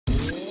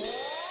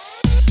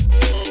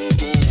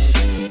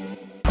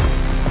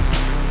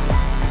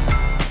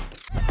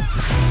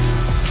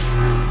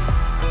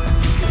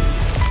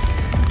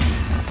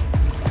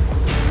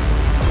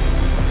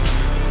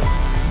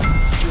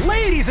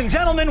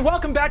gentlemen,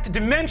 welcome back to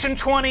Dimension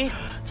 20,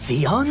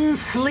 the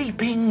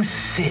Unsleeping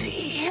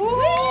City.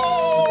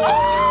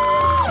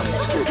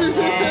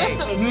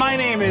 My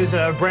name is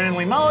Brennan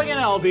Lee Mulligan.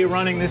 I'll be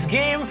running this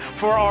game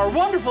for our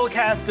wonderful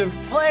cast of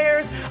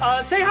players.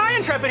 Say hi,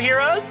 Intrepid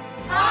Heroes.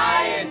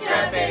 Hi,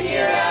 Intrepid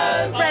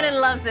Heroes.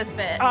 Brennan loves this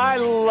bit. I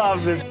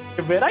love this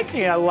bit. I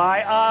can't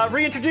lie.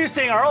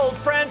 Reintroducing our old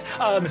friends,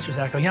 Mr.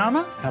 Zac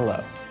Oyama.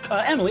 Hello.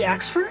 Emily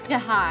Axford. Yeah,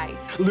 hi.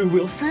 Lou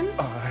Wilson.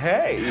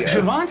 Hey.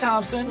 Siobhan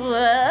Thompson.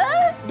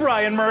 What?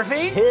 Brian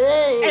Murphy.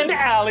 Hey. And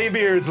Allie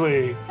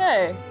Beardsley.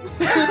 Hey.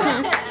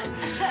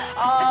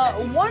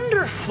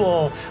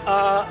 Wonderful.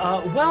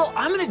 Well,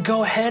 I'm going to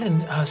go ahead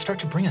and start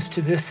to bring us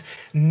to this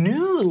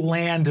new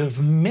land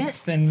of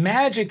myth and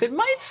magic that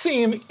might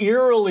seem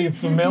eerily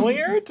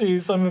familiar to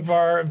some of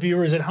our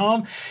viewers at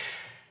home.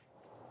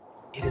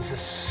 It is a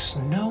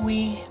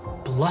snowy,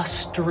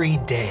 blustery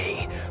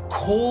day,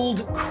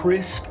 cold,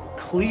 crisp,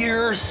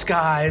 clear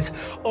skies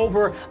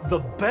over the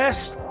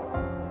best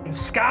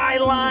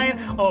skyline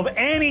of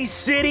any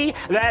city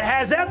that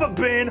has ever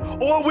been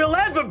or will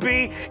ever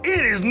be.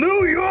 It is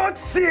New York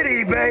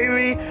City,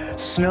 baby.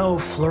 Snow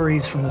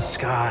flurries from the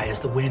sky as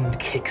the wind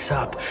kicks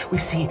up. We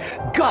see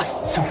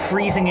gusts of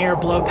freezing air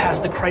blow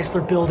past the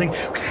Chrysler Building,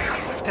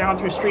 down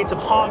through streets of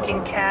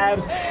honking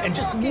cabs and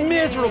just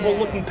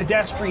miserable-looking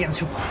pedestrians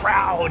who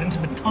crowd into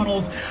the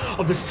tunnels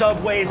of the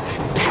subways,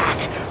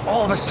 pack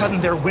all of a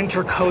sudden their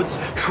winter coats,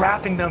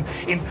 trapping them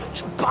in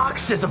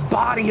boxes of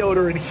body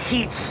odor and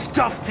heat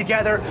stuffed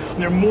together on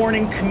their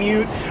morning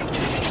commute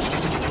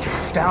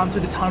down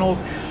through the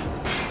tunnels.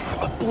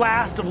 A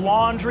blast of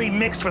laundry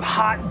mixed with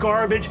hot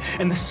garbage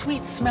and the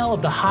sweet smell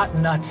of the hot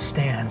nuts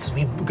stands as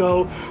we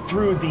go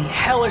through the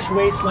hellish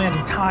wasteland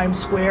of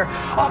Times Square,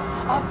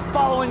 up,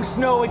 following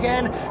snow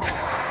again,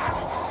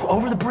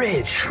 over the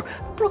bridge,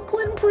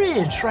 Brooklyn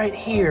Bridge right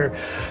here,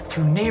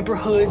 through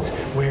neighborhoods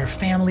where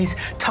families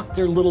tuck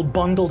their little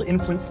bundled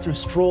infants through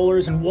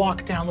strollers and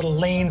walk down little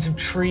lanes of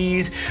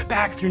trees,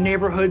 back through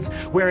neighborhoods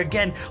where,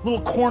 again,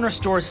 little corner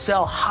stores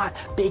sell hot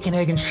bacon,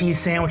 egg, and cheese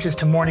sandwiches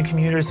to morning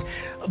commuters.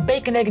 A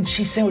bacon, egg, and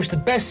cheese sandwich, the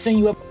best thing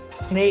you ever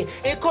ate.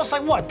 It costs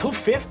like, what,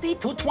 $2.50,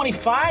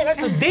 $2.25?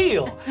 That's a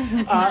deal.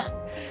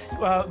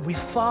 We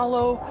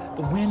follow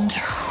the wind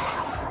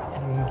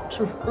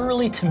sort of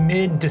early to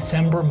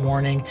mid-December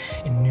morning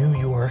in New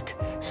York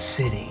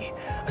City.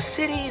 A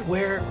city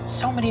where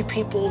so many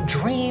people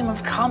dream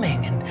of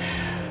coming and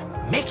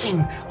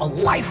making a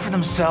life for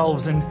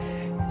themselves, and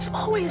it's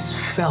always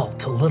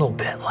felt a little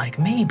bit like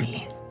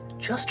maybe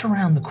just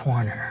around the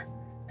corner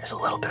there's a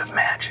little bit of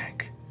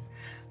magic.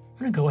 I'm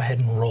gonna go ahead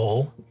and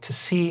roll to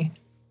see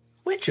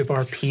which of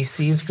our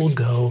PCs will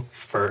go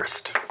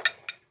first.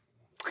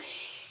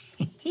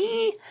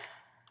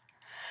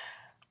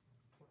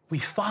 We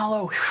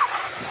follow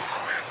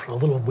a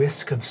little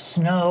whisk of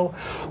snow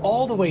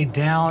all the way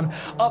down,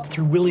 up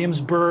through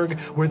Williamsburg,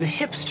 where the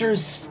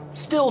hipsters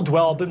still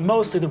dwell, but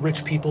mostly the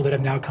rich people that have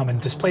now come and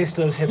displaced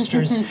those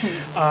hipsters.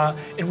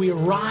 And we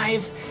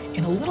arrive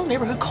in a little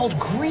neighborhood called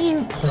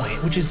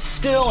Greenpoint, which is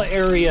still an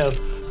area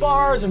of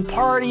bars and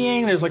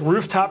partying. There's like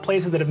rooftop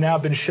places that have now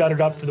been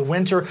shuttered up for the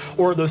winter,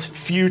 or those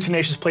few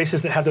tenacious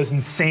places that have those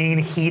insane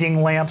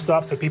heating lamps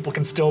up so people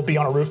can still be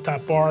on a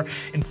rooftop bar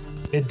in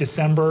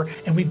mid-December.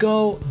 And we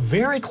go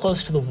very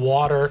close to the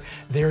water.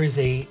 There is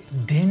a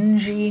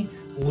dingy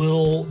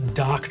little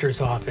doctor's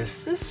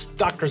office. This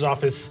doctor's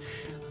office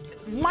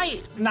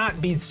might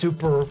not be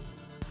super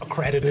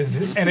accredited,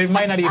 and it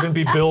might not even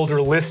be billed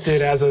or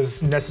listed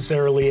as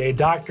necessarily a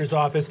doctor's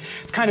office.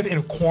 It's kind of in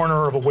a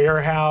corner of a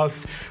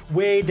warehouse,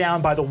 way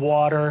down by the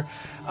water.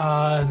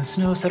 And the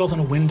snow settles on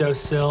a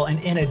windowsill, and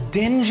in a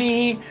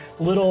dingy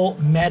little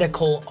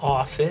medical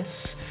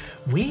office,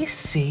 we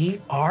see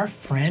our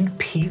friend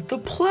Pete the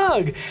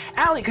Plug.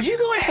 Allie, could you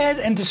go ahead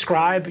and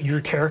describe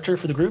your character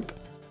for the group?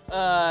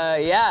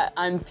 Yeah,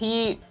 I'm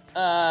Pete.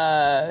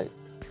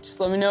 Just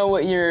let me know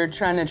what you're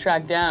trying to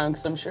track down,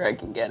 because I'm sure I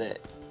can get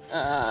it.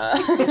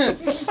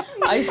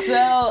 I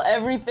sell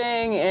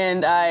everything,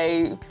 and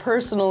I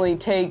personally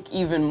take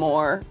even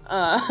more.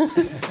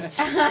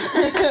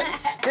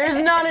 There's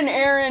not an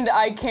errand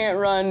I can't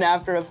run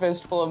after a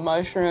fistful of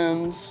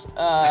mushrooms.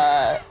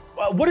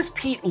 What does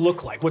Pete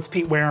look like? What's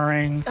Pete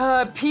wearing?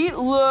 Pete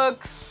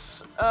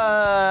looks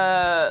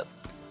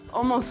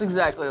almost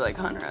exactly like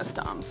Hunter S.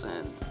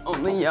 Thompson,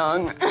 only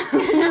young.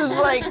 It's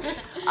like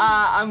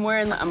I'm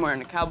wearing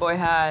a cowboy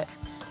hat.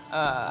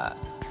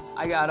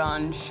 I got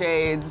on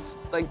shades,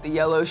 like the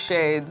yellow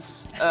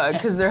shades,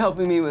 because they're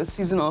helping me with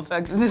seasonal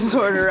affective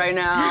disorder right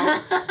now.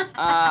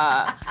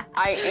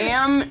 I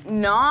am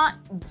not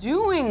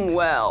doing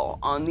well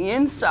on the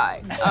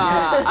inside.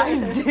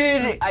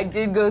 I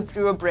did go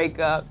through a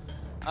breakup.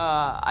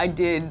 I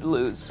did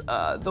lose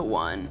the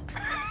one,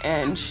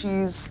 and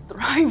she's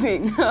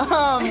thriving.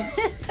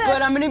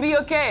 But I'm gonna be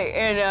okay,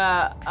 and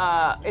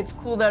it's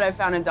cool that I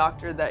found a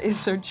doctor that is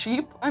so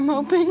cheap, I'm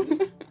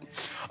hoping.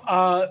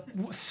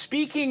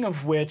 Speaking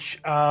of which,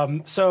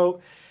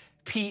 so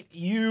Pete,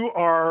 you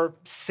are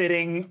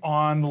sitting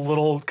on the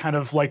little kind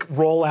of like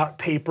roll-out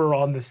paper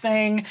on the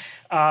thing.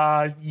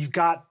 You've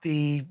got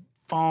the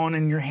phone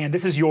in your hand.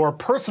 This is your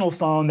personal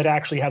phone that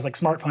actually has like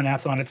smartphone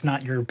apps on it. It's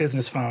not your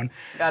business phone.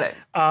 Got it.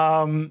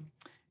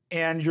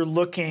 And you're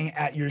looking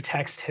at your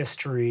text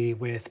history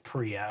with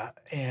Priya.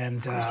 And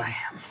Of course I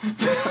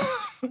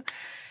am.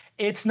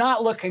 it's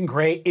not looking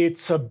great.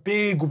 It's a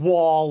big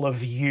wall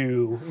of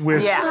you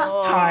with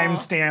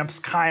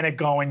timestamps kind of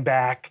going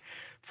back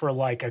for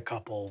like a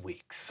couple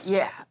weeks.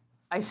 Yeah.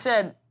 I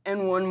said,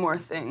 and one more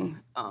thing,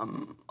 a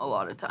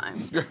lot of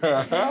time.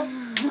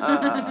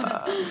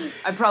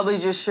 I probably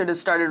just should have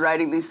started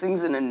writing these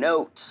things in a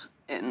note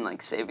and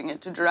like saving it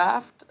to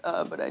draft,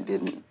 but I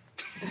didn't.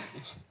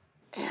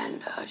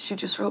 And she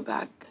just wrote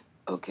back,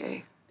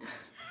 okay.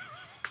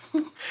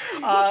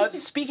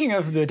 Speaking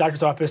of the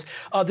doctor's office,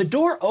 the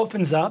door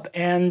opens up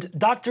and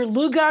Dr.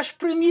 Lugash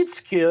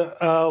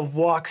Primitsky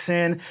walks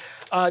in.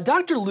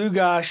 Dr.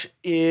 Lugash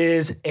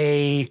is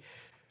a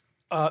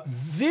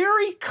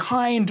very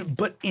kind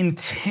but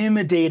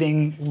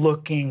intimidating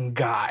looking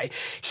guy.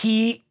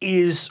 He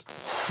is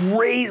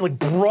crazy, like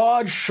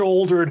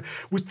broad-shouldered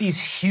with these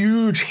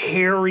huge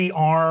hairy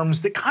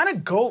arms that kind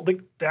of go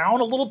like down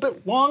a little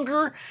bit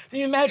longer than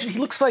you imagine. He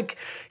looks like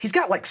he's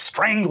got like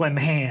strangling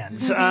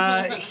hands.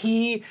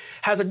 He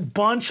has a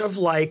bunch of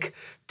like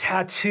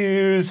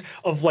tattoos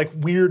of like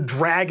weird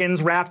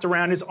dragons wrapped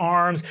around his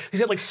arms. He's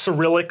got like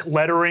Cyrillic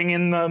lettering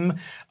in them.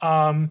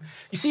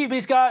 You see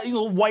he's got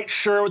a white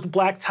shirt with a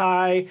black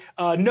tie,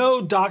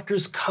 no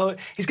doctor's coat.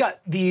 He's got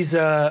these,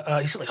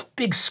 he's like a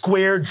big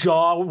square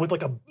jaw with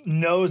like a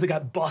nose that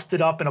got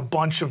busted up in a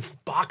bunch of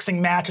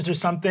boxing matches or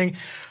something.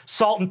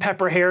 Salt and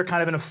pepper hair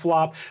kind of in a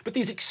flop, but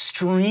these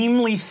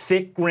extremely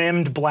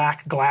thick-rimmed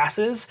black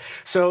glasses.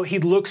 So he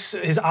looks,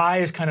 his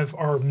eyes kind of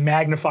are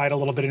magnified a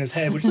little bit in his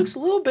head, which looks a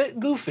little bit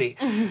goofy.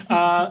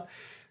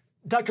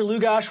 Dr.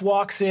 Lugash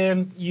walks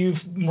in.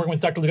 You've been working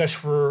with Dr. Lugash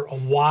for a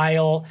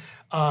while.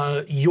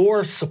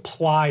 Your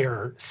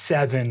supplier,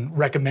 Seven,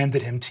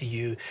 recommended him to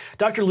you.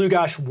 Dr.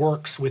 Lugash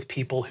works with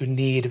people who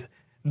need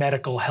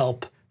medical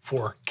help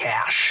for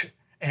cash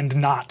and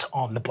not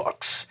on the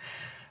books.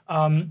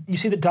 You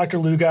see that Dr.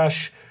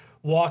 Lugash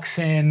walks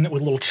in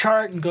with a little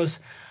chart and goes,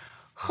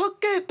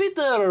 "Okay,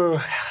 Peter,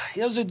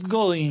 how's it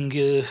going?"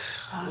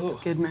 It's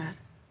good, man.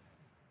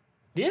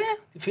 Yeah,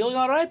 you feeling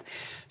all right?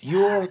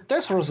 Your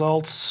test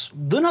results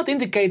do not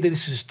indicate that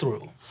this is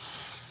true.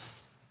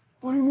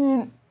 What do you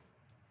mean?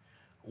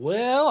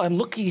 Well, I'm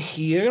looking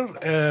here.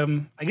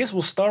 I guess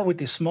we'll start with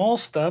the small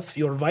stuff.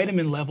 Your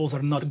vitamin levels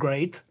are not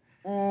great.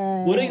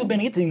 What have you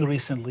been eating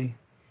recently?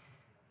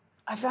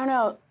 I found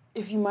out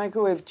if you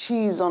microwave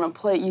cheese on a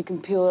plate, you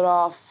can peel it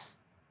off,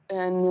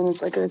 and then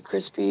it's like a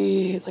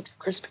crispy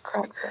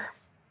cracker.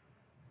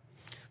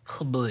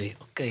 Oh boy,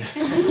 okay.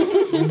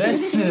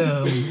 That's,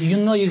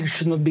 you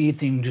should not be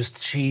eating just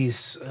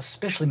cheese,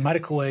 especially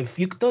microwave.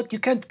 You could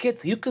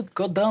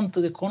go down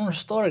to the corner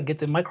store and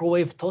get a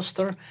microwave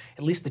toaster.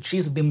 At least the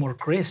cheese would be more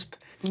crisp.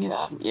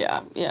 Yeah,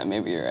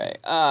 maybe you're right.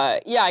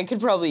 Yeah, I could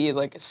probably eat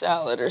like a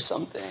salad or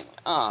something.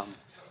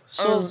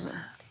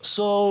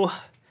 So,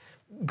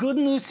 good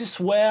news as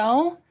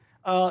well.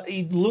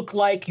 It looked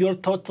like you're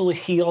totally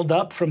healed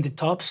up from the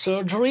top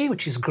surgery,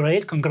 which is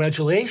great.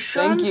 Congratulations.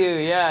 Thank you.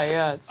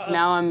 Yeah. It's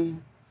now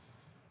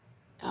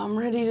I'm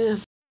ready to.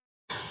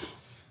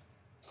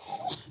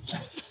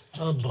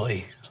 Oh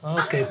boy.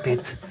 Okay,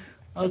 Pete.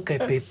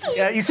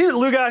 Yeah, you see that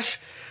Lugash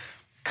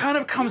kind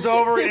of comes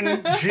over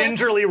and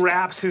gingerly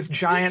wraps his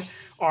giant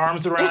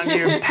arms around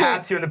you and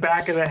pats you in the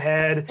back of the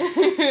head.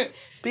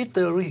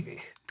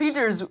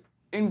 Peter's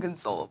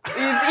inconsolable.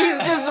 He's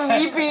just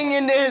weeping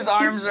into his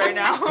arms right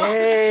now.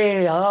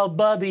 Hey, oh,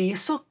 buddy,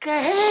 it's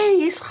okay.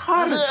 Hey, it's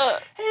hard.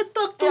 Hey,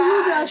 Dr.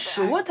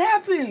 Lugash, what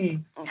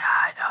happened? Yeah,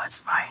 I know, it's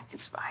fine.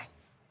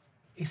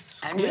 It's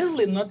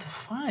clearly not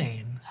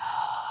fine.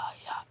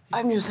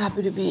 I'm just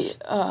happy to be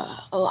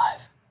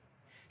alive.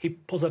 He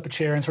pulls up a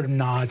chair and sort of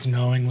nods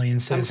knowingly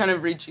and says... I'm kind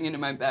of reaching into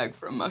my bag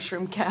for a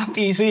mushroom cap.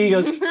 He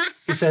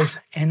says,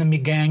 enemy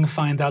gang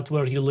find out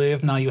where you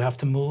live, now you have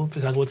to move.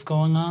 Is that what's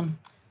going on?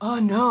 Oh,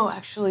 no,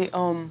 actually,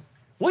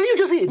 What did you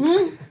just eat?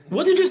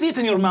 What did you just eat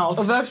in your mouth?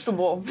 a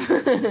vegetable.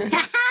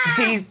 You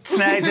see, he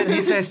snags it and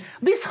he says,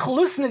 this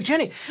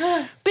hallucinogenic.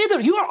 Peter,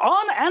 you are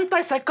on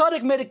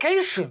antipsychotic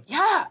medication.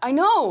 Yeah, I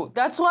know.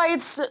 That's why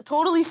it's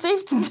totally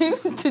safe to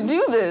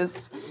do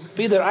this.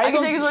 Peter, I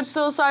can take as much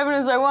psilocybin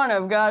as I want.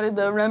 I've got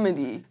the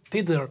remedy.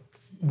 Peter,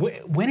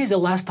 when is the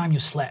last time you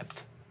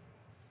slept?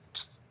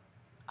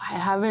 I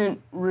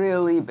haven't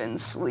really been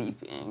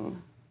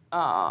sleeping.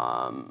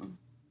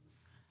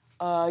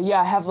 Yeah,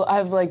 I have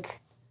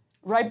like,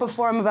 right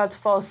before I'm about to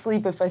fall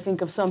asleep, if I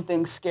think of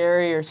something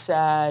scary or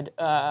sad,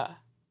 I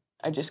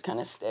just kind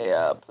of stay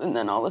up. And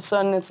then all of a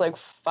sudden it's like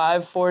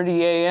 5:40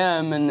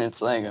 a.m. and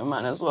it's like, I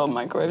might as well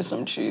microwave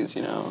some cheese,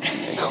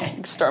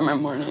 and start my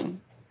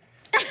morning.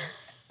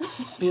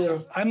 Peter,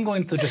 I'm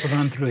going to just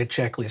run through a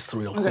checklist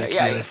real quick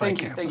yeah, here if I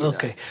can. thank you,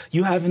 Okay.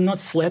 You have not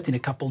slept in a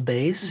couple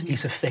days.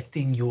 It's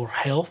affecting your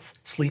health.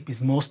 Sleep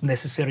is most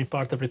necessary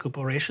part of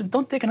recuperation.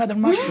 Don't take another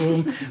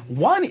mushroom.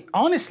 One,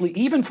 honestly,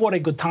 even for a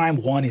good time,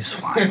 one is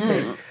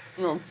fine.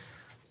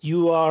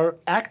 You are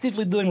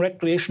actively doing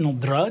recreational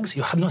drugs.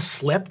 You have not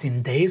slept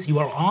in days. You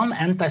are on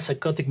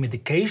antipsychotic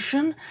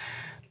medication.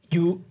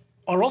 You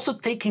are also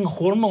taking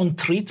hormone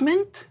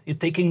treatment. You're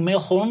taking male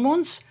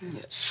hormones.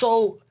 Yes.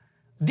 So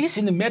this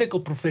in the medical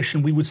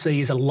profession, we would say,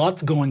 is a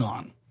lot going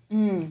on,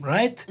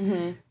 right?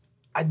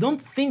 I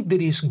don't think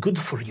that is good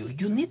for you.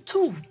 You need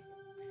to,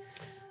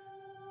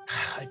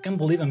 I can't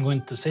believe I'm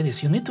going to say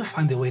this, you need to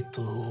find a way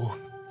to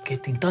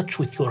get in touch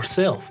with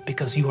yourself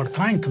because you are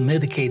trying to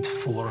medicate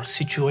for a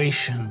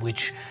situation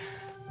which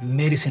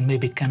medicine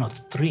maybe cannot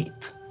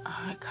treat.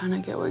 I kind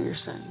of get what you're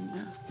saying,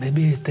 yeah.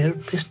 Maybe a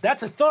therapist.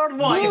 That's a third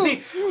one. You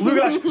see,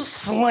 Lugash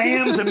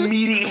slams a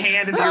meaty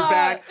hand into your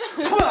back.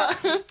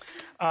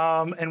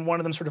 And one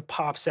of them sort of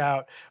pops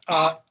out.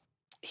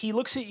 He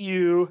looks at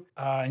you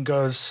and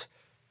goes,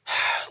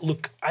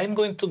 look, I'm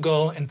going to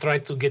go and try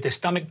to get a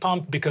stomach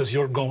pump because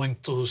you're going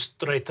to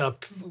straight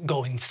up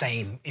go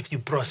insane if you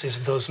process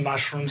those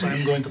mushrooms.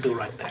 I'm going to be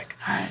right back.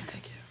 All right,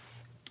 thank you.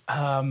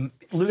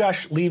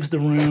 Lugash leaves the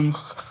room.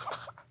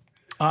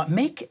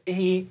 Make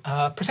a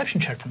perception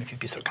check for me if you'd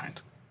be so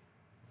kind.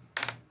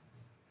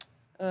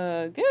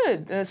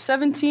 Good.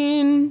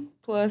 17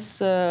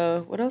 plus,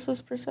 what else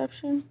is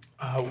perception?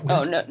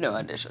 No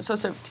addition. So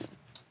 17.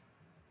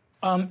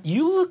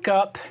 You look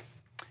up,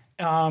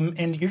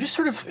 and you're just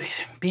sort of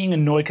being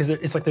annoyed because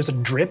it's like there's a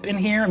drip in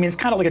here. I mean, it's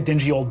kind of like a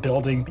dingy old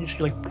building.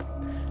 You're like,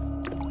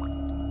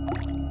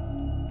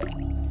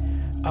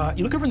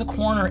 you look over in the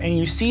corner and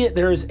you see it.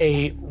 There's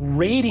a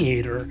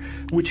radiator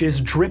which is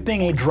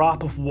dripping a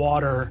drop of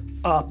water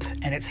up,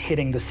 and it's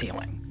hitting the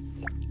ceiling.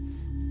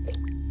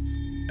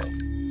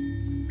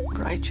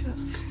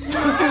 Righteous.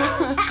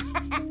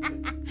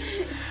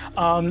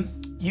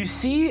 You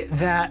see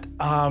that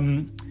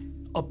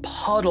a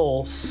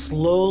puddle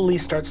slowly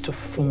starts to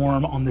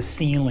form on the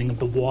ceiling of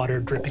the water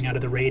dripping out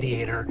of the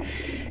radiator.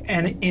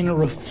 And in a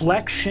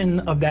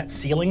reflection of that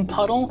ceiling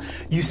puddle,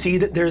 you see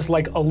that there's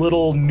like a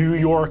little New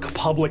York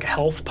public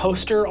health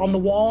poster on the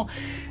wall.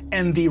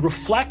 And the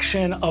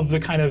reflection of the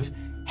kind of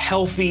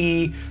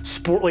healthy,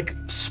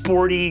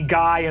 sporty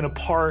guy in a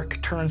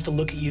park turns to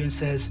look at you and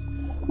says,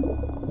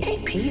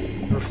 "Hey,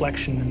 Pete." The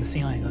reflection in the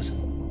ceiling goes,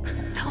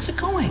 "How's it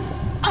going?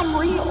 I'm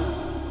real."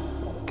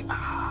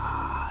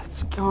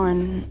 It's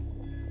going,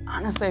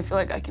 honestly, I feel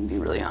like I can be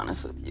really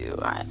honest with you.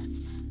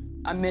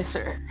 I miss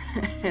her.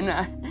 and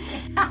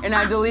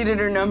I deleted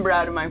her number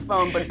out of my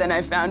phone, but then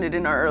I found it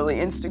in our early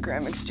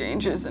Instagram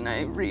exchanges and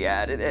I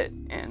re-added it.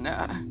 And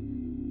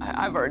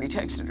I've already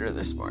texted her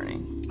this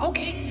morning.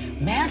 Okay,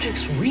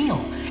 magic's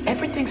real.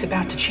 Everything's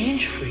about to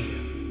change for you.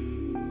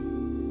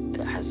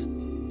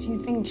 Do you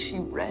think she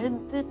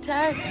read the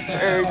text?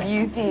 Or do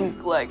you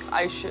think, like,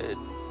 I should?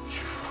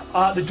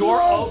 The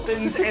door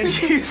opens and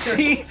you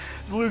see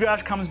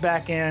Lugash comes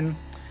back in.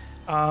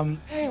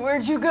 Hey,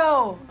 where'd you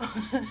go?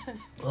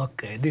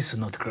 Okay, this is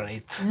not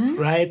great,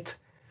 right?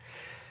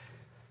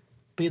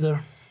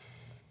 Peter,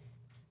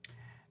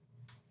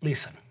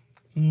 listen,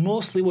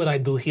 mostly what I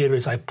do here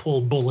is I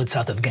pull bullets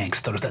out of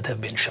gangsters that have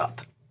been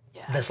shot.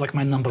 Yeah. That's like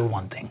my number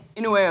one thing.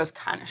 In a way, I was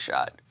kind of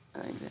shot.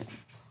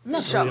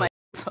 Not shot my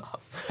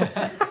off.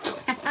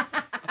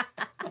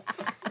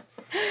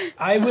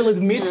 I will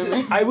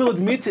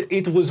admit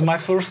it was my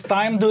first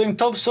time doing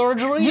top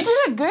surgery. You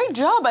did a great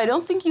job. I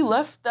don't think you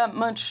left that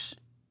much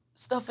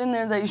stuff in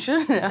there that you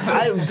shouldn't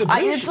have.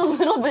 It's a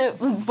little bit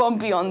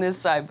bumpy on this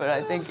side, but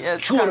I think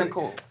it's kind of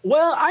cool.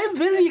 Well, I'm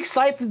very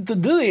excited to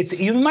do it.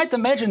 You might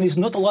imagine there's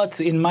not a lot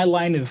in my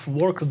line of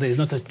work. There's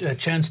not a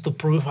chance to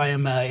prove I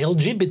am a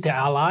LGBT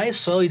ally,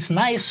 so it's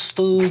nice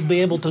to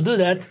be able to do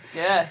that.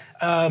 Yeah.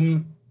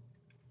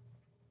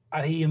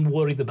 I am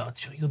worried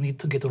about you. You need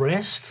to get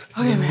rest.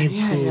 Okay, man.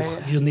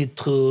 You need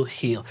to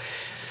heal.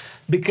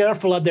 Be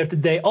careful out there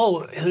today.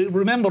 Oh,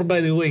 remember, by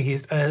the way,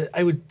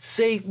 I would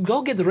say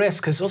go get rest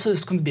because also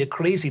it's going to be a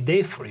crazy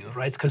day for you,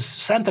 right? Because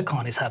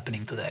SantaCon is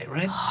happening today,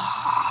 right?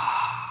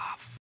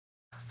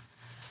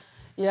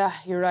 Yeah,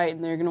 you're right.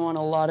 And they're going to want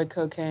a lot of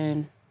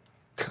cocaine.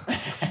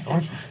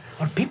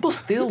 Are people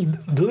still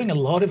doing a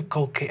lot of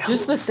cocaine?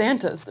 Just the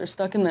Santas. They're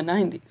stuck in the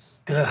 90s.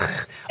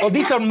 Ugh. Oh,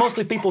 these are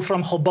mostly people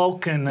from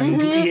Hoboken.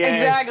 And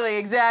yes,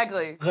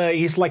 Exactly.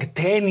 It's like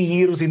 10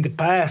 years in the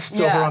past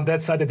over on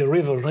that side of the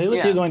river. What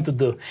are you going to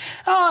do?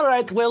 All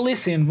right, well,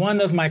 listen,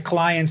 one of my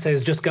clients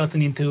has just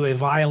gotten into a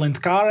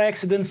violent car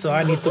accident, so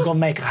I need to go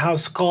make a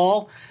house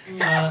call.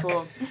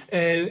 Cool.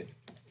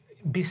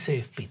 Be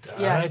safe, Peter.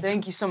 Yeah, all right?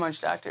 Thank you so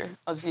much, doctor.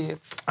 I'll see you.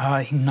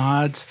 He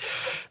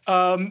nods.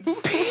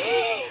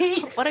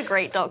 What a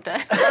great doctor.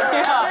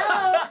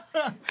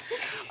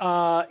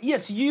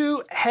 Yes,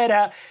 you head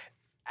out.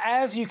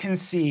 As you can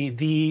see,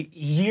 the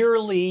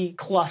yearly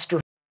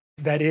cluster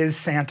that is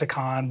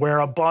SantaCon, where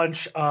a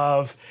bunch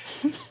of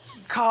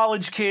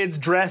college kids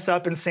dress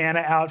up in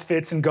Santa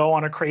outfits and go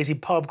on a crazy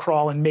pub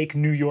crawl and make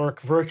New York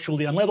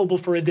virtually unlivable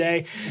for a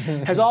day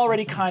has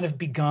already kind of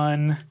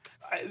begun.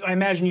 I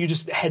imagine you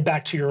just head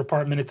back to your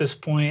apartment at this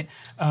point.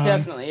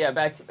 Definitely, yeah,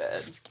 back to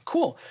bed.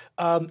 Cool.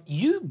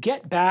 You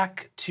get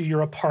back to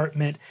your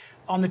apartment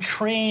on the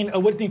train.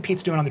 What do you think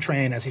Pete's doing on the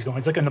train as he's going?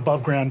 It's like an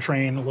above-ground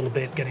train a little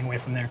bit, getting away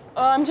from there.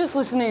 I'm just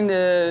listening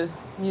to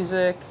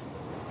music.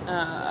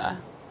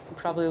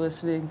 Probably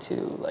listening to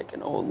like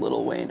an old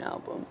Lil Wayne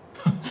album.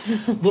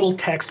 Little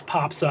text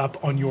pops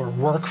up on your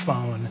work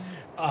phone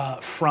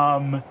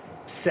from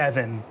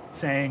Seven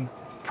saying,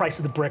 price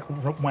of the brick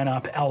went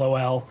up,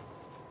 LOL.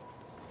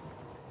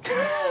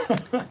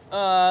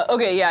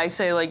 Okay, yeah, I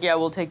say like, yeah,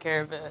 we'll take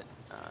care of it.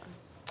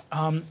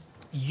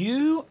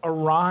 You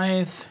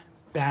arrive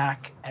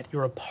back at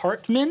your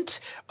apartment,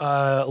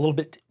 a little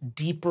bit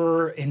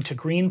deeper into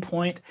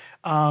Greenpoint.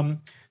 Go ahead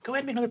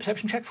and make another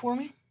perception check for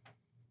me.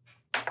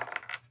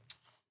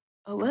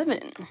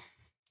 11.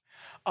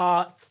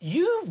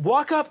 You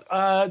walk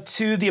up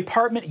to the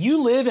apartment.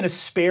 You live in a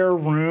spare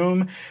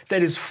room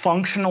that is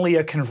functionally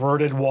a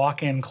converted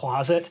walk-in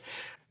closet.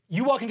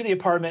 You walk into the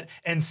apartment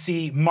and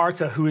see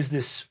Marta, who is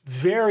this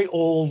very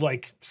old,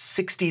 like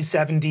 60s,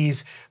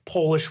 70s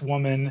Polish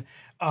woman,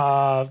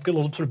 got a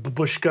little sort of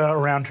babushka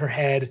around her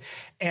head,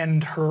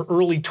 and her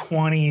early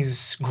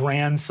 20s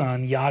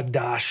grandson,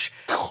 Yagdash.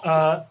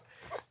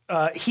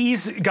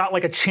 He's got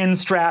like a chin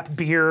strap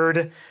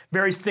beard,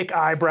 very thick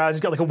eyebrows. He's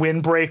got like a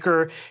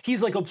windbreaker.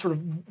 He's like a sort of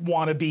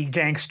wannabe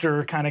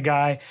gangster kind of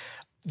guy.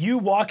 You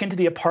walk into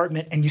the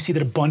apartment and you see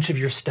that a bunch of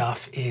your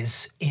stuff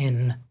is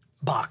in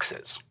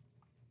boxes.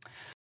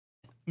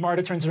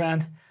 Marta turns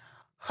around.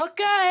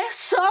 Okay,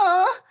 so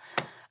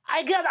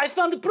I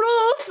found the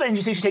proof. And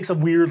you see she takes a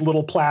weird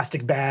little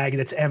plastic bag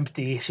that's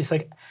empty. She's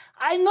like,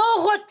 I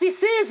know what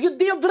this is. You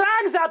deal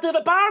drugs out of the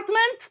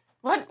apartment.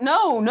 What?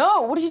 No,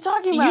 what are you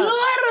talking about? You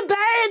are a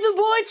bad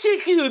boy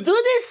chick, you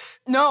do this?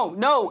 No,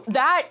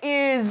 that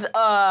is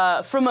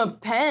from a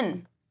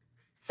pen.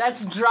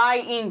 That's dry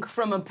ink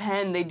from a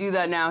pen. They do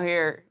that now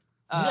here.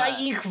 Dry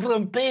ink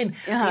from pen.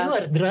 Yeah. You are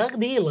a drug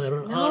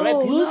dealer. No, All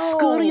right, you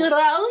scurry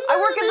around. I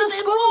work at the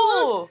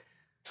school.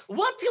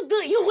 What you do?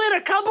 You wear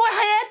a cowboy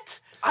hat?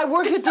 I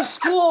work at the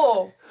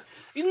school.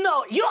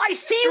 No, I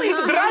see you eat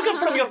drug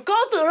from your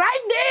coat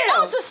right there.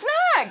 That was a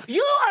snack.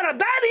 You are a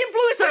bad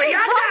influencer, What are you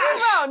Yagdash.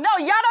 talking about? No,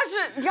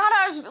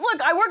 Yadash,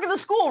 look, I work at the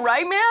school,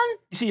 right, man?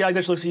 You see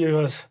Yagdash looks at you and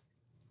goes,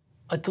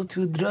 I thought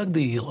you were a drug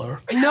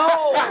dealer.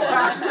 No,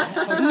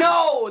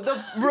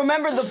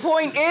 remember the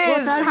point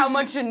is how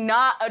much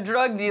not a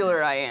drug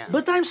dealer I am.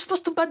 But I'm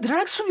supposed to buy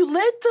drugs from you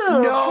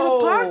later No.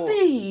 for a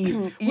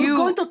party. We're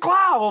going to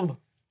club.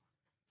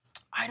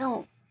 I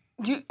don't.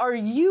 Are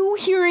you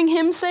hearing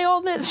him say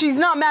all this? She's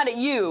not mad at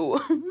you.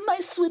 My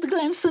sweet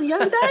grandson,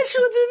 Yagdash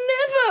would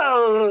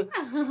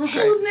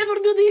never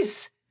do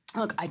this.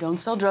 Look, I don't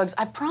sell drugs,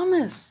 I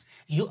promise.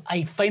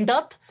 I find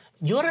out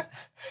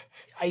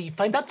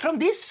from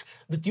this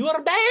that you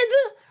are bad.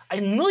 I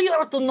know you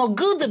are no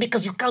good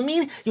because you come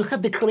in, you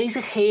have the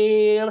crazy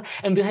hair,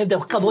 and you have the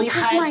cowboy hat. This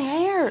is just my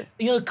hair.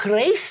 You're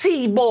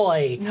crazy,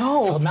 boy.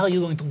 No. So now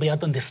you're going to be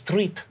out on the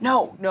street.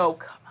 No,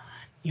 come on.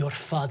 Your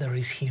father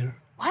is here.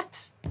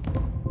 What?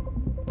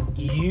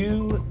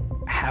 You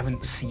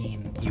haven't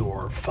seen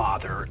your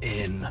father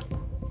in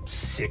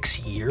 6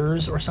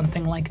 years or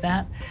something like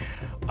that.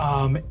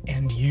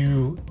 And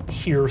you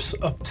hear a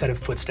set of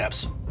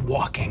footsteps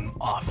walking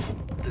up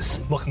the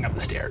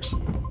stairs.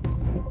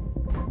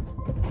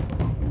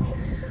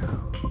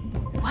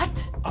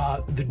 What?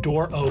 The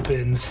door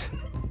opens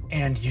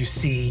and you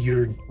see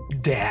your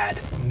dad,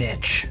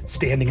 Mitch,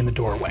 standing in the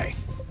doorway.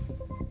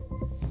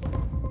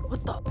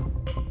 What the?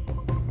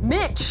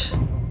 Mitch!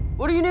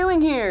 What are you doing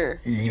here?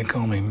 You're gonna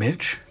call me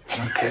Mitch?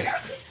 Okay.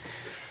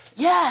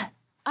 Yeah,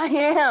 I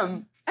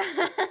am.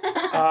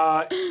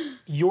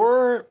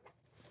 Your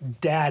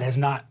dad has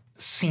not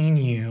seen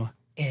you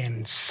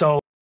in so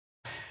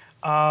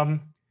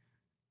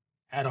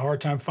had a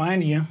hard time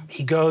finding you.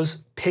 He goes,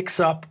 picks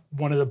up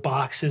one of the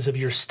boxes of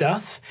your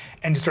stuff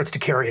and just starts to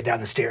carry it down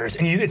the stairs.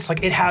 And it's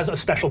like it has a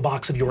special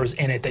box of yours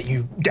in it that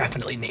you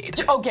definitely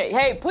need. Okay,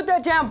 hey, put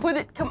that down,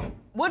 come,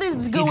 what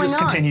is going on? He just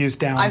continues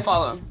down. I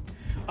follow.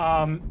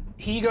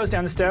 He goes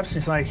down the steps and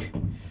he's like,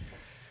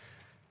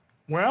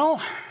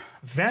 well,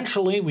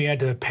 eventually we had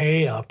to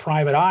pay a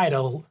private eye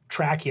to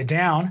track you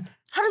down.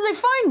 How did they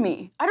find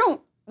me?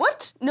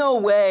 What? No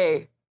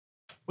way.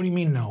 What do you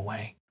mean, no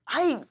way?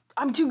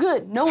 I'm too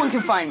good. No one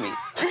can find me.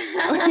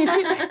 What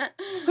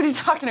are you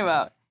talking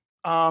about?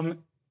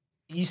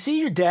 You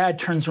see your dad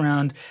turns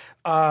around.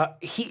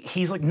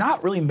 He's like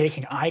not really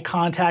making eye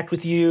contact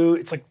with you.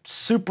 It's like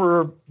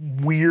super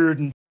weird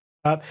and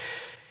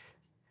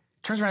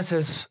turns around and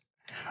says,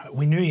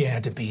 we knew you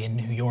had to be in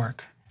New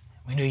York.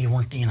 We knew you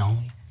weren't,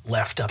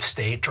 left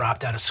upstate,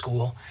 dropped out of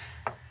school.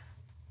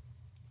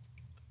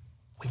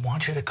 We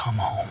want you to come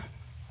home,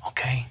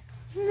 okay?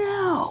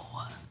 No.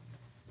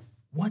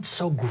 What's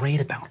so great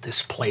about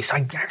this place?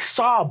 I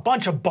saw a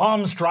bunch of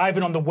bums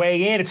driving on the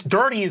way in. It's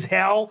dirty as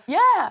hell.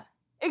 Yeah.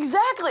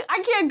 Exactly. I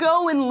can't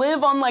go and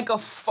live on like a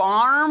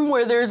farm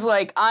where there's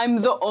like,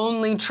 I'm the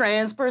only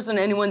trans person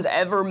anyone's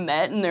ever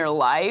met in their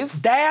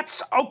life.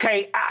 That's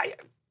okay. I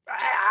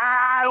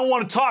don't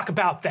want to talk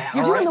about that.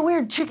 You're doing the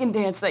weird chicken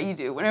dance that you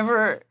do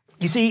whenever.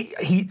 You see,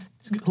 he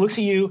looks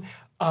at you.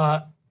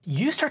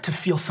 You start to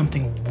feel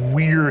something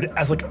weird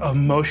as like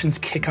emotions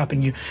kick up,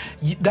 and you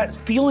that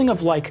feeling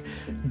of like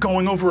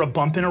going over a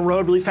bump in a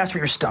road really fast, where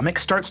your stomach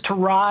starts to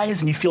rise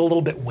and you feel a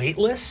little bit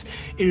weightless,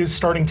 is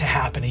starting to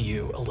happen to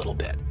you a little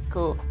bit.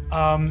 Cool.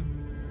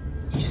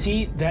 You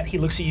see that he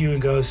looks at you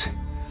and goes,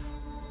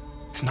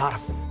 "It's not a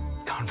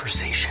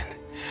conversation."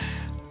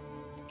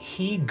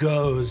 He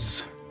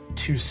goes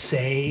to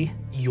say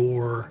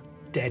your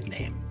dead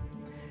name,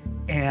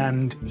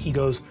 and he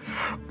goes,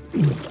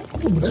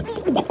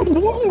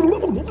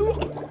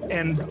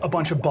 and a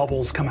bunch of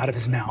bubbles come out of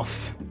his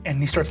mouth, and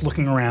he starts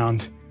looking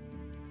around.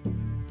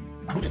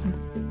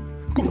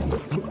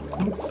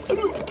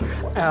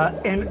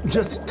 And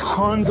just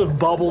tons of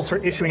bubbles are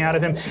issuing out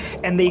of him,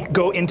 and they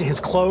go into his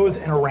clothes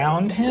and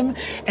around him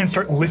and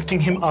start lifting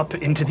him up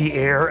into the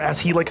air as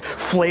he like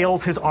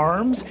flails his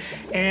arms.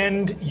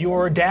 And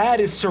your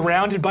dad is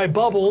surrounded by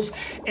bubbles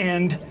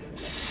and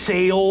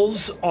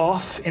sails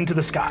off into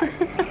the sky.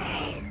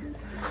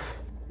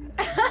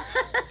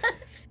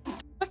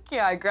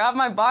 Yeah, I grab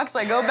my box,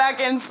 I go back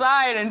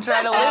inside and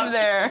try to live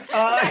there.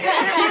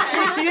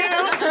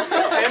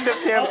 End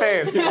of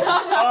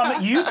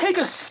campaign. You take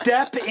a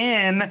step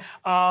in,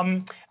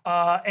 and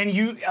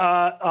you,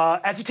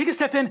 as you take a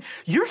step in,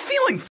 you're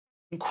feeling.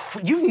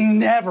 You've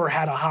never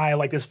had a high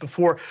like this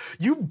before.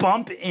 You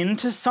bump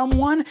into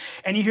someone,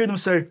 and you hear them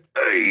say,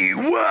 "Hey,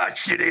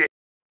 watch it!"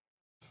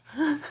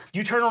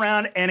 You turn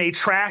around, and a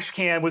trash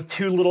can with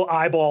two little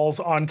eyeballs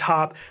on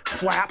top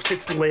flaps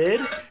its lid.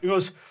 It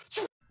goes,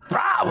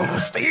 "Problem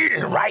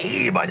standing right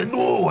here by the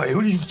doorway.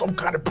 What are you, some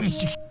kind of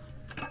piece of shit?"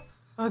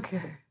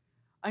 Okay,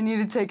 I need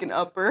to take an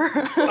upper.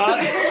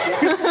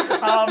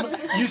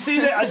 You see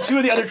that two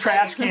of the other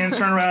trash cans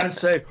turn around and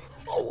say,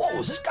 "Oh, whoa,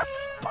 is this guy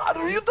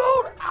bothering you,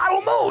 dude? I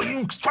don't know.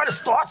 You trying to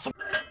start some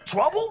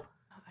trouble?"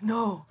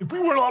 No. If we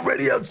weren't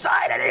already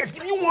outside, I'd ask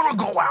if you want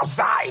to go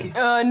outside.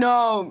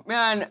 No,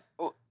 man.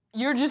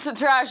 You're just a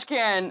trash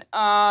can.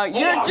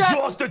 You're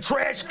just a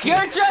trash can.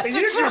 You're just and a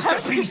you're trash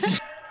just a piece of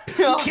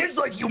shit. Kids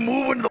like you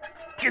move into the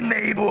fucking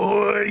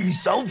neighborhood, you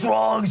sell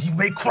drugs, you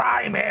make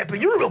crime happen.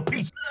 You're a real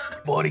piece of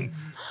shit, buddy.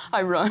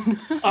 I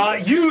run.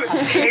 You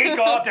take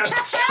off down the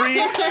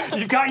street.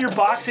 You've got your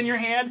box in your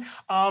hand.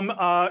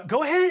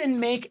 Go ahead and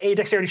make a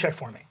dexterity check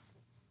for me.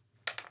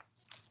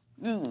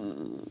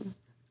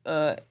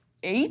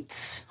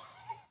 8?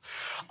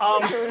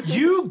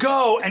 You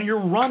go and you're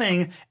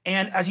running,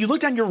 and as you look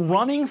down, you're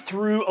running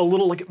through a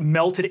little like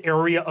melted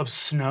area of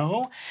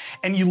snow,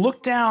 and you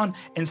look down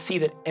and see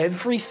that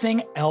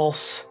everything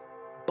else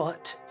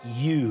but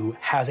you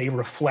has a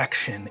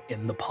reflection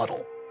in the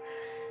puddle.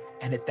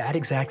 And at that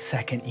exact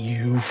second,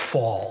 you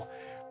fall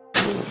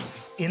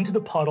into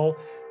the puddle.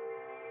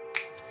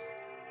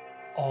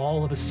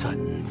 All of a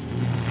sudden,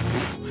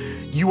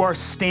 you are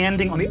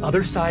standing on the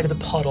other side of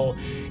the puddle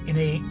in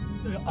a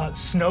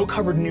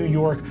snow-covered New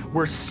York,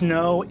 where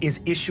snow is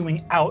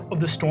issuing out of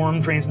the storm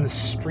drains in the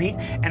street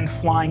and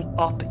flying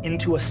up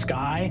into a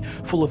sky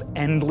full of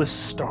endless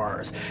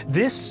stars.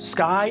 This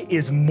sky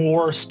is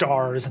more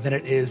stars than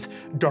it is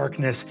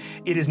darkness.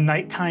 It is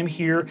nighttime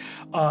here.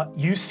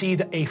 You see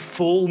that a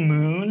full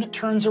moon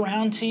turns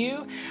around to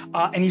you,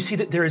 and you see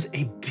that there is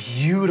a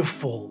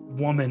beautiful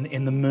woman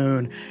in the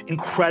moon,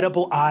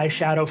 incredible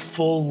eyeshadow,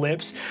 full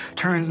lips,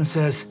 turns and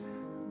says,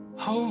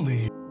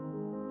 "Holy,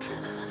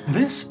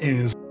 this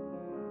is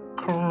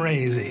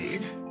crazy."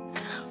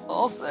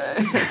 I'll say.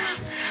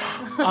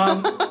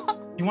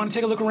 You want to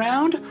take a look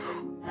around?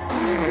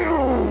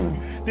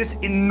 This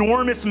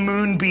enormous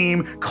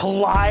moonbeam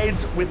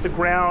collides with the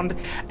ground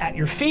at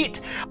your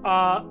feet,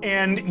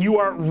 and you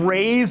are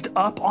raised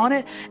up on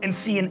it and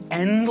see an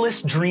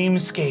endless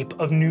dreamscape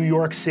of New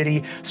York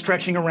City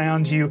stretching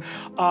around you.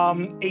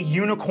 A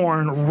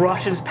unicorn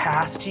rushes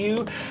past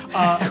you.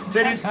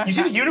 You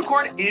see the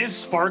unicorn is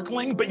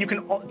sparkling, but you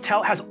can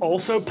tell has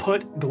also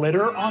put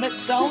glitter on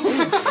itself.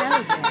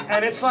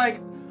 And it's like,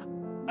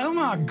 oh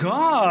my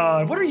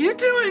God, what are you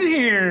doing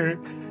here?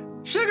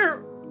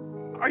 Sugar,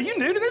 are you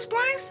new to this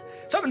place?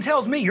 Something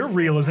tells me you're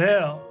real as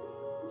hell.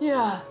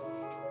 Yeah.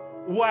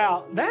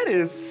 Wow, that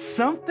is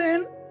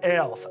something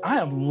else. I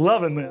am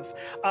loving this.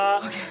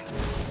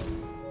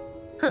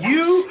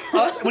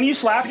 When you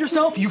slap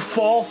yourself, you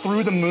fall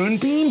through the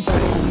moonbeam,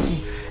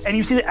 and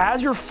you see that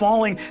as you're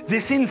falling,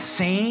 this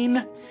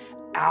insane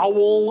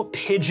owl,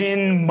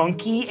 pigeon,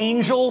 monkey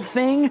angel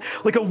thing,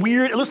 like a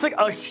weird, it looks like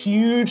a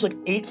huge, like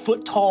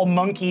 8-foot tall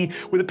monkey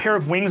with a pair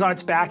of wings on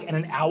its back and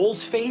an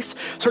owl's face,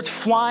 starts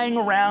flying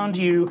around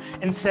you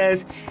and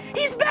says,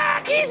 "He's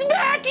back, he's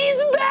back,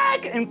 he's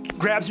back," and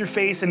grabs your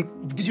face and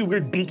gives you a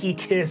weird beaky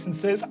kiss and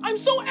says, "I'm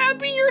so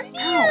happy you're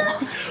here."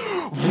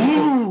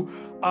 Woo!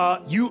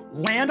 You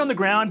land on the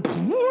ground,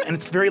 and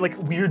it's a very like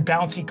weird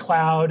bouncy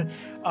cloud,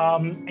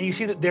 and you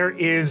see that there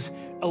is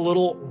a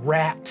little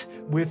rat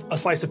with a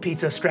slice of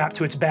pizza strapped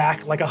to its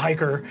back like a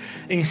hiker.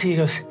 And you see he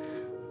goes,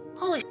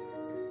 "Holy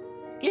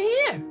you're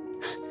here.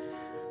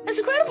 That's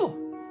incredible."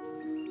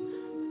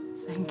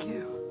 Thank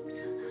you.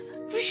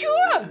 For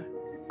sure.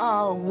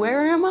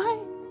 Where am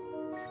I?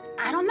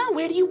 I don't know.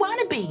 Where do you want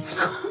to be?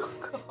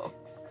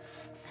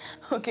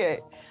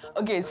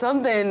 Okay,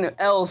 something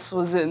else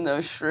was in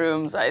those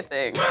shrooms, I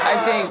think.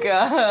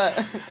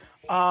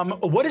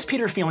 What is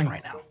Peter feeling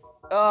right now?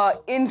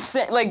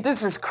 Insane, like,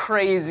 this is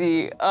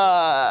crazy.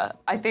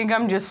 I think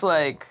I'm just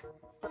like,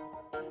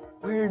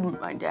 where did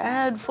my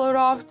dad float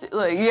off to?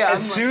 Like, yeah.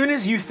 As soon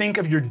as you think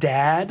of your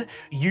dad,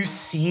 you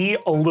see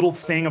a little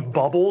thing of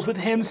bubbles with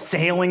him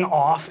sailing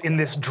off in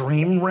this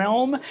dream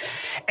realm,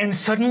 and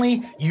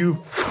suddenly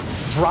you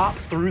drop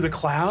through the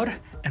cloud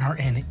and are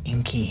in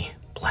inky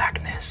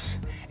blackness,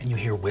 and you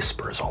hear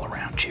whispers all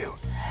around you.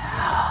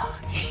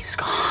 He's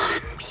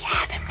gone. We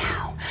have him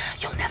now.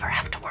 You'll never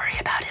have to worry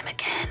about him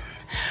again.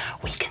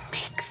 We can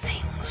make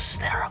things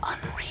that are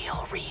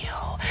unreal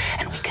real,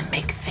 and we can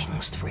make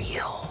things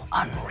real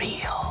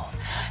unreal.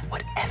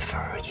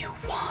 Whatever you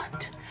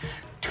want.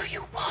 Do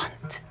you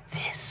want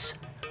this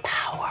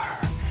power?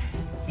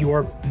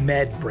 Your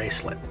med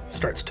bracelet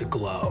starts to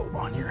glow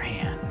on your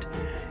hand,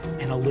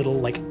 and a little,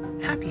 like,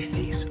 happy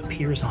face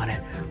appears on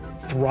it,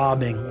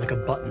 throbbing like a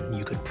button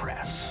you could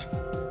press.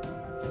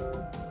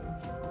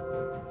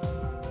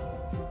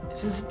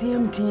 Is this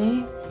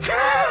DMT?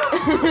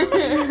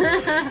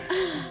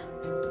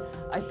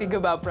 I think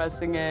about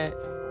pressing it.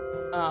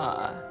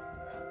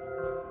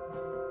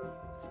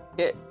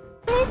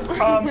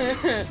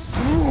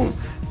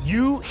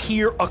 You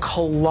hear a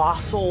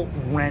colossal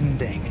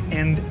rending,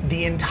 and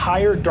the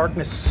entire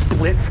darkness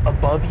splits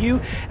above you,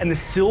 and the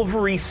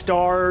silvery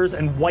stars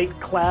and white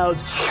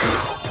clouds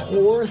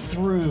pour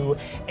through,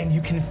 and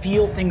you can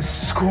feel things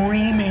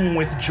screaming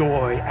with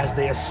joy as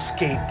they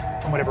escape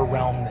from whatever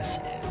realm this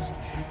is.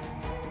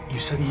 You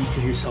suddenly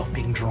feel yourself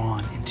being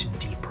drawn into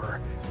deeper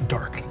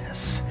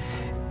darkness.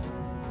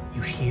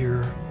 You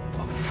hear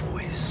a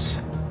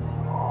voice.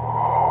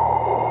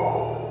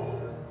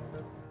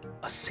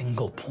 A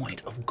single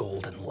point of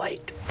golden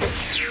light.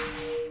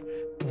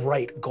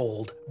 Bright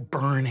gold,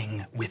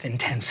 burning with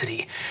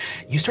intensity.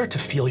 You start to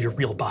feel your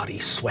real body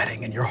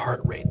sweating and your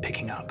heart rate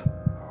picking up.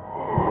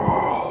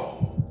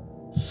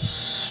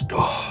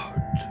 Start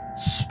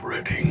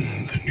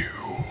spreading the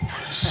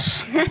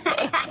news.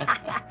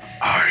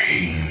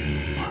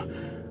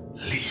 I'm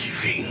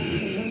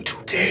leaving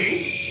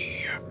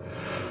today.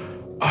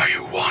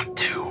 I want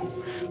to.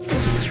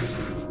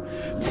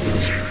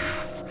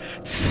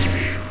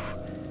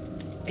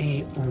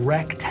 A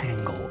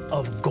rectangle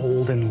of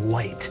golden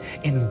light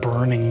in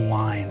burning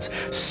lines,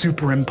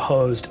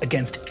 superimposed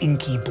against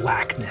inky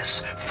blackness,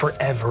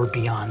 forever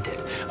beyond it,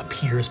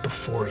 appears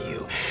before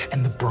you,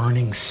 and the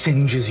burning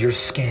singes your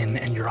skin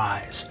and your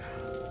eyes.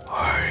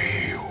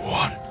 I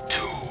want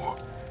to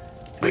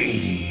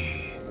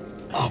be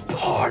a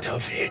part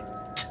of it.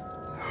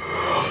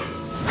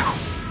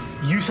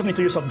 You suddenly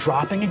feel yourself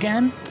dropping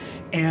again,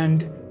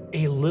 and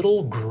a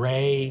little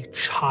gray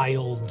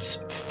child's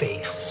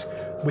face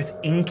with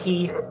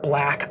inky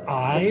black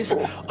eyes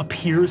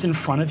appears in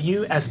front of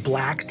you as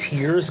black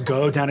tears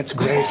go down its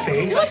gray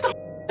face. What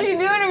are you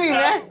doing to me,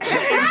 man?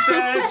 It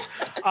says,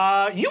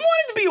 you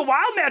wanted to be a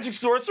wild magic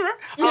sorcerer.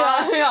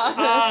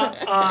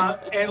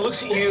 And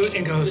looks at you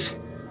and goes,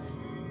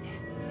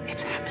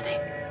 it's happening.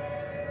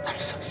 I'm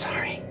so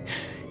sorry.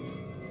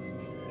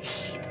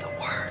 Heed the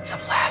words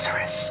of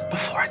Lazarus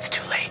before it's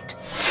too late.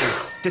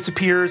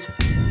 Disappears.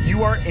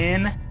 You are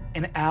in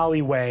an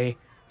alleyway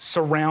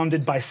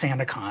surrounded by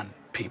SantaCon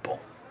people.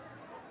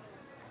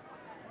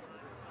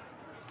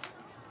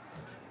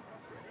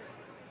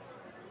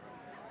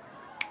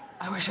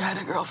 I wish I had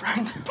a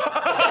girlfriend.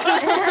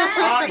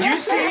 You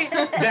see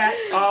that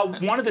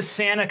one of the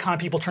SantaCon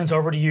people turns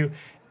over to you,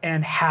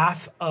 and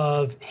half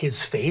of his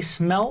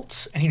face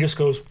melts, and he just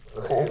goes,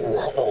 ho,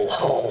 ho,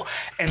 ho,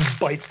 and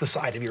bites the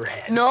side of your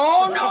head.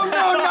 No.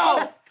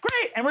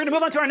 Great, and we're gonna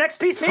move on to our next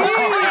PC.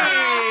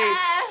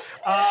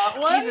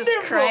 Jesus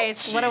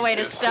Christ, what a way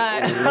to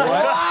start.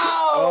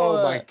 Wow.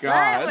 Oh my God.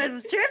 That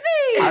was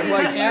trippy. I'm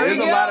like, there's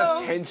a lot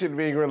of tension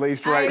being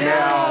released right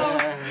now.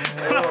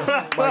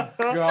 Oh my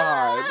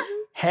God.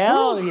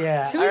 Hell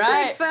yeah. Should we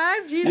take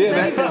 5? Jesus,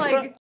 I need to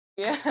like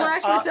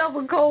splash myself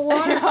with cold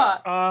water.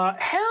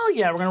 Hell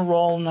yeah, we're gonna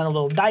roll another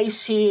little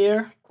dice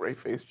here.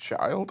 Gray-faced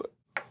child.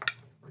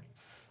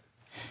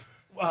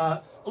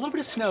 A little bit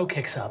of snow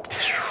kicks up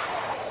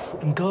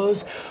and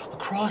goes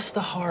across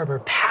the harbor,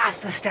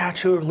 past the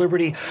Statue of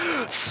Liberty,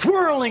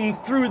 swirling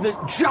through the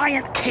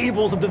giant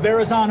cables of the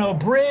Verrazano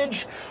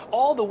Bridge,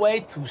 all the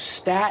way to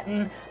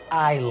Staten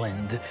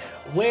Island,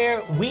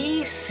 where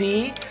we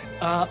see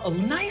a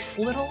nice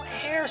little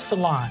hair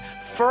salon,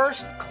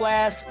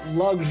 first-class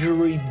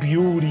luxury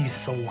beauty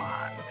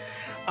salon.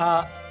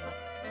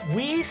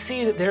 we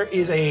see that there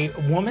is a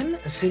woman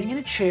sitting in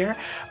a chair.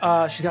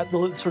 She's got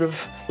the sort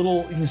of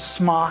little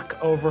smock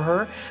over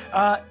her.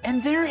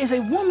 And there is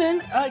a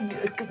woman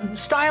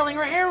styling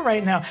her hair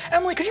right now.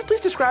 Emily, could you please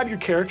describe your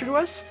character to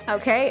us?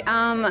 Okay,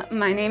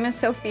 my name is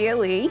Sophia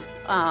Lee.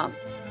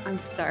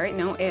 I'm sorry,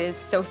 no, it is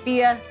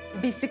Sophia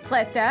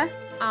Bicicleta.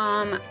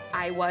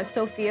 I was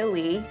Sophia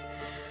Lee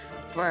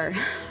for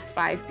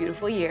 5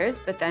 beautiful years,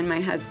 but then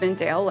my husband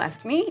Dale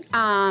left me.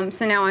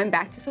 So now I'm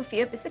back to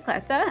Sophia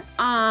Bicicleta.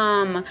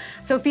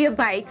 Sophia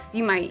Bikes,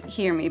 you might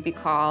hear me be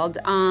called.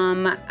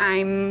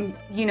 I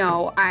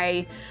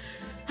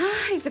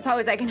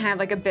suppose I can have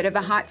like a bit of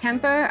a hot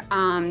temper.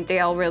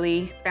 Dale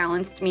really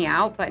balanced me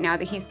out, but now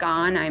that he's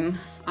gone, I'm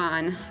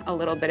on a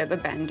little bit of a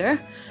bender.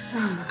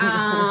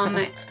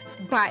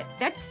 But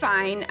that's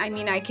fine. I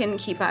mean, I can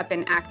keep up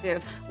an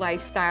active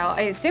lifestyle.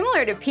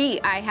 Similar to Pete,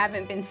 I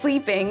haven't been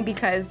sleeping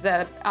because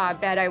the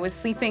bed I was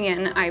sleeping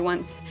in, I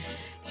once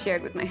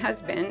shared with my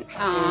husband.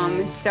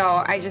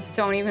 So I just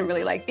don't even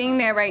really like being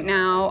there right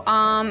now.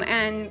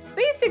 And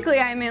basically,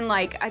 I'm in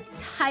like a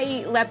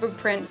tight leopard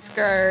print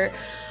skirt,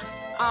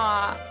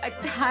 a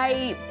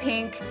tight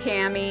pink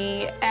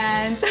cami,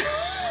 and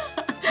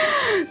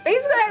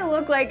basically I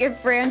look like if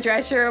Fran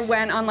Drescher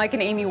went on like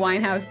an Amy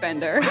Winehouse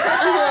bender.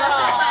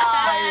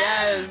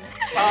 Yes.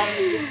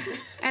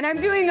 And I'm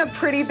doing a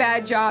pretty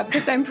bad job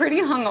because I'm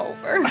pretty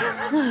hungover.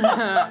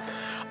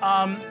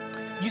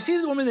 You see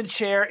the woman in the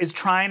chair is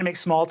trying to make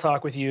small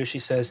talk with you. She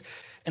says,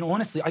 and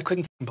honestly, I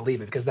couldn't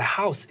believe it because the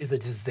house is a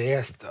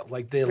disaster.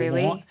 Like they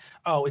Really?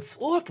 Oh, it's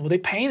awful. They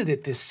painted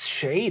it this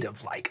shade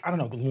of like, I don't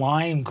know,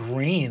 lime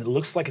green. It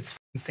looks like it's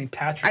St.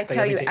 Patrick's Day. I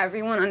tell you,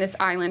 everyone on this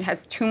island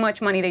has too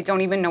much money they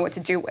don't even know what to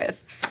do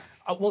with.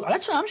 Well,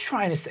 that's what I'm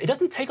trying to say. It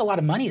doesn't take a lot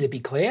of money to be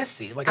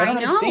classy. Like, I don't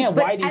understand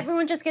but why these...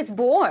 everyone just gets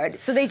bored.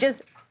 So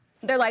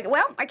they're like,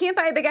 well, I can't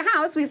buy a bigger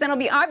house because then it'll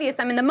be obvious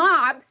I'm in the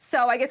mob.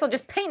 So I guess I'll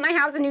just paint my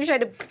house a new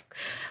shade of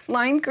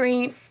lime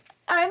green.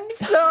 I'm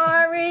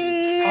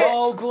sorry.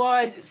 Oh,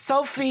 God.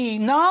 Sophie,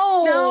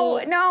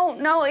 no.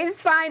 No,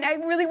 it's fine. I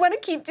really want to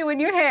keep doing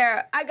your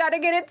hair. I gotta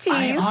get it teased.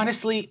 I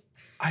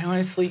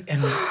honestly,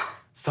 and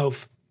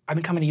Soph, I've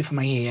been coming to you for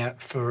my hair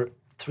for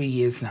 3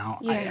 years now.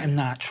 Yeah. I'm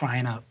not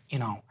trying to,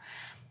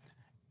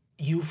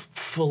 you've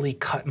fully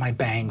cut my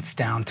bangs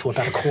down to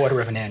about 1/4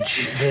 of an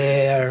inch.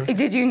 There.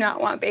 Did you not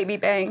want baby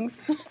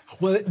bangs?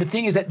 Well, the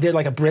thing is that they're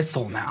like a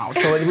bristle now,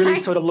 so it really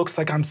sort of looks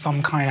like I'm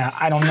some kind of,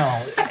 I don't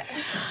know.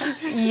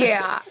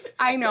 Yeah,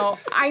 I know.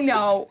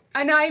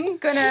 And I'm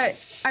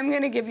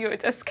gonna give you a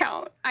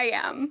discount. I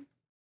am.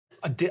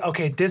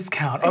 Okay,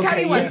 discount. I Okay, tell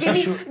you what,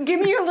 give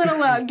me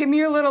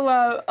your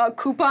little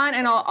coupon,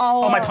 and I'll.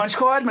 Oh, my punch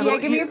card?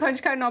 Give me your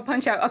punch card, and I'll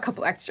punch out a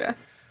couple extra.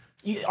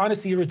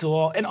 Honestly, you're a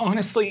doll, and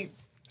honestly,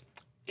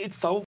 it's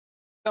so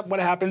up what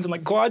happens, and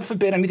like, God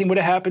forbid anything would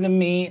have happened to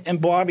me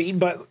and Bobby,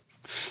 but.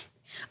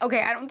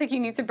 Okay, I don't think you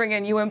need to bring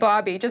in you and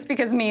Bobby just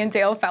because me and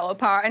Dale fell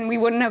apart, and we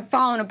wouldn't have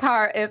fallen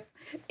apart if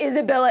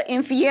Isabella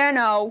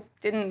Infierno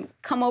didn't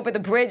come over the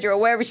bridge or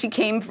wherever she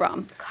came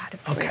from. God,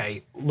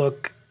 okay,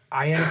 look,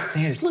 I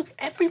understand. Look,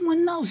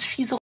 everyone knows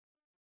she's a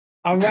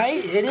all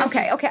right? It is.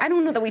 Okay, I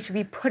don't know that we should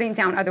be putting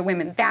down other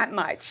women that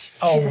much.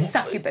 Oh. She's a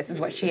succubus is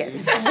what she is.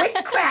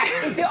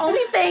 Witchcraft is the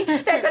only thing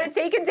that's gonna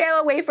take Dale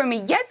away from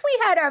me. Yes, we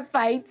had our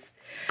fights.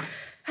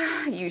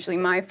 Usually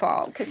my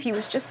fault, because he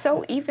was just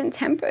so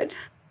even-tempered.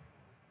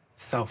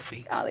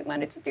 Sophie. All he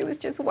wanted to do was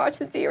just watch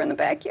the deer in the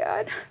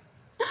backyard.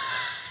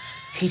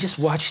 He just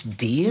watched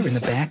deer in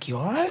the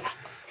backyard?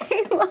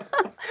 He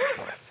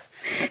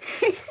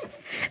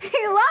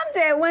loved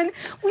it when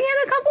we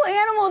had a couple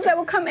animals that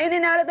would come in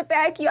and out of the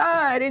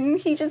backyard, and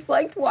he just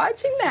liked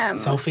watching them.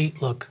 Sophie,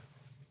 look.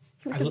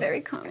 He was a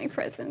very calming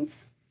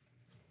presence.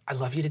 I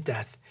love you to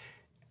death.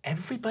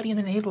 Everybody in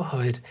the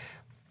neighborhood,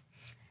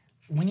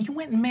 when you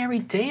went and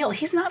married Dale,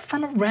 he's not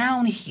from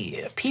around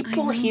here.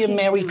 People here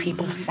marry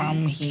people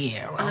from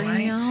here, all right?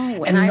 I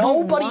know, and I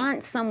don't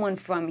want someone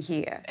from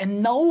here.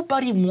 And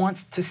nobody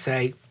wants to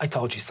say, I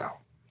told you so.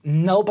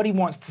 Nobody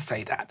wants to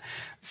say that.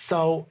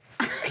 So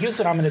here's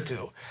what I'm gonna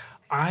do.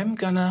 I'm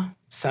gonna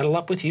settle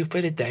up with you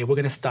for the day. We're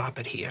gonna stop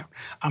it here.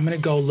 I'm gonna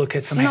go look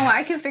at some ads. No,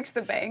 I can fix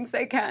the bangs,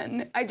 I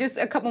can. Just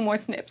a couple more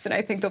snips and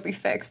I think they'll be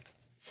fixed.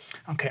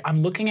 Okay,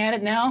 I'm looking at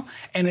it now,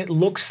 and it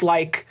looks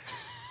like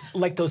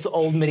those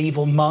old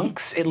medieval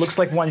monks. It looks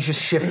like one's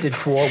just shifted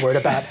forward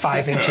about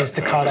 5 inches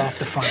to cut off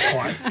the front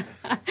part.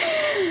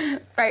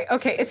 Right,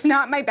 okay, it's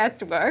not my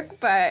best work,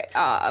 but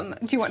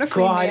do you want a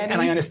free God, man?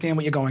 and I understand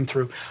what you're going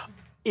through.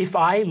 If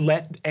I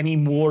let any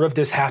more of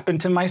this happen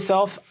to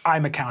myself,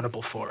 I'm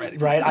accountable for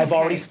it, right? I've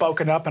already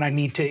spoken up and I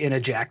need to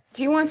interject.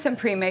 Do you want some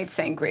pre-made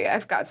sangria?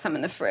 I've got some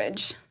in the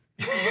fridge.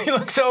 He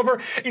looks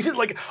over, you see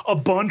like a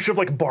bunch of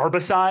like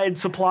barbicide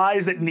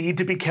supplies that need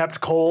to be kept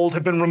cold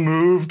have been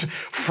removed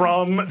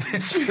from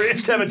this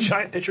fridge to have a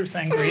giant pitcher of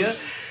sangria.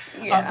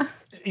 Yeah.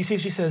 You see,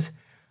 she says,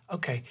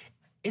 okay,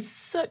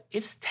 it's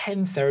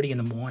 10:30 in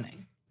the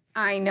morning.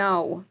 I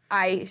know.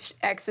 I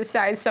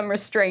exercise some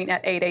restraint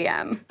at 8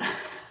 a.m.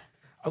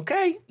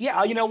 Okay,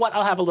 yeah, you know what?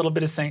 I'll have a little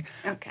bit of sing.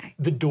 Okay.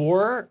 The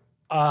door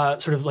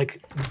sort of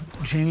like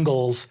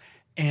jingles,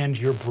 and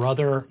your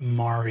brother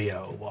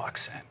Mario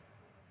walks in.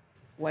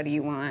 What do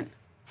you want?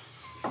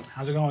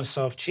 How's it going,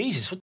 Soph?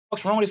 Jesus, what the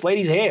fuck's wrong with this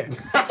lady's hair?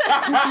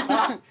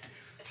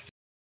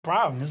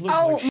 Problem. This looks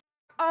like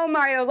Oh,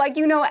 Mario, like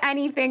you know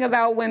anything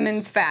about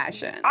women's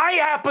fashion. I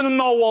happen to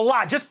know a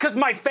lot. Just because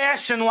my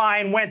fashion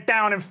line went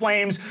down in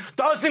flames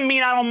doesn't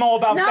mean I don't know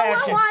about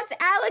fashion. No one wants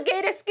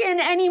alligator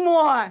skin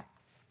anymore.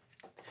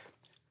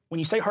 When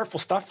you say hurtful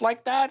stuff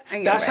like that,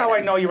 I that's get how it.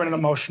 I know you're in an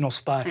emotional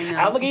spot. I know,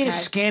 Alligator okay.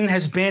 skin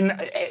has been,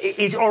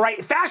 all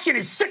right, fashion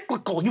is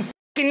cyclical, you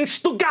fucking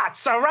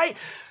stugats, all right?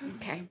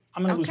 Okay.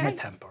 I'm gonna lose my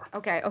temper.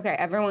 Okay,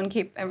 everyone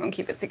keep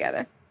it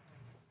together.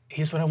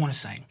 Here's what I want to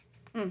say.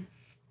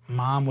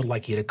 Mom would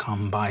like you to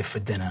come by for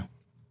dinner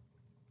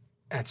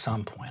at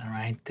some point, all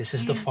right? This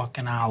is the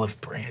fucking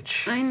olive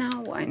branch. I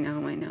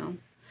know.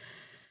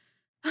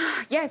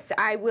 Yes,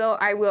 I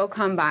will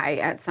come by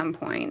at some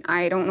point.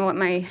 I don't know what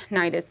my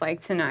night is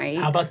like tonight.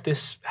 How about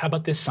this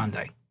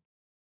Sunday?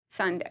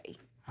 Sunday.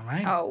 All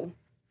right? Oh,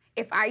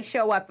 if I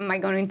show up, am I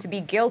going to be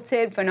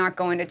guilted for not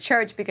going to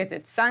church because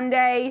it's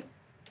Sunday?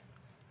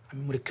 I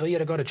mean, would it kill you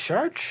to go to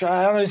church?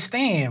 I don't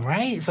understand,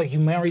 right? It's like you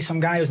marry some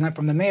guy who's not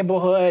from the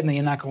neighborhood, and then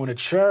you're not going to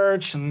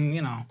church, and,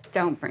 you know.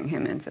 Don't bring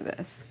him into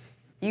this.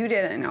 You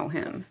didn't know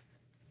him.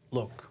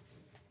 Look,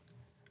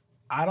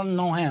 I don't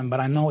know him,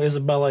 but I know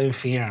Isabella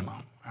Infierno,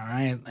 all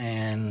right?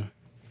 And...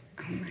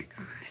 Oh, my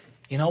God.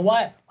 You know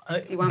what? Do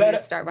you want me to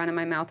start running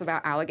my mouth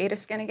about alligator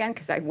skin again?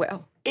 Because I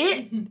will.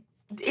 It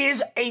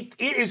is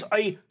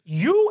a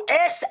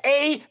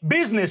USA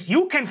business.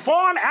 You can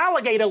farm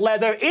alligator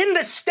leather in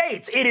the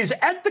States. It is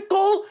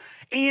ethical,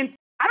 and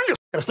I don't give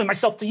a explain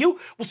myself to you.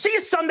 We'll see you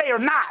Sunday or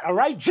not, all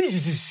right?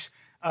 Jesus.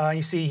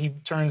 You see, he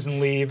turns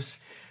and leaves.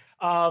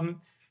 Don't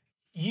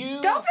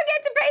forget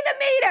to pay the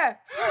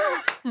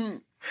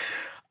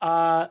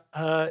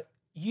meter!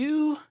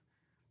 You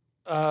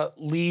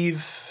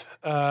leave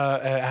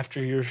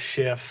after your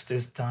shift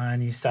is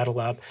done. You settle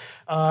up.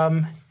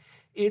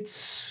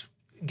 It's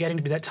getting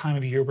to be that time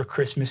of year where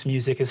Christmas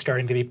music is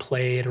starting to be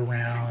played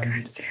around.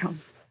 God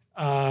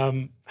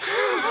damn.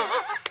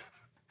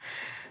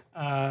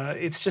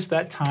 It's just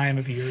that time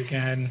of year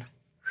again.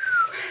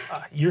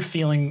 You're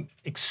feeling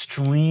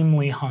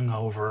extremely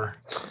hungover,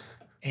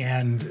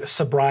 and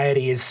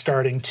sobriety is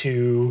starting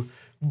to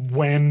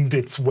wend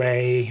its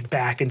way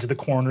back into the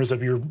corners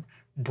of your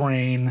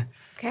brain.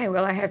 Okay,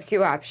 well, I have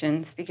two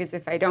options, because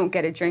if I don't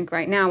get a drink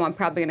right now, I'm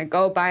probably gonna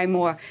go buy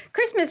more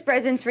Christmas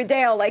presents for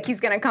Dale, like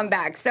he's gonna come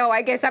back. So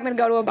I guess I'm gonna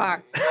go to a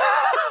bar.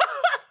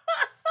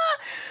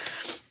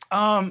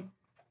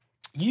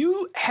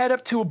 You head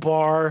up to a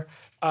bar.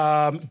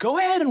 Go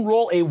ahead and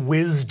roll a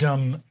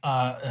wisdom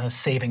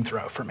saving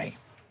throw for me.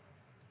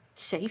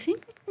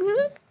 Saving?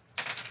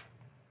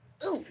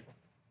 Ooh.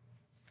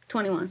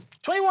 21.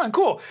 21,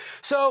 cool.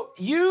 So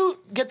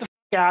you get the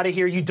out of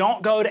here. You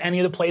don't go to any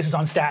of the places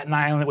on Staten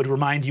Island that would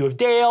remind you of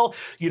Dale.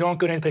 You don't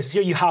go to any places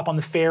here. You hop on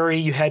the ferry.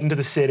 You head into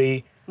the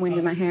city. Wind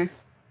in my hair.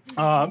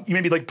 You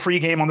maybe like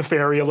pregame on the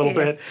ferry a little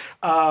bit.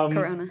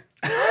 Corona.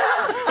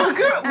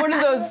 One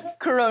of those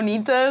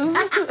Coronitas.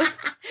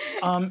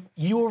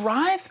 You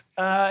arrive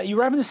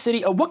in the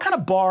city. What kind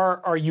of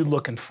bar are you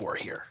looking for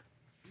here?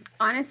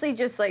 Honestly,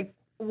 just like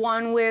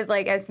one with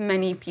like as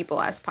many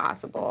people as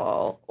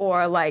possible,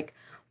 or like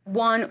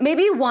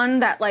maybe one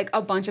that like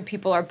a bunch of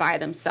people are by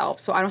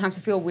themselves, so I don't have to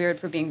feel weird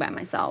for being by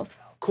myself.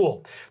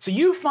 Cool. So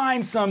you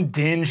find some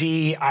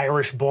dingy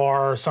Irish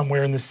bar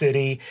somewhere in the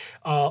city,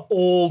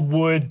 old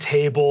wood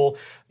table.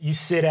 You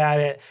sit at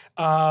it.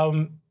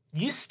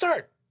 You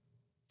start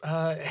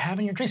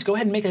having your drinks. Go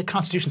ahead and make a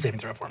Constitution saving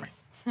throw for me.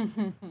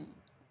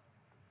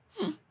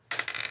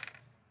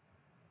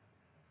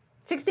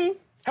 16?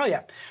 Hell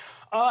yeah.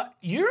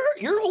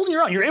 You're holding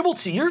your own.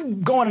 You're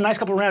going a nice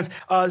couple of rounds.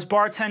 This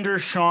bartender,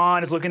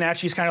 Sean, is looking at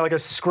you. He's kind of like a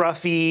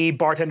scruffy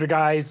bartender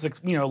guy. He's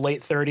like,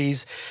 late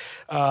 30s.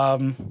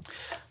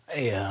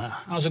 Hey,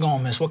 how's it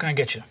going, miss? What can I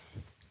get you?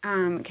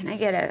 Can I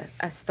get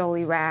a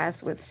Stoli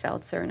Raz with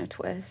seltzer and a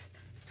twist?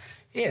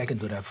 Yeah, I can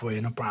do that for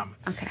you, no problem.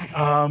 Okay.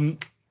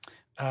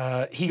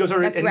 He goes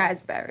over. That's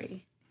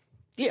raspberry.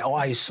 Yeah,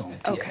 I assumed.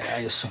 Okay. Yeah, I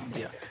assumed.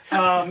 Yeah.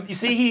 You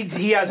see,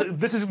 he has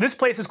this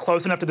place is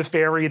close enough to the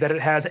ferry that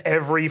it has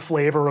every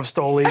flavor of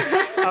Stoli.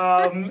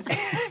 And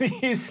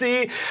you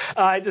see,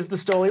 just the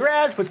Stoli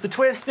Raz, puts the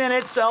twist in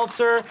it,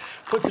 seltzer,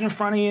 puts it in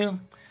front of you.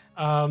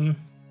 And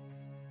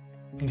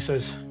he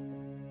says,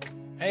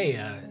 "Hey,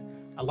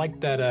 I like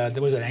that.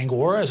 There was an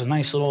Angora. It's a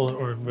nice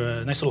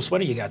little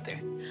sweater you got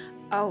there."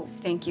 Oh,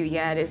 thank you.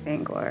 Yeah, it is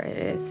Angora. It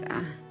is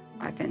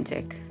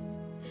authentic.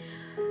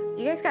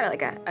 You guys got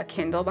like a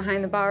Kindle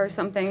behind the bar or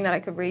something that I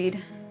could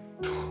read?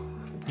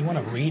 You want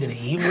to read an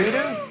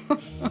e-reader?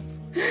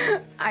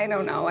 I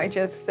don't know. I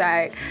just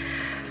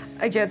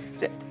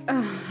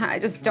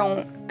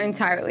don't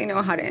entirely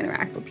know how to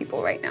interact with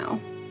people right now.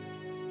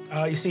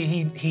 You see,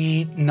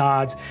 he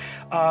nods.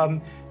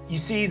 You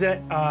see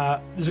that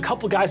there's a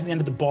couple guys at the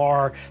end of the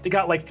bar. They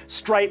got like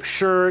striped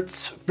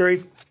shirts,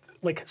 very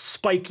like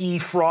spiky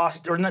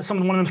frost, or not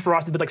one of them's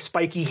frosted, but like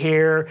spiky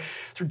hair,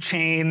 sort of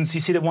chains.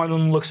 You see that one of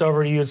them looks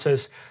over to you and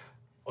says,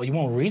 "Oh, you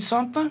want to read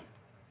something?"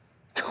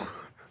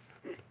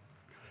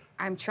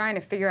 I'm trying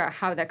to figure out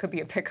how that could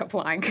be a pickup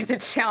line because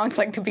it sounds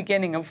like the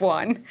beginning of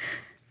one.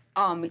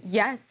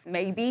 Yes,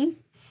 maybe.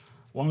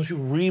 Why don't you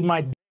read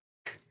my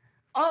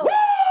Oh,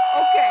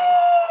 okay.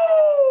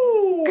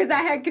 Because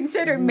I had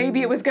considered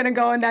maybe it was going to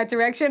go in that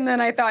direction, and then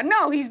I thought,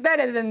 no, he's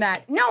better than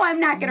that. No, I'm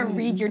not going to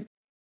read your...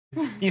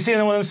 You see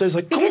one of them says,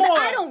 like, come Because on!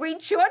 I don't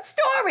read short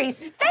stories.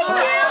 Thank you!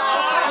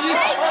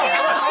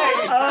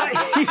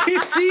 You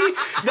see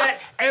that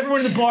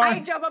everyone in the bar...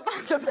 I jump up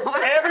on the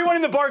bar. Everyone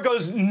in the bar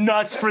goes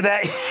nuts for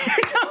that. You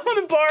jump on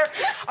the bar.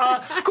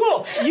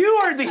 Cool. You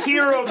are the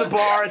hero of the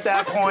bar at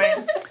that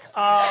point.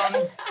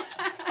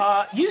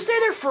 You stay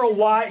there for a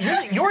while.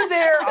 You're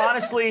there,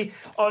 honestly,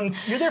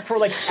 you're there for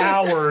like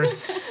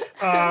hours.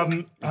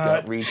 Don't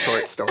read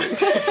short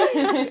stories.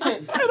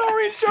 I don't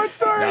read short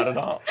stories. Not at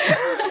all.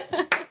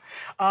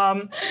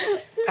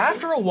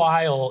 After a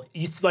while,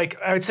 it's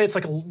like, I would say it's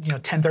like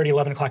 10:30,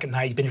 11 o'clock at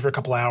night. You've been here for a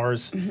couple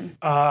hours.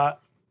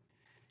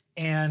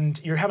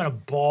 And you're having a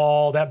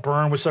ball. That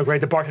burn was so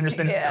great. The bartender's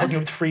been hooking you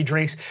with free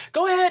drinks.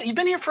 Go ahead. You've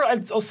been here for,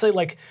 I'll say,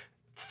 like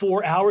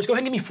 4 hours. Go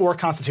ahead and give me 4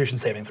 Constitution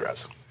saving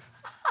throws.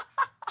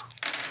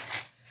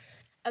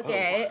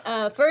 Okay,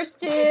 first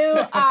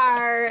 2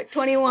 are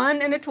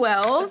 21 and a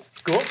 12.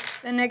 Cool.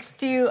 The next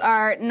 2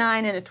 are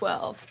 9 and a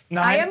 12.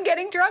 9? I am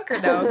getting drunker,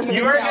 though.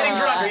 You are getting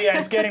drunker. Yeah,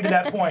 it's getting to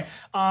that point.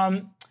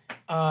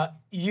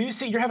 You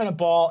see, you're having a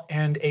ball,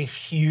 and a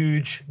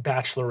huge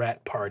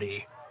bachelorette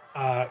party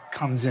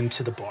comes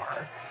into the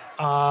bar.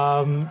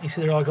 You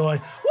see they're all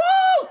going,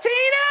 "Woo,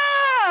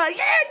 Tina!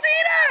 Yeah,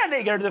 Tina!" And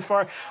they go to the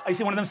far. I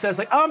see one of them says,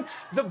 like,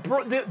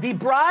 the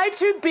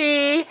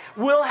bride-to-be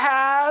will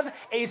have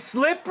a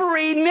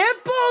slippery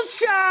nipple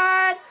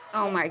shot.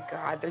 Oh my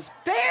God, there's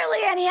barely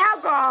any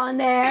alcohol in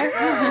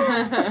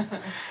there.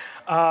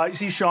 You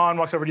see Sean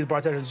walks over to the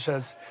bartender and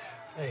says,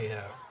 "Hey,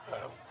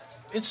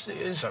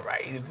 it's all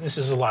right. This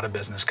is a lot of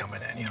business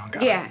coming in. You don't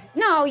got Yeah,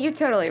 no, you're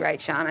totally right,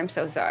 Sean. I'm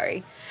so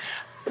sorry.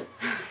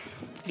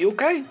 You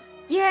okay?"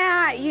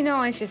 Yeah,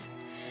 it's just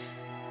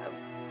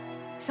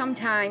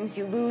sometimes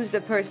you lose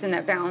the person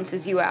that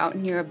balances you out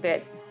and you're a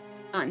bit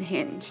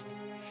unhinged.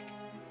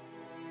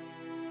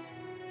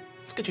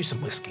 Let's get you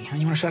some whiskey. Huh?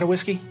 You want a shot of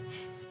whiskey?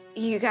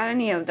 You got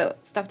any of the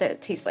stuff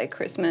that tastes like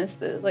Christmas,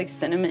 like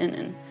cinnamon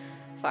and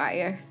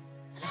fire?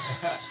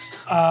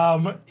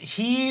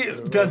 He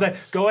does that.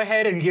 Go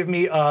ahead and give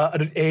me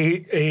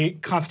a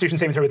Constitution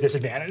saving throw with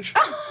disadvantage.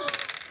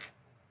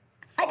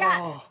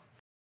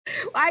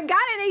 I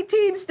got an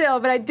 18 still,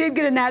 but I did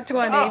get a nat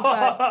 20.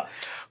 But...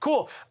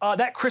 Cool.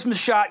 That Christmas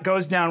shot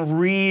goes down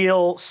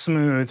real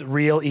smooth,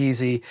 real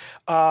easy.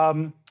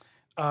 You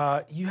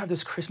have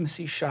this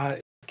Christmassy shot.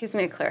 Gives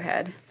me a clear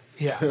head.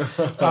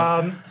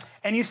 Yeah.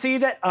 And you see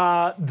that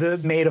the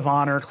maid of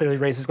honor clearly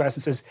raises his glass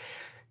and says,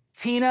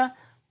 "Tina,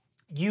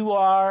 you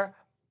are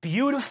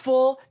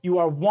beautiful, you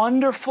are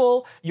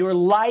wonderful, your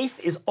life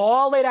is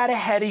all laid out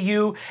ahead of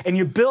you, and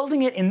you're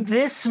building it in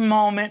this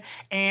moment,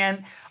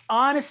 and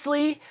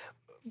honestly,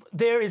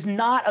 there is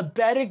not a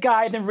better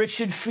guy than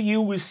Richard for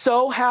you. We're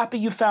so happy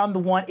you found the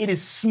one. It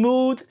is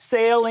smooth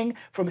sailing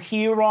from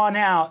here on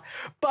out.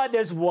 But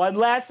there's one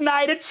last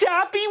night of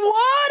choppy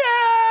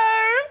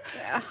water."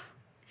 Yeah.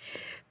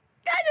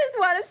 I just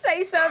want to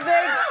say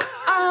something.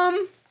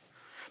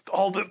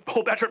 The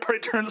whole bachelor party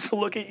turns to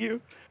look at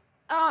you.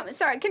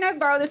 Sorry, can I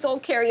borrow this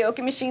old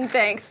karaoke machine?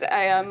 Thanks.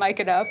 I mic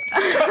it up.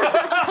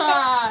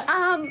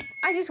 I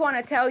just want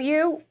to tell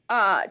you,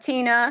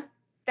 Tina,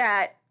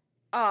 that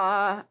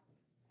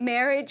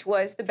marriage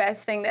was the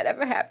best thing that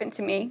ever happened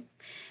to me.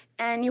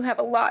 And you have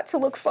a lot to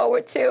look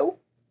forward to.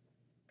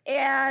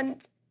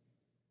 And,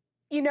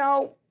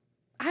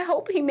 I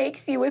hope he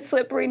makes you a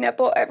slippery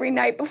nipple every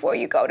night before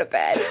you go to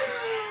bed.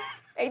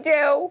 I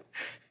do.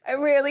 I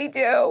really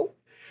do.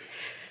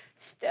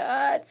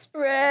 Start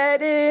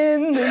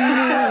spreading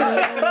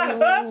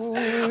the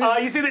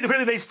news. You see that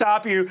really they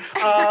stop you.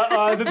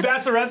 The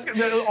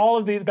bachelorettes, all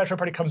of the bachelor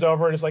party comes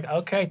over and is like,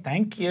 "Okay,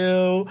 thank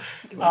you."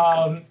 You're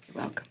welcome.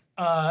 You're welcome.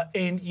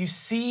 And you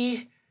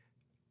see,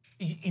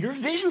 your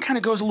vision kind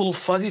of goes a little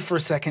fuzzy for a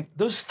second.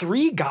 Those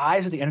 3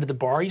 guys at the end of the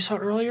bar you saw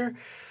earlier,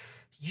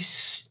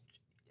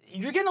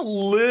 you're getting a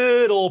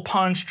little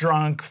punch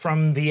drunk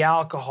from the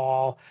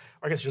alcohol,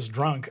 or I guess just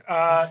drunk.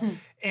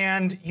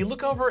 And you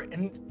look over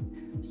and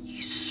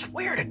you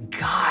swear to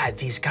God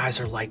these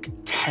guys are like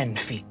 10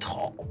 feet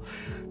tall.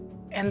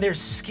 And their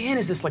skin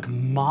is this like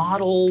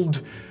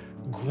mottled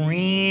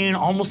green,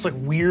 almost like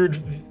weird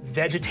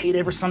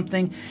vegetative or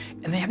something.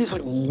 And they have these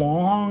like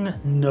long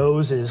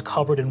noses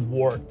covered in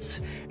warts.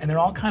 And they're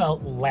all kind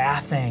of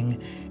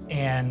laughing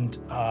and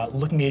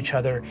looking at each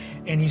other.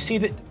 And you see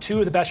that 2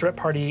 of the bachelorette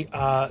party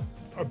are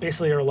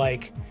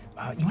like,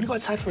 "You want to go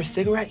outside for a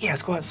cigarette? Yeah,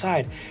 let's go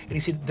outside." And you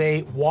see that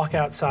they walk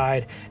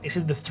outside. And you see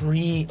the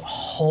 3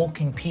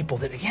 hulking people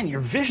that, again,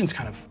 your vision's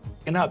kind of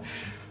f***ing up,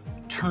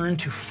 turn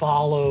to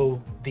follow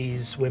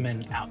these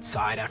women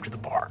outside after the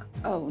bar.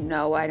 Oh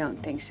no, I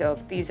don't think so.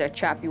 If these are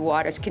choppy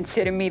waters,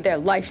 consider me their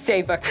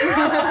lifesaver.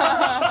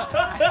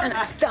 And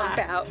I stomp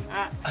out.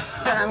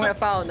 And I'm gonna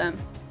follow them.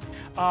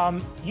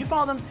 You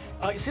follow them.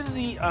 You see that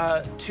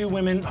the two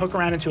women hook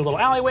around into a little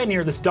alleyway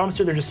near this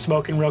dumpster. They're just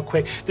smoking real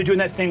quick. They're doing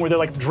that thing where they're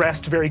like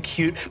dressed very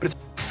cute, but it's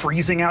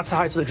freezing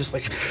outside, so they're just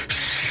like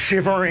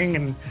shivering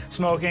and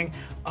smoking.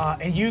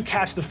 And you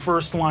catch the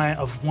first line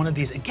of one of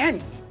these.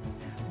 Again,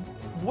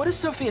 what is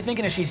Sophia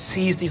thinking as she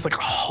sees these like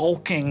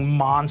hulking,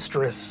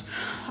 monstrous?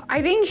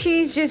 I think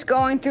she's just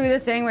going through the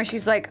thing where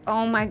she's like,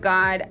 oh my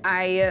God,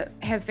 I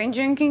have been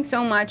drinking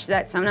so much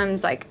that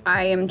sometimes like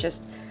I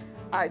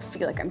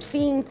feel like I'm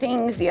seeing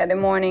things. The other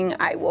morning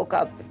I woke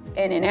up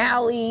in an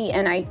alley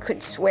and I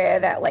could swear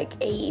that like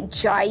a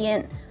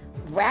giant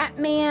rat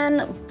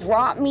man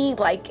brought me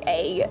like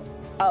a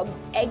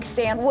egg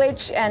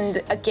sandwich and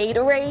a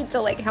Gatorade to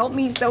like help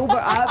me sober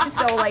up.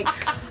 So like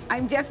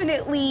I'm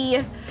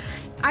definitely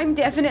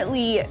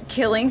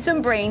killing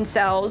some brain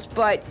cells,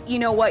 but you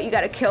know what? You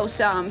gotta kill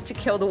some to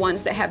kill the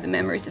ones that have the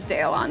memories of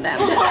Dale on them.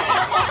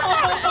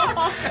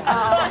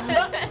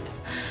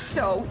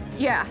 So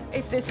yeah,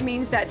 if this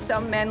means that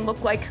some men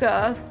look like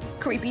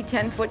creepy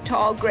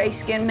 10-foot-tall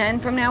gray-skinned men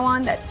from now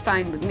on, that's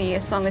fine with me,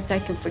 as long as I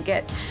can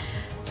forget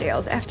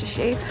Dale's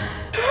aftershave.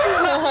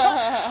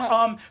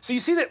 So you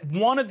see that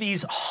one of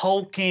these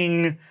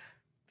hulking,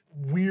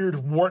 weird,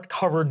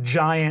 wart-covered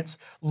giants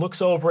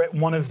looks over at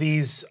one of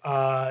these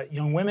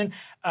young women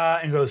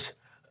and goes,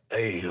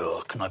 "Hey,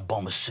 can I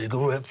bum a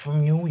cigarette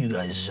from you? You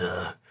guys,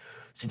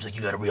 seems like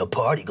you got a real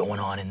party going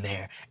on in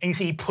there." And you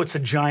see he puts a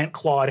giant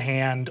clawed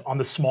hand on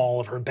the small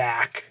of her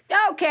back.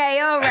 Okay,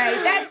 all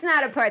right. That's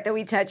not a part that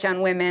we touch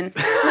on women.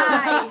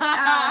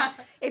 Hi,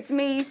 it's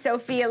me,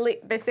 Sophia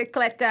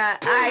Bicicleta.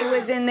 I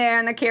was in there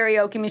on the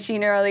karaoke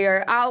machine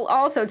earlier. I'll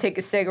also take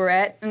a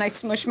cigarette, and I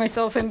smush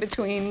myself in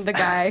between the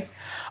guy.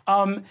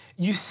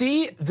 You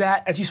see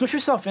that, as you smush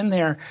yourself in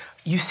there,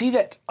 you see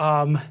that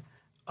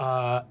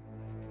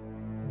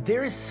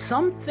there is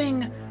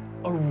something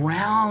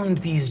around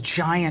these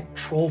giant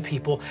troll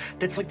people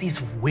that's like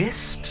these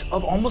wisps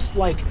of almost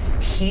like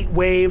heat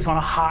waves on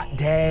a hot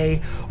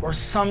day, or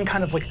some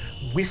kind of like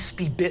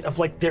wispy bit of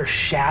like their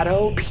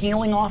shadow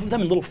peeling off of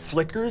them in little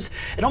flickers.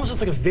 It almost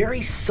looks like a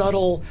very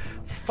subtle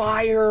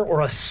fire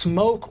or a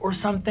smoke or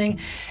something.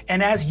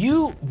 And as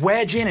you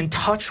wedge in and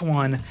touch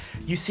one,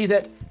 you see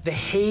that the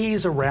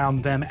haze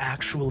around them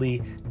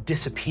actually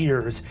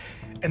disappears.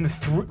 And the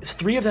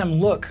three of them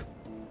look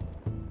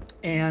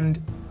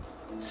and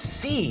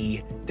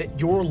see that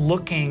you're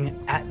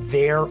looking at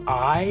their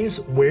eyes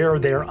where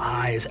their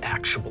eyes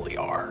actually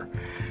are.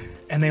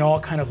 And they all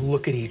kind of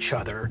look at each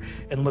other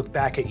and look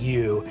back at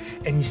you,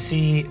 and you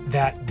see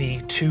that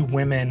the two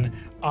women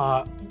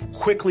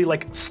quickly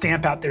like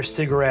stamp out their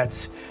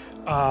cigarettes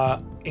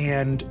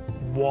and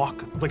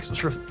walk, like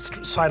sort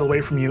of sidle away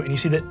from you, and you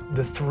see that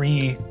the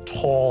three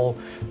tall,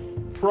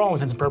 for all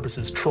intents and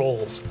purposes,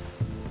 trolls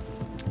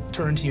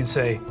turn to you and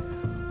say,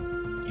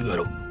 "You got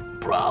a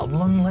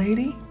problem,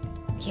 lady?"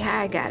 Yeah,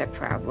 I got a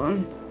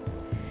problem.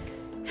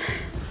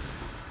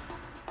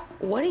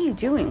 What are you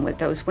doing with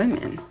those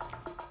women?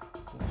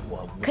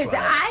 Because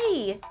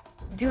I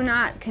do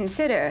not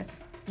consider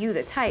you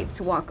the type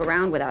to walk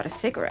around without a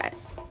cigarette.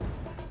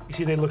 You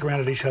see they look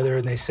around at each other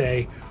and they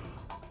say,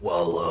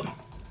 "Well,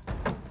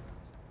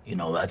 you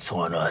know, that's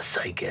on us,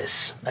 I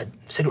guess. That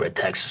cigarette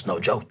tax is no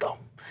joke, though."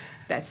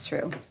 That's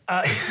true.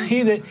 You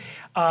see that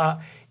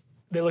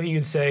they look at you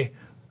and say,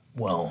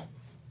 "Well,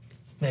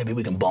 maybe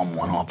we can bum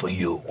one off of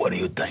you. What do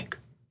you think?"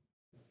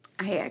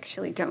 I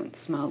actually don't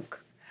smoke.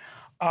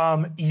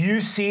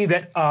 You see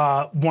that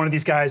one of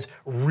these guys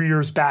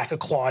rears back a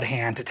clawed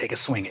hand to take a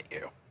swing at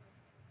you.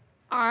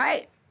 All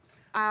right.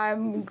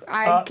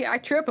 I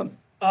trip him.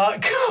 Go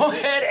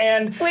ahead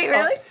and... Wait,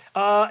 really?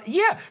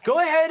 Yeah, go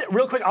ahead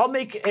real quick. I'll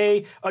make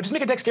a, just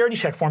make a dexterity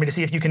check for me to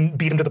see if you can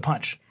beat him to the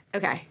punch.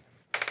 Okay.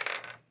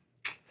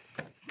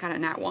 Got a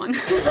nat one.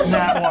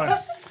 Nat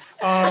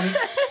one.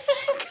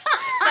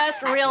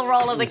 First real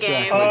roll of the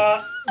game.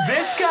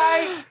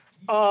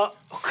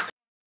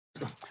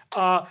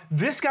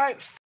 This guy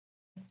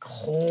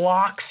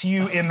clocks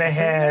you in the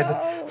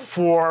head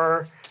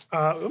for,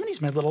 I'm gonna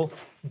use my little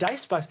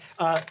dice box.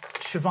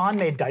 Siobhan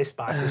made dice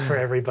boxes for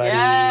everybody.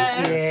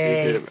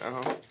 Yes.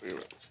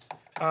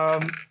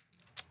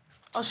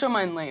 I'll show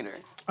mine later.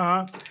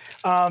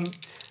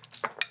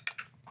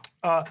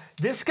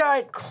 This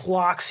guy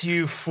clocks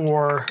you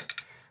for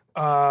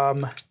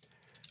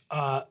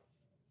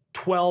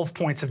 12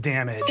 points of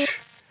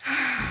damage.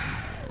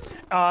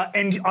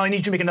 And I need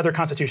you to make another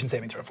Constitution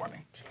saving throw for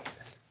me.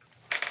 Jesus.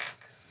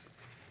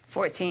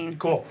 14.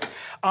 Cool.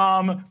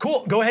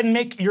 Cool. Go ahead and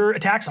make your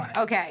attacks on it.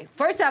 Okay.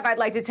 First off, I'd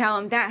like to tell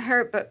him that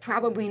hurt, but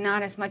probably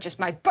not as much as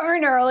my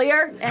burn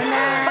earlier. And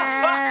then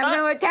I'm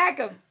gonna attack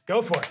him.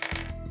 Go for it.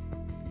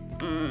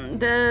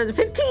 The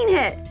 15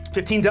 hit.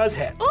 15 does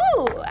hit.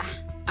 Ooh.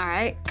 All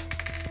right.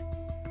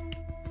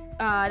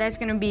 That's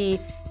gonna be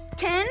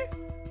 10.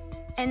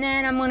 And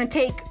then I'm gonna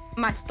take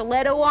my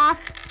stiletto off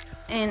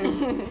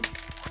and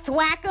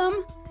thwack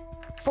him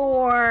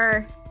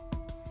for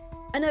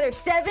another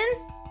 7.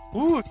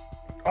 Ooh,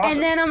 awesome.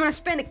 And then I'm gonna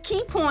spend a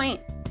key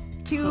point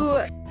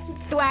to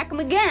thwack him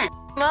again.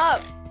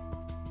 Up.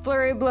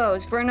 Flurry of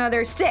blows for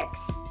another 6.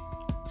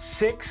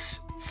 6,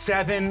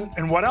 7,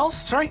 and what else?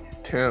 Sorry?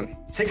 10.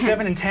 6,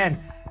 7, and 10.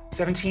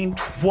 17,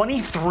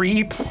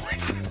 23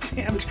 points of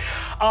damage.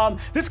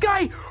 This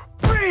guy,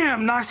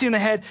 bam, knocks you in the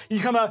head. You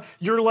come out,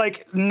 your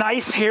like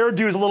nice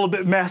hairdo is a little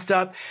bit messed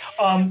up.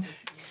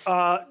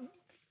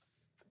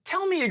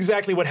 Tell me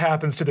exactly what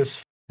happens to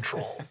this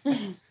troll.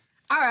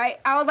 All right,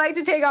 I would like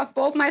to take off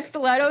both my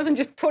stilettos and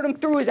just put them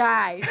through his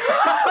eyes.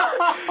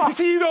 You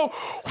see, you go,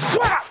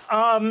 whap,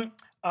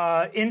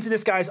 into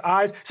this guy's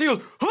eyes. So he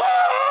goes,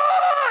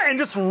 ah, and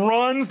just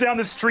runs down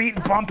the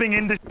street, bumping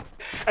into,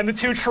 and the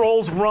 2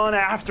 trolls run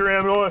after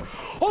him, going,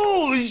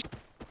 holy shit,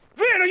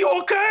 Vin, are you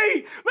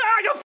okay? Man,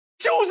 I got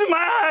shoes in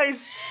my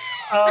eyes.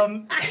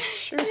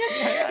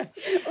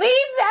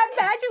 Leave that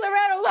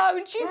bachelorette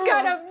alone. She's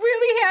got a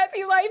really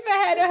happy life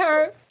ahead of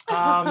her.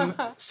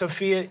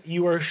 Sophia,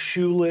 you are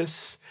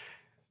shoeless.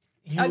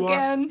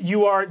 Again.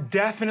 You are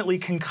definitely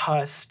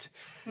concussed.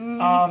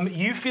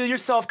 You feel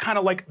yourself kind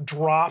of like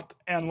drop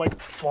and like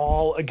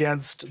fall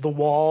against the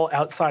wall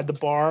outside the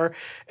bar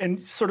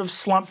and sort of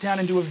slump down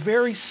into a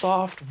very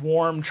soft,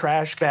 warm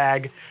trash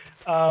bag.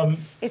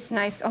 It's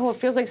nice. Oh, it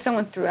feels like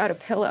someone threw out a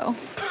pillow.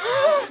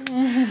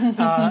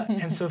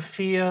 And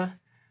Sophia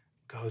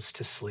goes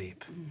to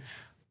sleep.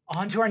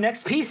 On to our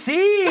next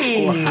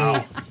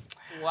PC.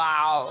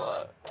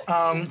 Wow.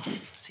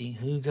 See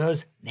who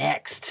goes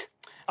next.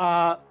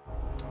 A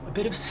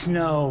bit of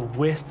snow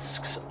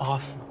whisks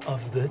off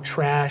of the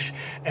trash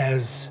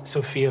as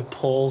Sophia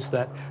pulls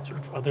that sort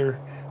of other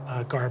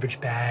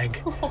garbage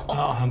bag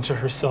onto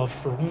herself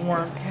for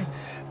warmth.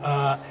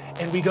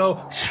 And we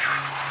go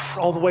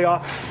all the way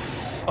off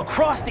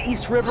across the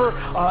East River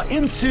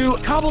into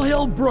Cobble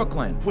Hill,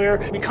 Brooklyn. where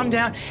we come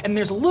down and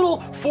there's a little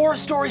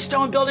 4-story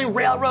stone building,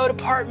 railroad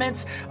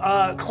apartments,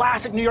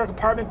 classic New York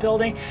apartment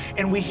building,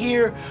 and we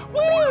hear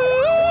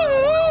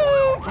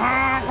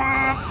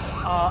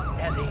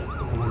as a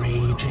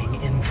raging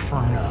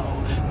inferno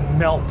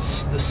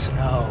melts the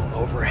snow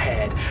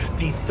overhead.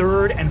 The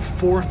 3rd and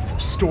 4th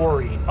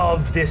story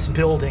of this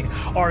building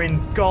are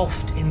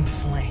engulfed in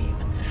flame.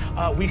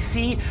 We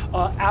see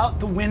out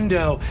the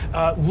window,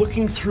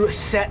 looking through a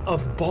set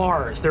of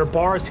bars. There are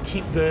bars to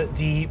keep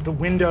the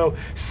window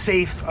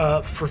safe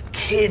for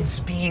kids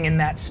being in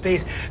that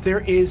space.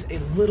 There is a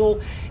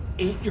little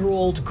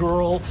 8-year-old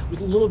girl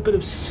with a little bit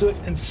of soot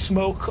and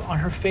smoke on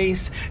her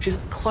face. She's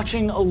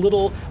clutching a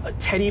little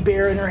teddy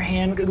bear in her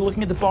hand,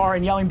 looking at the bar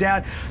and yelling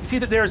down. You see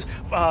that there's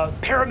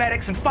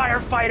paramedics and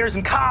firefighters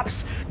and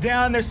cops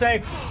down there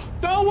saying,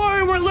 don't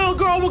worry, little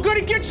girl, we're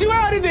gonna get you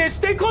out of this.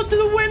 Stay close to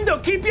the window,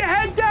 keep your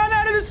head down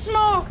out of the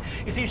smoke.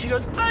 You see, she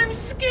goes, I'm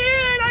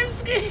scared.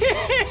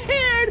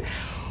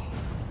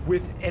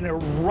 With an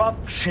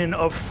eruption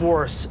of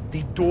force,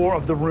 the door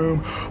of the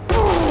room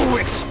boom,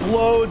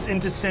 explodes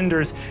into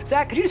cinders.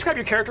 Zach, could you describe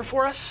your character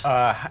for us?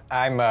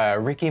 I'm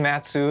Ricky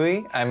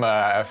Matsui. I'm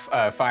a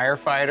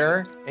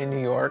firefighter in New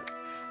York,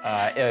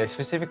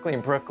 specifically in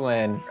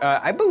Brooklyn.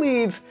 I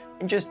believe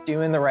in just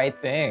doing the right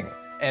thing.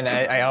 And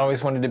I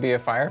always wanted to be a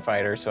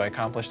firefighter, so I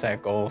accomplished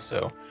that goal.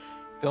 So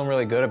feeling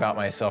really good about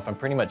myself. I'm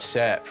pretty much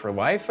set for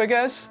life, I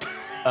guess.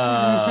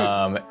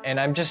 And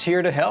I'm just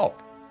here to help.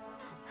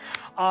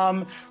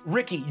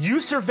 Ricky, you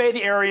survey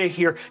the area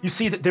here. You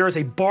see that there is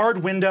a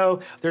barred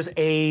window. There's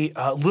a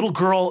little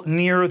girl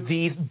near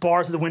these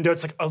bars of the window.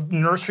 It's like a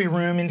nursery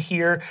room in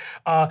here.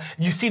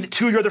 You see that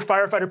 2 of your other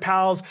firefighter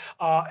pals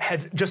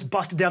have just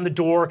busted down the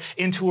door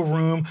into a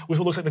room with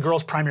what looks like the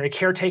girl's primary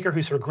caretaker,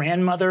 who's her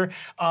grandmother.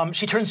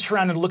 She turns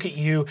around and looks at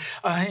you,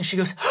 and she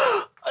goes,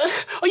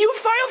 are you a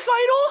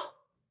firefighter?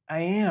 I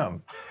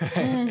am.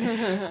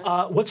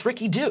 What's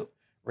Ricky do?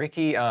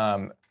 Ricky,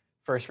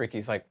 first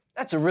Ricky's like,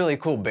 that's a really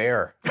cool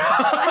bear.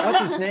 What's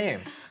his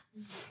name?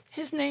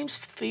 His name's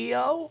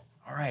Theo.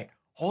 All right,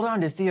 hold on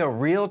to Theo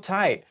real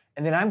tight,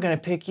 and then I'm gonna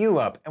pick you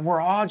up, and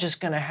we're all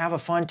just gonna have a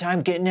fun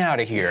time getting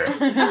out of here.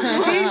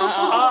 See,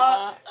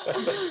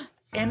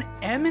 an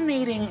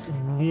emanating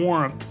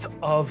warmth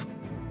of,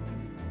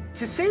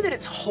 to say that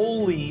it's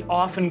holy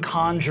often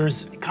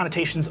conjures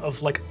connotations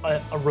of like a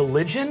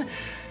religion,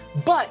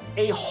 but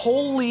a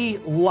holy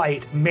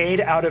light made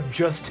out of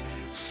just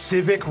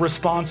civic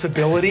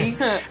responsibility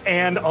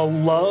and a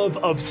love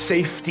of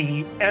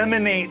safety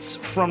emanates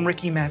from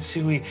Ricky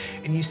Matsui.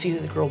 And you see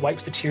that the girl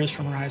wipes the tears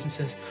from her eyes and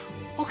says,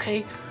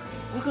 okay,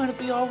 we're gonna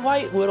be all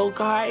right, little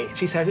guy.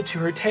 She says it to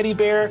her teddy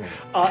bear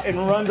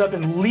and runs up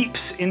and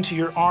leaps into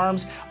your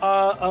arms.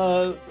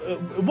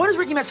 What does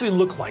Ricky Matsui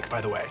look like, by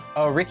the way?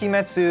 Oh, Ricky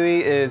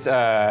Matsui is,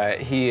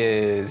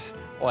 he's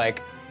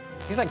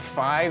like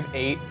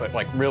 5'8", but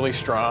like really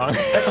strong.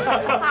 He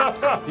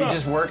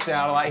just works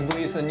out a lot. He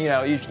believes in,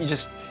 you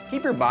just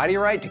keep your body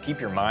right to keep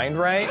your mind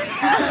right.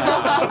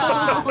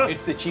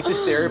 It's the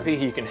cheapest therapy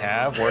you can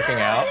have, working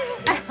out.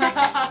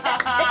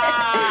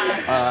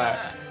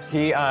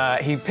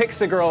 He picks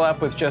the girl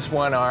up with just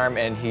one arm,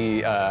 and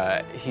he's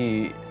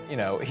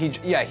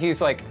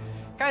like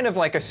kind of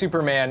like a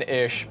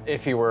Superman-ish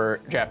if he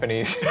were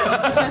Japanese.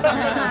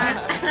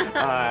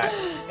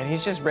 And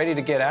he's just ready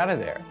to get out of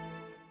there.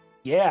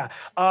 Yeah.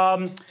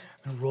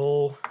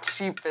 Roll.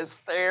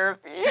 Cheapest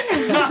therapy.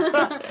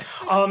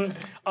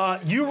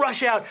 You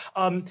rush out.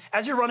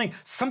 As you're running,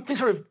 something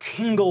sort of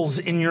tingles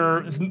in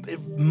your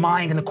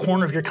mind, in the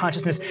corner of your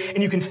consciousness,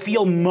 and you can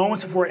feel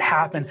moments before it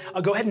happened.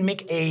 Go ahead and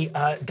make a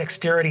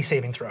dexterity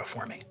saving throw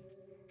for me.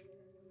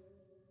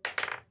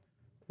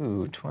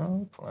 Ooh,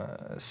 12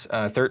 plus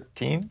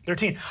 13.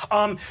 13.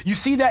 You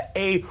see that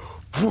a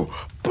boom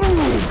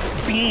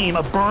beam,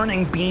 a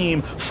burning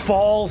beam,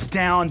 falls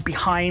down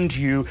behind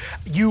you.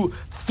 You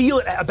feel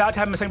it about to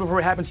happen a second before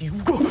it happens. You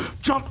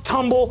jump,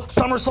 tumble,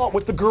 somersault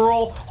with the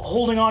girl,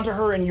 holding onto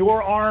her in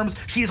your arms.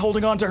 She's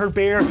holding onto her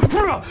bear.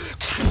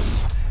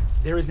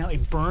 There is now a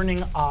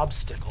burning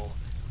obstacle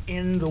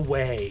in the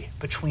way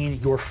between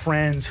your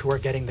friends who are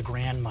getting the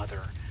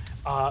grandmother,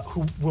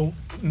 who will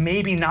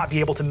maybe not be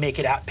able to make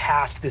it out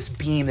past this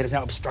beam that is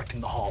now obstructing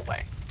the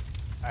hallway.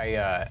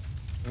 I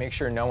make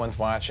sure no one's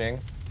watching,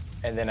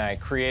 and then I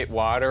create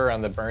water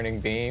on the burning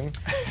beam.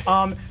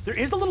 There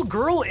is a little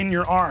girl in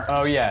your arms.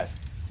 Oh, yes.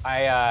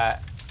 I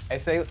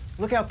say,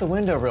 look out the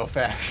window real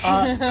fast.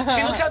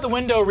 She looks out the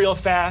window real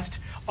fast.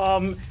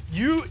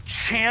 You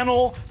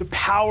channel the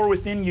power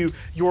within you.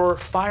 Your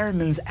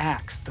fireman's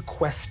axe, the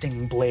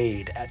questing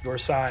blade at your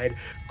side,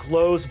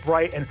 glows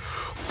bright, and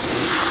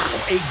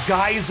a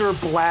geyser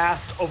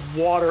blast of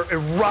water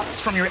erupts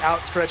from your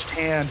outstretched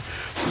hand.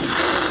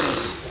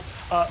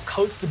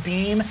 Coats the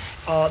beam,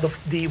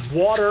 the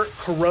water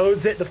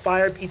corrodes it, the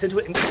fire eats into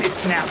it, and it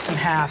snaps in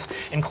half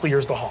and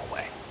clears the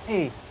hallway.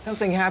 Hey,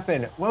 something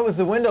happened. What was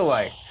the window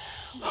like?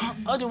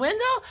 Oh, the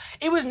window?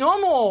 It was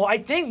normal, I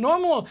think,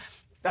 normal.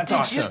 That's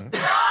awesome.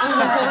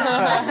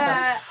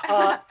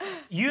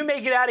 You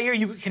make it out of here.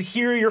 You can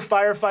hear your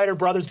firefighter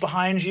brothers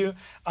behind you.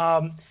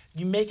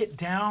 You make it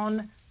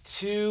down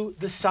to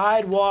the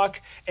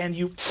sidewalk, and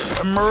you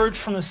emerge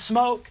from the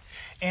smoke,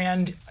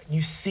 and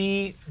you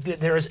see that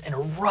there is an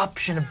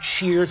eruption of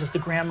cheers as the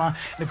grandma and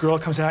the girl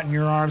comes out in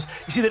your arms.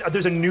 You see that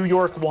there's a New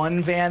York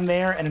One van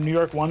there, and a New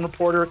York One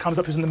reporter comes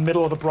up who's in the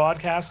middle of the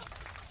broadcast,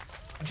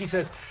 and she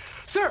says,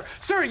 Sir,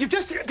 you've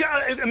just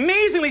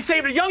amazingly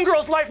saved a young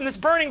girl's life in this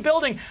burning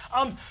building.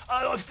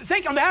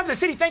 Thank you, on behalf of the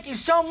city, thank you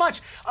so much.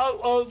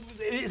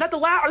 Is that the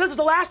last, or this is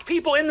the last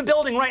people in the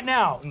building right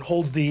now? And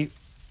holds the...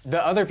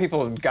 The other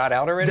people got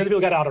out already? The other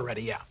people got out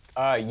already, yeah.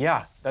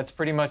 Yeah, that's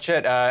pretty much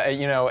it.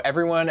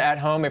 Everyone at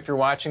home, if you're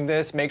watching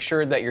this, make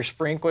sure that your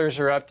sprinklers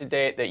are up to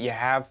date, that you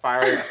have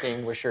fire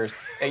extinguishers,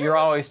 that you're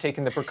always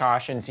taking the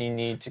precautions you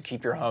need to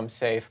keep your home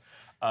safe.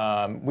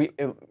 We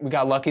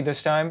got lucky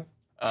this time.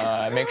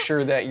 Make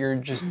sure that you're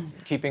just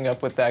keeping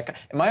up with that.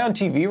 Am I on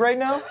TV right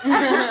now?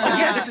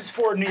 Yeah, this is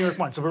for New York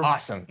One, so we're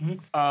awesome.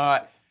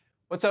 Mm-hmm.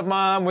 What's up,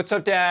 Mom? What's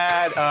up,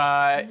 Dad?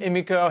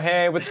 Emiko,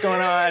 hey, what's going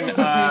on?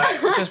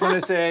 Just want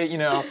to say,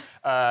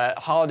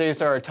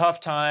 holidays are a tough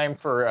time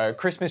for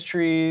Christmas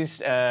trees.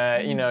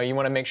 You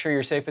want to make sure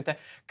you're safe with that.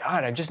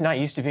 God, I'm just not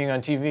used to being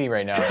on TV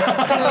right now.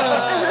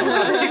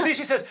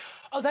 She says,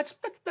 "Oh, that's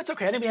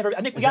okay. I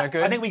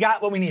think we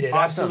got what we needed.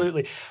 Awesome.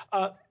 Absolutely."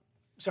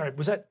 Sorry,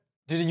 was that?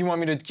 Did you want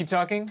me to keep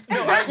talking?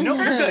 No, you're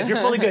good. You're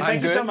fully good.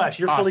 Thank you so much.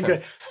 You're fully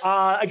good.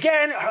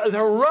 Again, the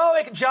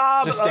heroic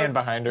job. Just stand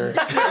behind her.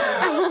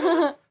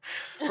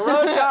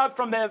 Heroic job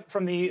from the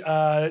from the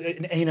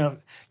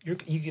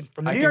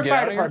New York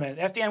Fire Department,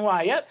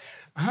 FDNY. Yep.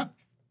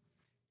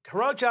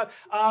 Heroic job.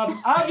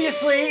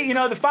 Obviously,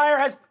 the fire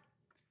has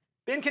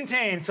been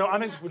contained. So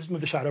we'll just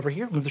move the shot over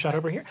here.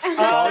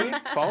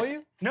 Follow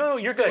you? No,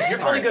 you're good. You're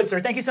fully good,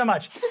 sir. Thank you so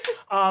much.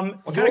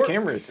 What kind of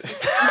camera is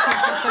it?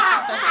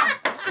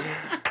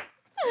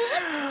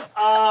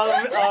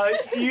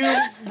 You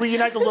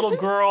reunite the little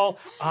girl.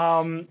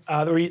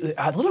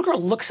 The little girl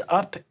looks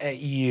up at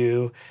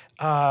you,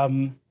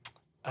 and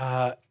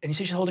you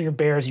see she's holding her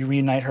bear as you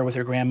reunite her with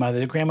her grandmother.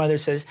 The grandmother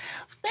says,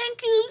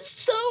 "Thank you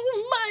so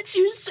much.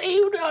 You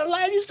saved our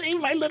life. You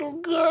saved my little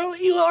girl.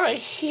 You are a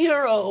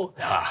hero."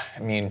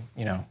 I'm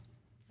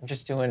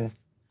just doing...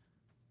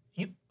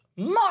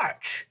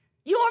 March.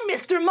 You're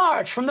Mr.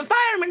 March from the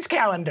fireman's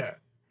calendar.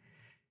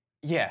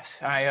 Yes,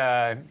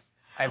 I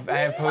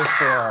have posed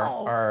for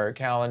our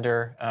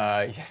calendar.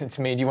 It's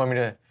me. Do you want me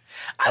to?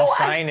 I'll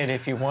sign it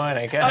if you want,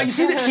 I guess. You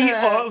see that she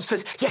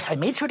says, "Yes, I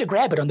made sure to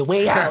grab it on the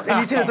way out." And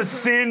you see there's a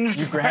singed...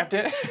 You grabbed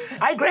it?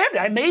 I grabbed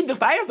it. I made the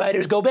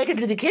firefighters go back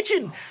into the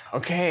kitchen.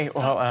 Okay,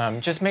 well,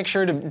 just make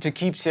sure to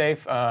keep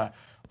safe. Wow.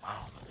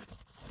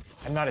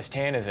 I'm not as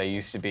tan as I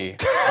used to be.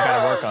 I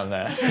gotta work on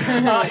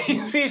that.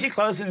 You see she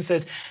closes and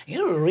says,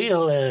 you're a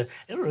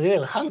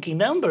real hunky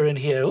number in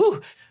here.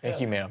 Ooh. Thank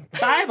you, ma'am.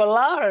 5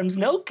 alarms,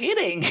 no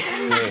kidding.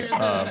 Hey,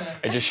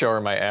 I just show her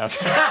my abs.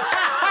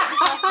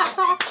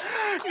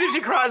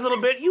 She cries a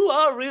little bit. You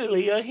are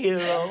really a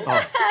hero.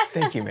 Oh,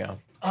 thank you, ma'am.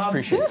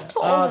 Appreciate it.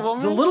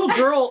 The little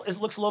girl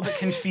looks a little bit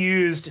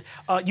confused.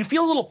 You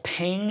feel a little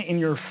ping in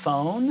your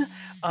phone,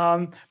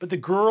 but the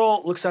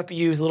girl looks up at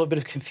you with a little bit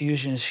of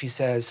confusion. She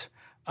says,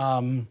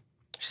 I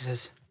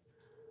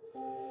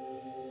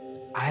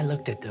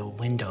looked at the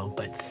window,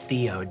 but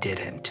Theo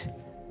didn't.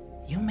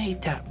 You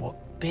made that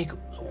big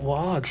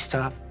log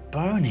stop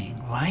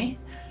burning, right?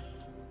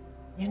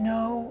 You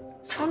know,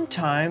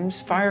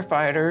 sometimes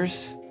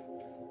firefighters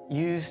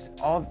use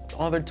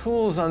all their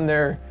tools on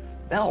their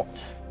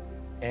belt,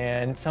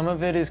 and some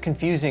of it is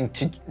confusing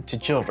to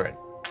children.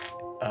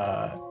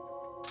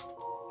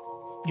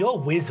 You're a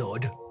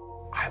wizard.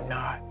 I'm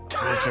not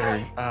a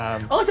wizard.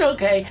 Oh, it's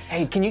okay.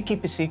 Hey, can you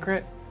keep a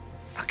secret?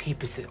 I'll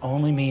keep it.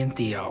 Only me and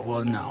Theo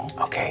will know.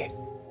 Okay.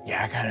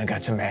 Yeah, I kind of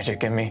got some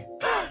magic in me.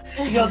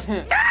 He goes,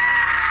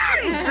 "Ah!"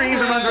 and screams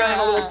and runs around in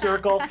a little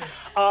circle.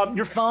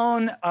 Your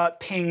phone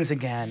pings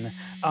again,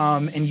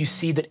 and you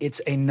see that it's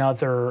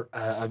another,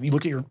 you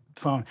look at your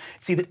phone,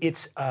 see that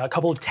it's a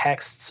couple of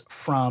texts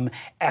from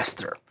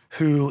Esther,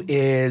 who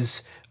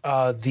is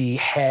the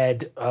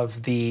head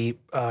of the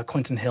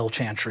Clinton Hill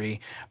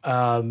Chantry.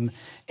 And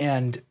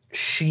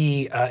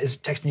she is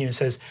texting you and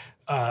says,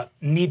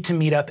 need to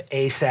meet up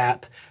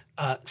ASAP,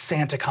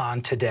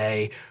 SantaCon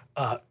today,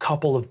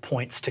 couple of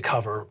points to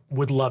cover,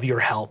 would love your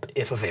help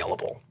if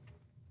available.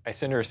 I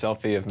send her a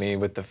selfie of me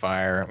with the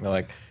fire. I'm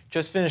like,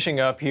 just finishing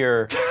up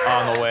here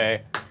on the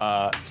way.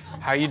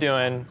 How you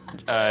doing?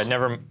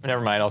 Never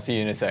mind, I'll see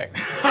you in a sec.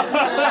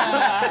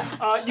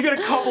 You get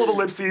a couple of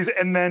ellipses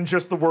and then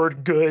just the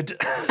word good.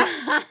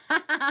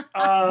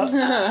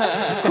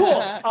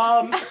 Cool.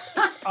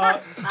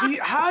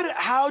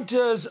 How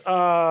does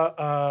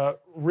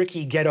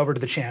Ricky get over to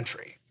the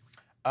Chantry?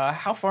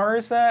 How far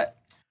is that?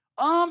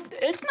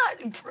 It's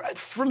not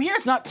from here.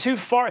 It's not too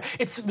far.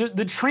 It's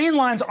the train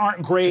lines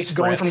aren't great Just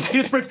going from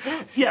sprints. two sprints.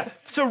 Yeah.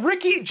 So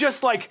Ricky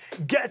just like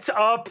gets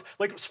up,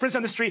 like sprints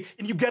down the street,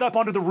 and you get up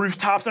onto the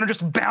rooftops and are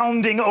just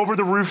bounding over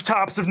the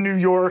rooftops of New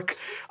York.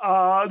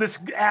 This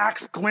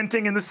axe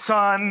glinting in the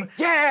sun.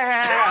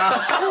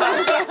 Yeah.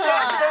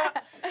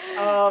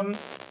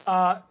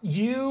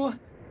 You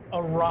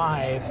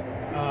arrive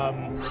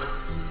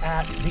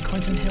at the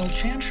Clinton Hill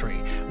Chantry,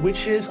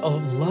 which is a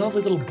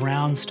lovely little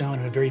brownstone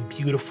in a very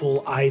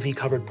beautiful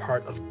ivy-covered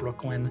part of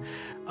Brooklyn.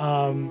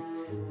 You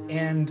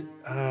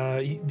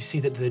see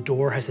that the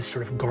door has this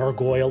sort of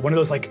gargoyle, one of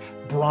those like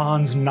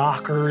bronze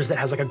knockers that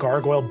has like a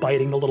gargoyle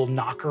biting the little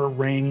knocker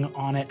ring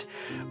on it.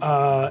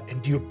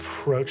 And you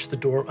approach the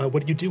door.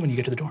 What do you do when you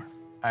get to the door?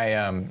 I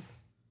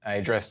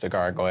address the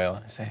gargoyle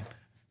and I say,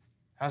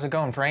 how's it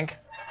going, Frank?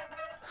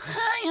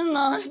 You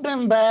know, it's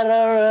been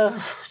better.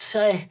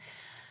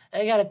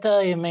 I gotta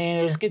tell you,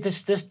 man, it's get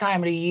this time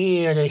of the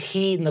year, the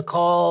heat and the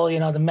cold, you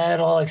know, the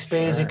metal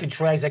expansion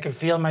contracts. I can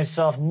feel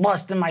myself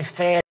busting my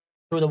fat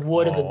through the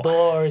wood of the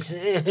doors. You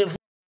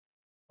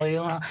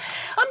know,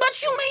 how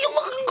about you, man? You're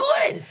looking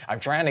good. I'm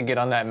trying to get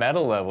on that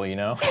metal level, you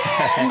know? Feel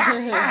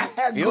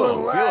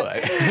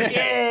it.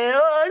 Yeah,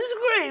 it's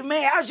great,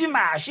 man. How's your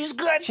mom? She's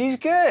good? She's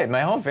good.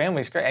 My whole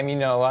family's great. I mean,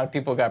 you know, a lot of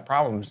people got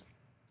problems.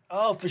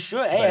 Oh, for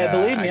sure. Hey,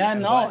 believe me, I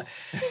know.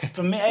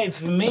 For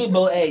me,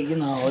 but hey, you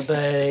know,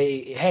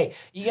 hey,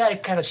 you gotta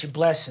count your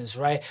blessings,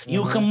 right?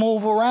 You can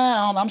move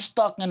around. I'm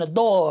stuck in the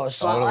door,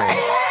 so. Totally.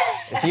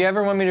 If you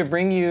ever want me to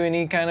bring you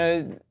any kind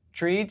of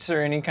treats or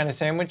any kind of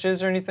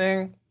sandwiches or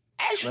anything.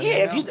 Actually,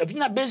 yeah, if you're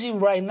not busy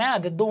right now,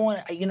 they're doing,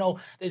 you know,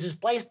 there's this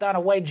place down the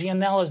way,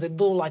 Gianello's, they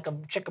do like a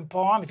chicken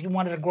parm. If you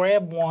wanted to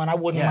grab one, I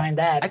wouldn't mind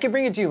that. I could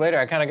bring it to you later.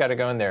 I kind of got to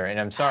go in there, and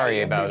I'm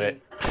sorry about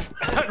it.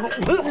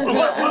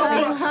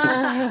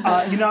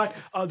 You know,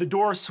 the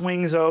door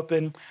swings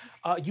open.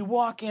 You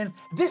walk in.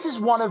 This is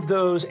one of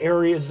those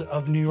areas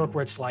of New York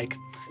where it's like,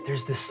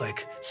 there's this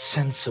like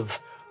sense of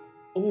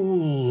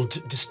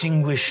old,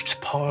 distinguished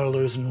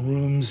parlors and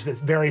rooms. It's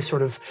very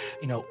sort of,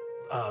 you know,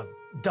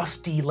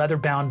 dusty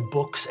leather-bound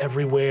books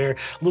everywhere,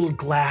 little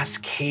glass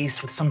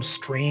case with some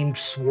strange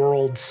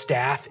swirled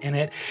staff in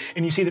it.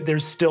 And you see that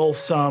there's still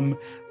some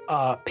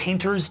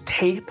painter's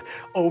tape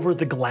over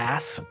the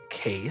glass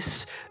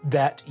case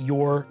that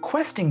your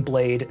questing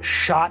blade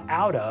shot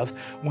out of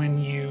when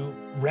you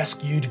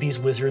rescued these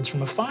wizards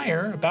from a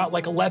fire about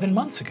like 11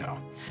 months ago.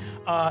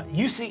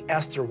 You see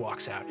Esther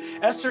walks out.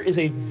 Esther is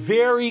a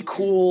very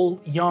cool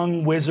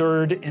young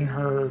wizard in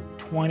her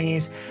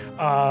 20s.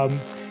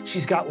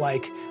 She's got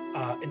like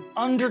an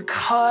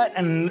undercut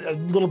and a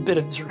little bit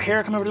of sort of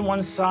hair coming over to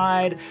one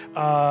side.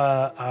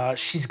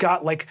 She's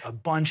got like a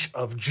bunch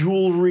of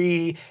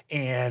jewelry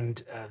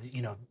and,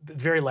 you know,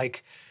 very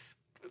like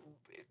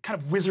kind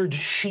of wizard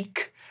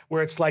chic,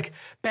 where it's like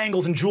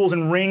bangles and jewels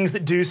and rings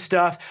that do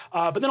stuff,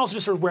 but then also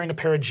just sort of wearing a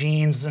pair of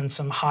jeans and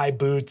some high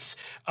boots.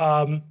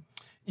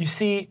 You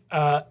see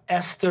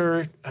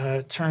Esther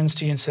turns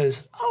to you and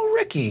says, "Oh,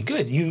 Ricky,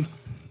 good, you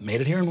made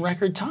it here in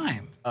record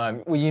time."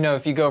 Well, you know,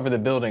 if you go over the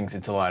buildings,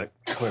 it's a lot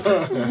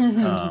quicker. You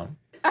know,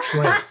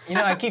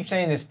 I keep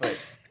saying this, but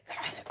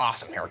it's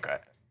awesome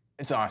haircut.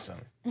 It's awesome.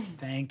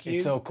 Thank you.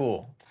 It's so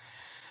cool.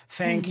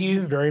 Thank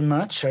you very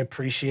much. I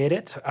appreciate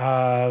it.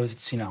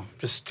 It's,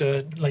 just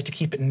like to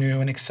keep it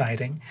new and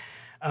exciting.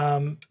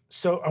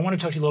 So I want to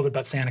talk to you a little bit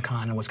about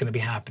SantaCon and what's going to be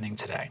happening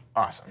today.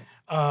 Awesome.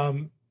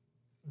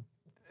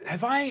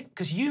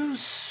 Because you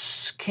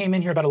came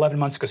in here about 11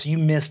 months ago, so you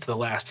missed the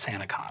last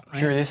SantaCon, right?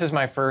 Sure, this is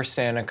my first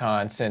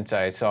SantaCon since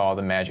I saw all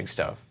the magic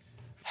stuff.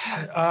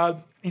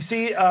 You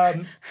see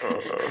that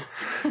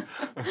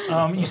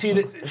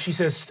she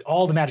says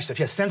all the magic stuff.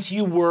 Yes, since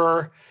you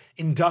were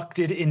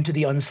inducted into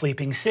the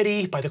Unsleeping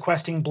City by the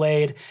Questing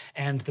Blade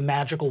and the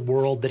magical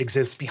world that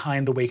exists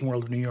behind the waking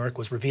world of New York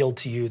was revealed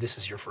to you, this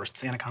is your first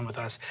SantaCon with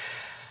us.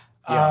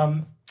 Yeah.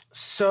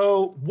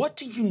 So what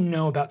do you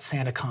know about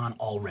SantaCon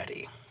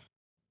already?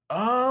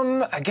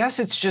 I guess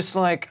it's just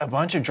like a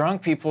bunch of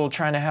drunk people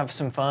trying to have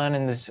some fun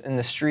in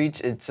the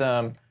streets. It's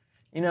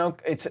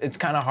it's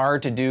kind of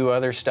hard to do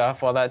other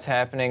stuff while that's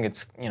happening.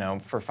 It's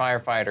for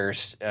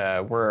firefighters,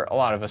 a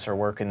lot of us are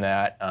working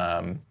that.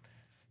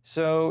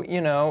 So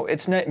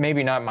it's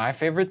maybe not my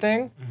favorite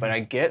thing, but I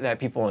get that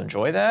people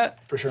enjoy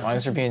that. For sure. As long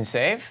as they're being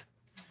safe,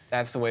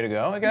 that's the way to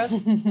go, I guess.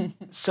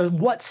 So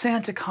what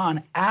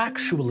SantaCon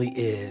actually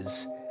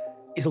is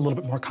a little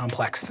bit more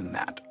complex than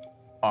that.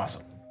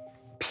 Awesome.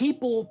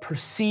 People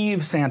perceive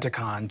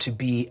SantaCon to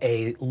be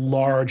a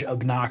large,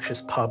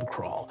 obnoxious pub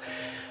crawl.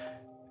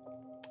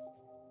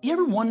 You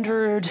ever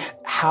wondered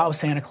how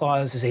Santa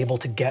Claus is able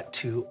to get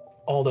to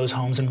all those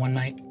homes in one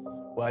night?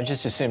 Well, I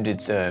just assumed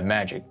it's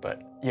magic,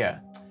 but yeah.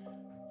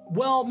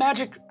 Well,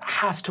 magic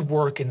has to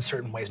work in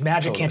certain ways.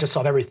 Magic can't just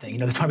solve everything.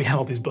 That's why we have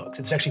all these books.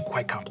 It's actually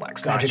quite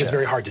complex. Gotcha. Magic is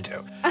very hard to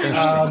do.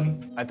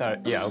 Interesting. I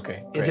thought, yeah,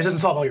 okay. It doesn't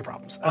solve all your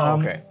problems.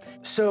 Okay.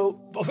 So,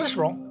 first of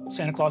all,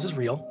 Santa Claus is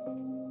real.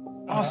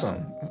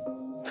 Awesome.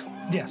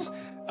 Yes.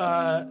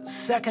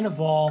 Second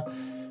of all,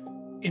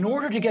 in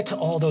order to get to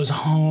all those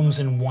homes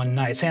in one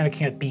night, Santa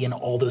can't be in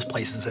all those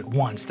places at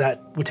once.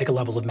 That would take a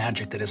level of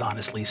magic that is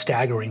honestly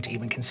staggering to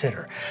even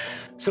consider.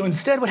 So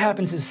instead what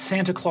happens is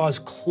Santa Claus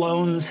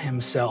clones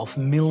himself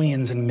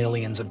millions and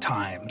millions of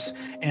times,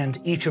 and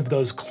each of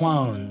those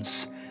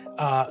clones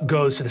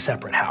goes to the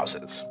separate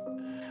houses.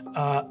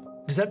 Are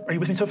you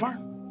with me so far?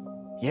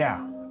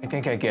 Yeah, I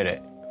think I get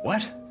it.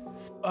 What?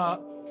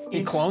 He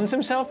It's clones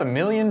himself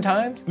 1,000,000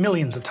 times?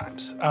 millions of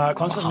times.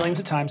 Clones himself millions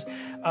of times.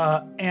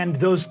 And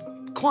those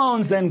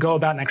clones then go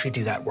about and actually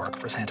do that work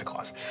for Santa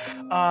Claus.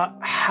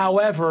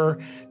 However,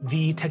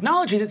 the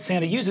technology that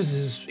Santa uses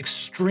is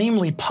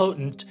extremely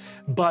potent,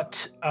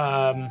 but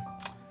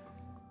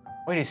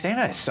Wait, is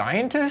Santa a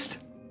scientist?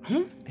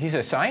 He's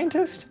a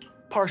scientist?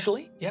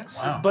 partially,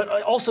 yes, Wow. but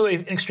also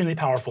an extremely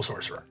powerful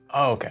sorcerer.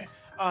 Oh, okay.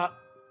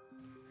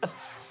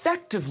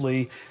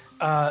 Effectively,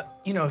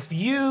 if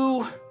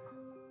you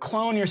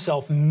clone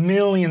yourself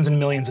millions and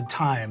millions of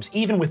times,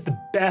 even with the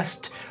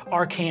best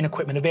arcane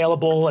equipment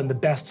available and the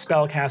best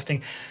spell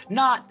casting,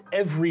 not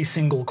every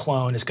single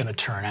clone is going to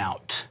turn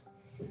out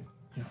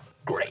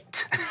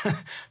great.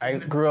 I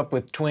grew up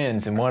with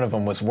twins, and one of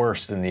them was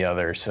worse than the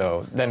other,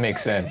 so that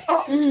makes sense.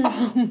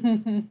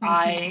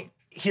 I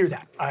hear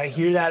that.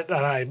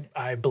 And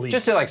I believe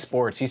Just like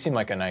sports, he seemed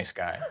like a nice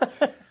guy.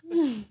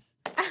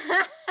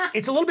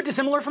 it's a little bit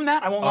dissimilar from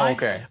that, I won't lie.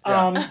 Okay.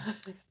 Yeah.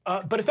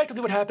 But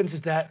effectively what happens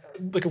is that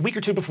like a week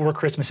or two before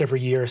Christmas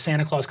every year,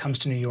 Santa Claus comes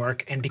to New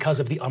York, and because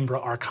of the Umbra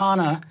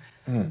Arcana,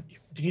 do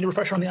you need a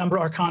refresher on the Umbra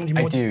Arcana?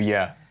 I do,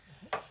 yeah.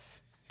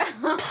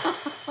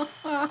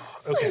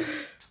 Okay.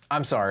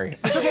 I'm sorry.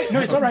 It's okay.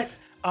 No, it's all right.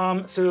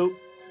 So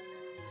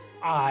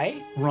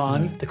I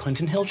run the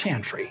Clinton Hill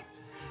Chantry,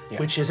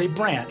 which is a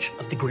branch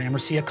of the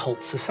Gramercy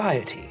Occult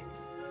Society.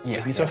 Yeah,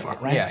 With me so far,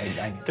 right? Yeah,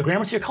 I know. The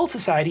Gramercy Occult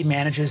Society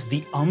manages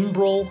the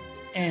Umbral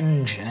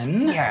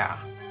Engine. Yeah.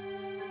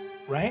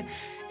 Right?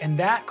 And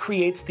that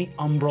creates the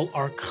Umbral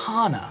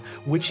Arcana,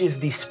 which is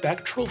the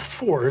spectral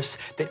force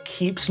that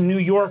keeps New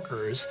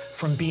Yorkers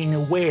from being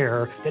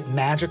aware that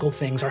magical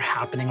things are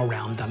happening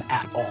around them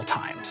at all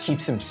times.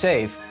 Keeps him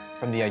safe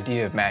from the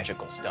idea of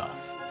magical stuff.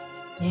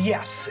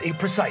 Yes,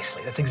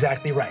 precisely. That's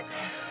exactly right.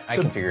 I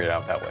can figure it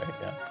out that way,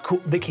 yeah.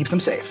 Cool. That keeps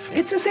them safe.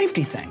 It's a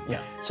safety thing.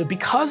 Yeah. So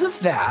because of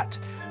that,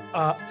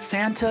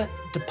 Santa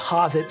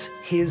deposits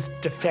his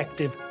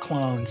defective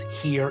clones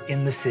here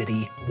in the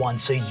city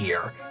once a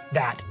year.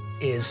 That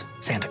is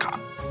SantaCon.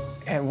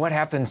 And what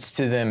happens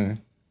to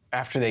them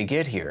after they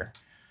get here?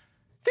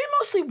 They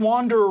mostly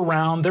wander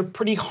around. They're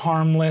pretty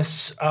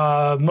harmless.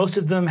 Most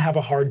of them have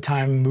a hard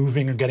time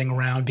moving or getting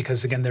around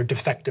because, again, they're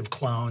defective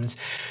clones.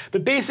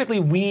 But basically,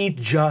 we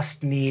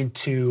just need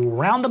to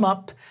round them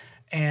up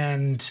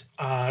and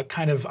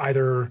kind of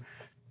either,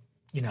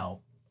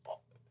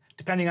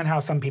 depending on how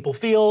some people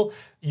feel,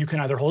 you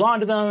can either hold on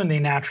to them and they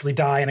naturally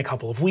die in a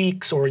couple of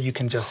weeks, or you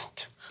can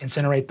just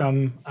incinerate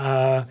them.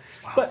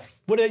 But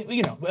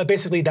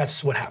basically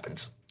that's what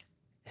happens.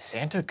 Is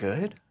Santa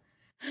good?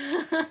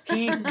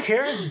 He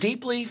cares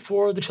deeply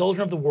for the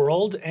children of the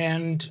world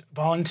and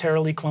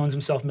voluntarily clones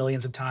himself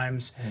millions of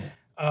times.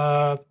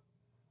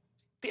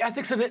 The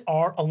ethics of it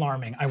are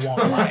alarming, I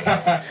won't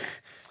lie.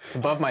 It's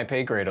above my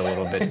pay grade a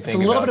little bit to think It's a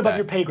little bit above that.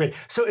 your pay grade.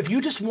 So if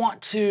you just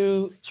want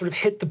to sort of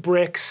hit the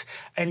bricks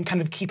and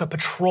kind of keep a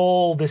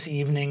patrol this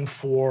evening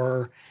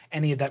for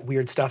any of that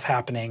weird stuff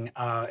happening,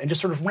 and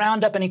just sort of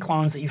round up any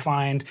clones that you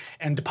find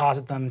and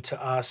deposit them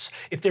to us.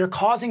 If they're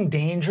causing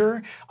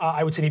danger,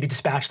 I would say maybe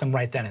dispatch them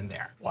right then and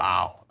there.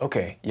 Wow.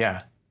 Okay.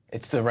 Yeah.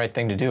 It's the right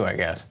thing to do, I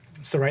guess.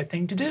 It's the right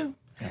thing to do.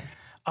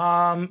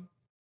 Yeah.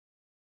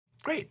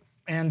 Great.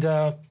 And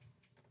that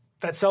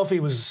selfie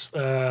was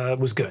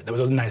good. That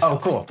was a nice selfie. Oh,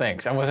 cool.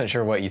 Thanks. I wasn't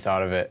sure what you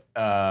thought of it,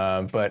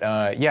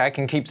 but yeah, I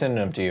can keep sending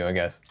them to you, I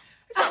guess.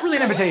 It's not really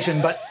an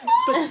invitation, but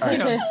you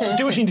know,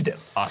 do what you need to do.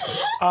 Awesome.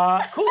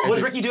 Cool. What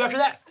does Ricky do after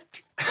that?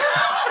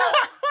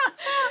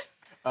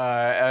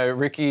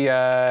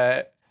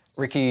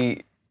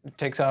 Ricky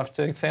takes off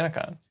to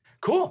SantaCon.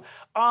 Cool.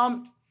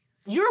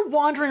 You're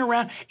wandering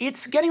around.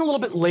 It's getting a little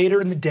bit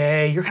later in the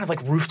day. You're kind of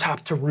like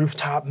rooftop to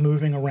rooftop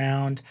moving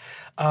around.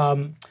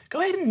 Go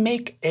ahead and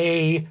make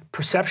a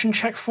perception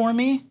check for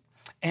me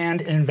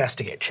and an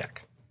investigate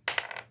check.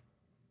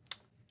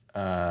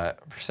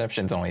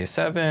 Perception's only a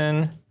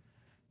 7.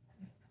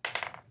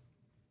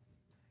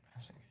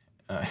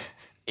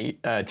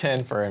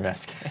 10 for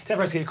investigate. 10 for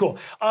investigate, cool.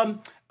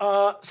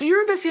 So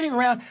you're investigating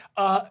around.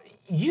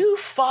 You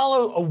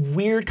follow a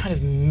weird kind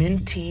of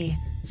minty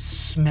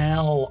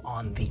smell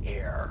on the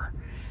air,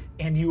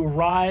 and you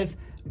arrive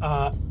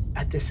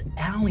at this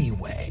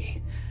alleyway.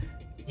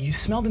 You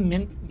smell the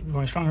mint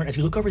growing stronger. As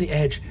you look over the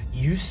edge,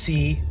 you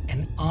see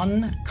an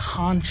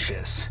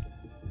unconscious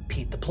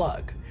Pete the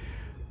Plug.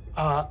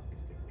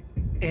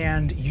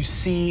 And you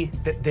see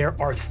that there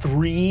are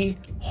 3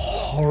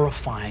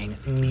 horrifying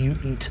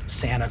mutant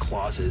Santa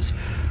Clauses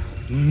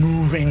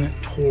moving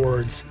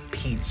towards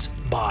Pete's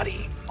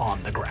body on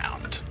the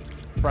ground.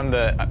 From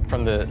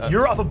the.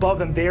 You're up above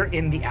them. They're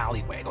in the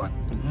alleyway going.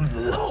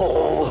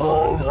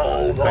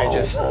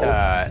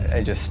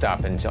 I just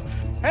stop and tell.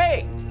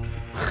 Hey!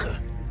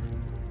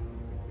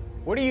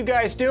 What are you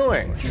guys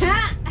doing?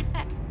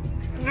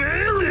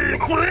 Really?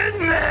 Quit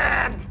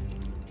that!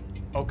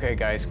 Okay,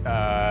 guys,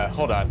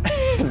 hold on.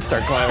 And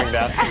start climbing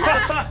down.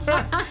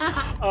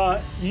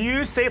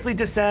 You safely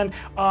descend.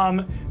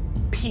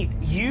 Pete,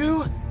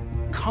 you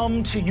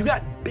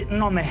got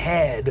bitten on the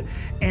head,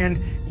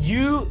 and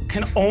you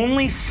can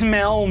only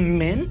smell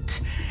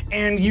mint,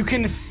 and you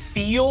can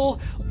feel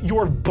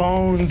your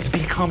bones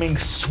becoming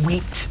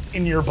sweet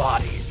in your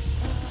body.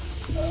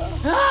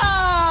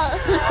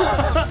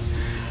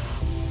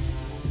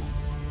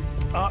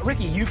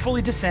 Ricky, you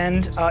fully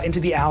descend into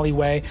the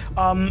alleyway.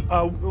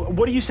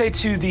 What do you say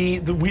to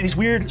these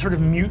weird sort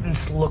of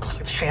mutants look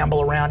like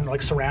shamble around,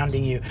 like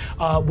surrounding you?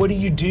 What do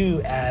you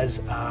do as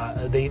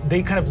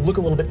they kind of look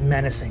a little bit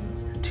menacing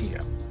to you?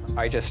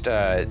 I just,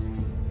 I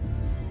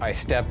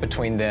step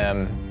between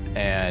them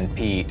and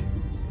Pete.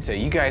 So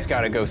you guys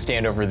gotta go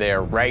stand over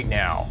there right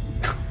now.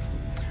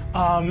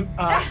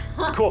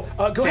 Cool.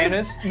 Go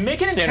Santa's, ahead.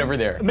 Make an stand over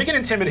there. Make an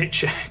intimidate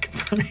check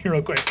for me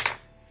real quick.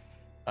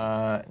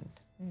 I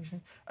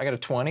got a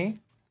 20.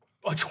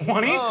 A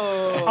 20?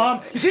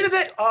 Oh. You see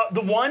that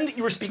the one that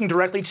you were speaking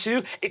directly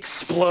to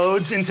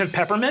explodes into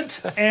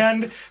peppermint,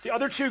 and the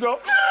other 2 go,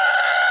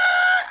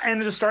 and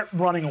just start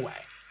running away.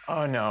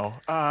 Oh no.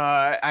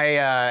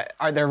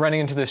 Are they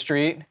running into the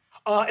street?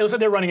 It looks like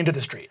they're running into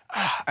the street.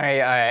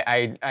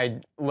 I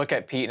look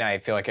at Pete and I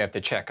feel like I have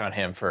to check on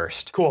him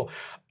first. Cool.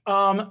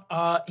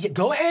 Yeah,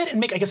 go ahead and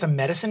make, I guess, a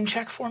medicine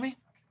check for me.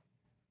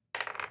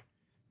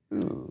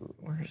 Ooh,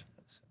 where's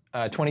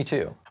this?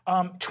 22.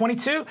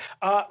 22.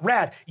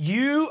 Rad,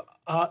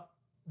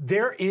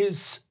 there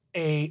is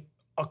a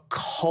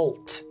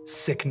occult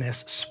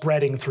sickness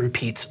spreading through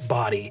Pete's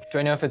body. Do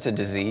I know if it's a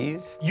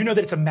disease? You know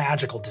that it's a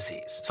magical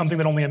disease, something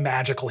that only a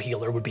magical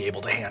healer would be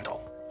able to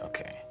handle.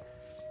 Okay.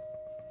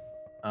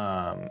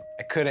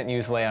 I couldn't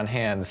use lay on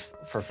hands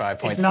for 5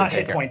 points. It's not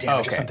hit point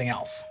damage, it's okay. something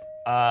else.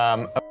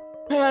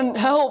 Man,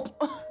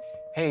 help.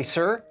 Hey,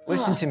 sir,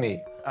 listen to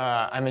me.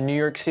 I'm a New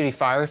York City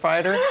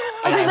firefighter.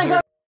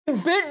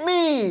 Bit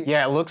me!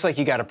 Yeah, it looks like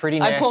you got a pretty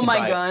nasty I pull my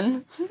bite.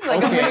 gun.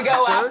 Like, I'm gonna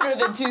go after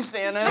the 2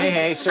 Santas.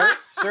 Hey, sir.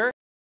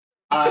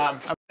 I'm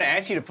gonna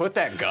ask you to put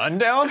that gun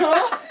down.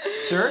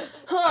 Sir,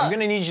 I'm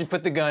gonna need you to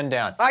put the gun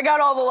down. I got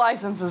all the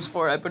licenses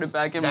for it. I put it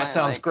back in my... That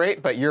sounds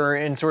great, but you're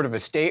in sort of a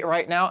state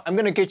right now. I'm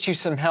gonna get you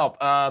some help.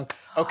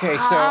 Okay,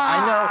 so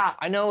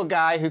I know a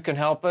guy who can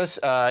help us.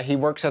 He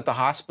works at the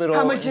hospital.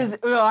 How much is...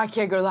 Oh, I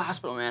can't go to the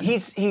hospital, man.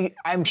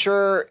 I'm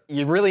sure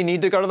you really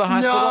need to go to the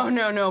hospital.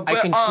 No, but,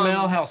 I can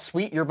smell how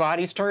sweet your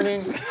body's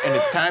turning, and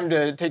it's time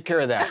to take care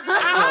of that.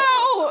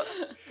 Ow!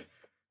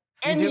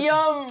 And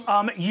yum.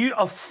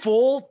 A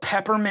full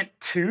peppermint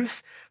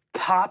tooth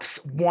pops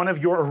one of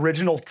your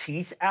original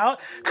teeth out,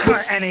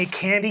 and a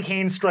candy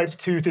cane striped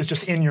tooth is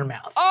just in your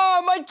mouth.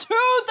 Oh, my tooth!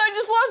 I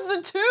just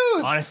lost a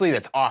tooth! Honestly,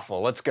 that's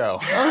awful. Let's go.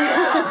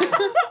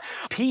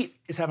 Pete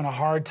is having a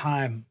hard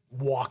time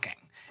walking,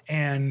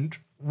 and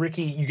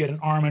Ricky, you get an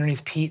arm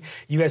underneath Pete.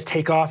 You guys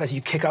take off as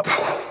you kick up.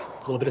 A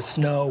little bit of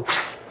snow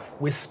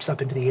wisps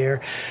up into the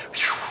air.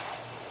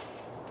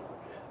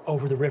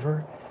 over the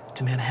river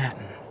to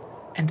Manhattan,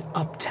 and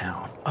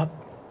uptown,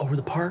 up over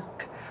the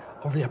park,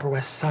 over the Upper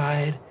West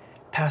Side,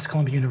 past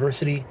Columbia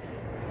University,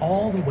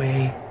 all the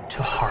way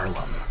to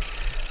Harlem.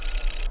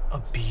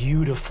 A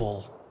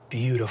beautiful,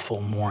 beautiful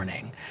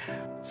morning.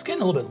 It's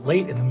getting a little bit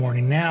late in the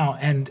morning now,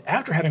 and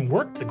after having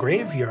worked the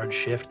graveyard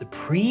shift the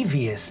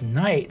previous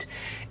night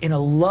in a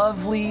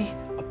lovely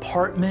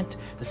apartment,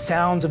 the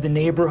sounds of the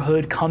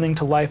neighborhood coming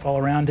to life all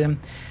around him,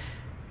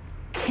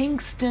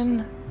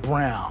 Kingston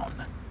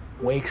Brown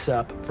wakes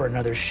up for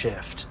another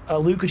shift.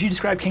 Luke, could you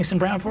describe Kingston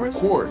Brown for us?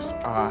 Of course.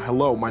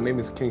 Hello, my name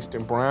is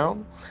Kingston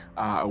Brown.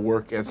 I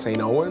work at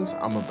St. Owens.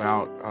 I'm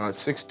about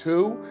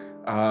 6'2".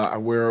 I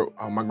wear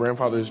my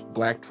grandfather's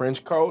black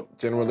trench coat,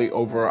 generally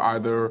over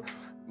either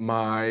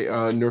my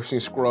nursing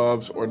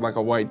scrubs or like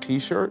a white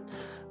t-shirt.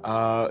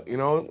 You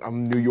know,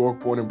 I'm New York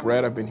born and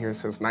bred. I've been here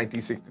since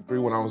 1963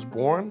 when I was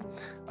born.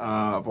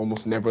 I've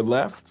almost never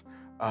left.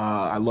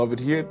 I love it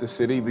here, the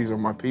city. These are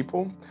my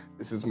people.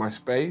 This is my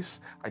space.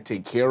 I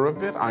take care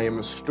of it. I am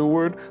a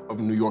steward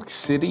of New York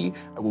City.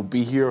 I will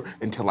be here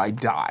until I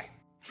die.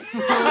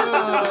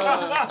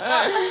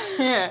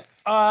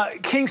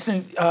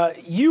 Kingston,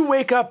 you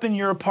wake up in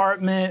your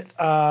apartment.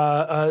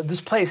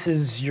 This place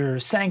is your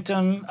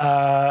sanctum.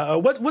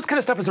 What kind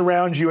of stuff is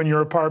around you in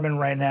your apartment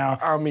right now?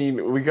 I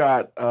mean, we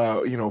got,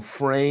 you know,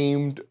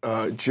 framed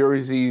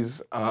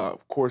jerseys,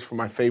 of course, for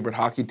my favorite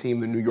hockey team,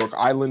 the New York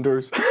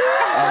Islanders.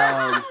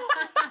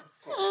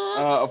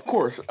 Of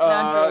course,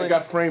 I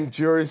got framed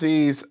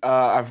jerseys.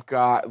 I've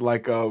got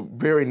like a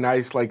very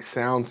nice like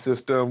sound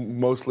system,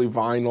 mostly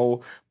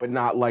vinyl, but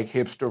not like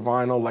hipster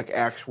vinyl, like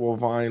actual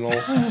vinyl.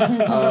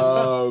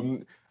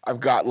 I've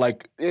got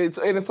like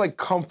it's like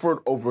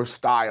comfort over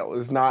style.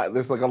 It's not.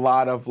 There's like a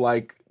lot of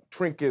like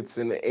trinkets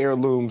and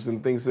heirlooms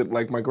and things that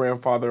like my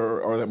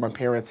grandfather or that my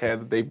parents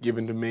had that they've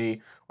given to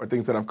me, or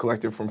things that I've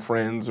collected from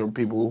friends or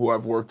people who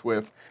I've worked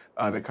with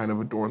that kind of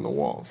adorn the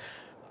walls.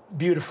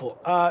 Beautiful.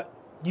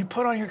 You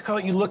put on your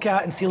coat, you look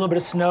out and see a little bit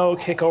of snow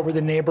kick over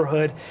the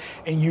neighborhood,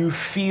 and you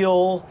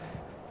feel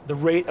the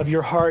rate of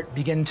your heart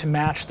begin to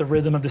match the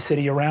rhythm of the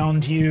city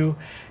around you.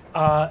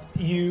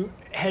 You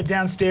head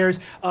downstairs.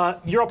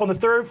 You're up on the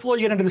 3rd floor,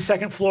 you get into the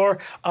 2nd floor.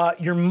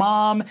 Your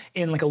mom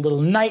in like a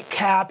little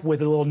nightcap with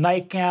a little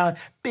nightgown,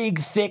 big,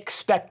 thick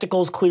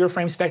spectacles, clear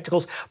frame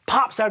spectacles,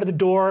 pops out of the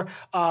door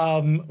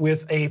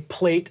with a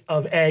plate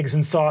of eggs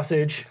and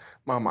sausage.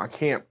 Mom, I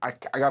can't. I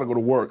gotta go to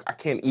work. I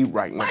can't eat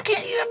right now. Why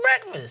can't you have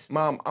breakfast?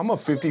 Mom, I'm a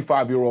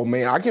 55-year-old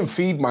man. I can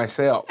feed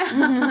myself.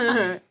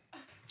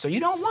 So you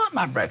don't want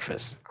my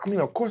breakfast? I mean,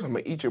 of course I'm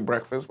gonna eat your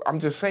breakfast. I'm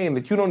just saying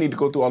that you don't need to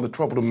go through all the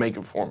trouble to make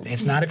it for me.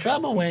 It's not a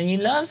trouble when you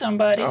love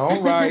somebody. All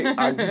right,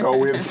 I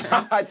go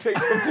inside, take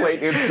the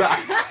plate inside.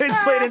 His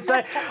plate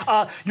inside.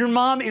 Your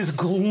mom is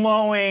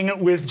glowing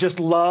with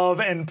just love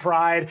and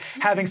pride,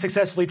 having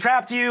successfully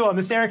trapped you on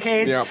the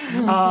staircase.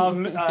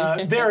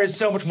 Yep. There is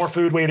so much more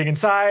food waiting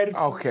inside.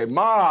 Okay,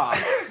 Mom,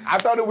 I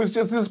thought it was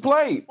just his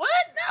plate. What?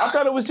 No. I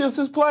thought it was just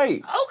his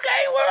plate.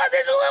 Okay, well,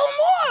 there's a little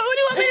more. What do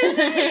you want me to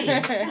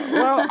say?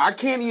 Well, I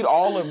can't eat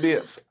all of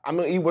this. I'm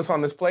gonna eat what's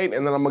on this plate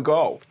and then I'm gonna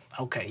go.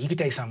 Okay, you could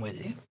take some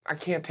with you. I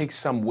can't take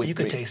some with me. You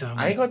could take some.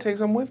 I ain't gonna take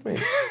some with me.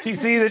 You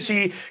see that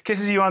she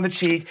kisses you on the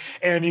cheek,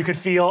 and you could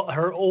feel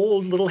her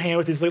old little hand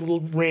with his little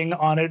ring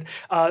on it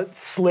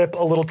slip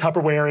a little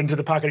Tupperware into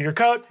the pocket of your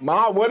coat.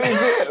 Mom, what is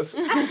this?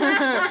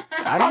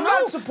 I'm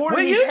not supporting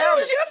Well, these you know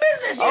habits. it's your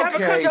business. You have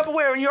Okay. a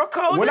Tupperware in your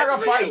coat. We're not That's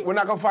gonna for fight. you. We're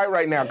not gonna fight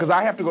right now because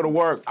I have to go to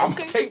work. I'm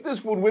gonna take this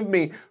food with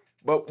me,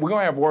 but we're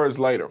gonna have words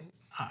later.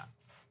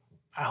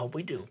 I hope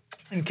we do.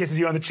 And kisses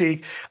you on the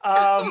cheek.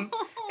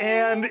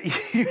 And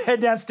you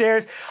head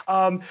downstairs.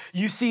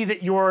 You see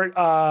that your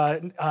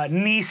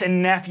niece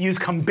and nephews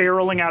come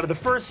barreling out of the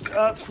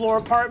 1st floor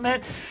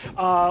apartment,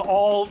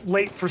 all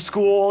late for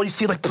school. You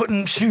see like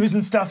putting shoes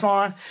and stuff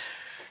on.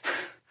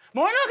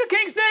 Morning, Uncle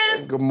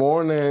Kingston. Good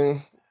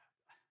morning.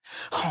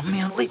 Oh,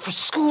 man, late for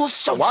school.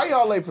 So Why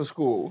y'all late for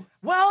school?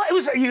 Well, it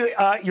was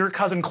your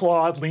cousin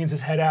Claude leans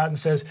his head out and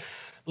says,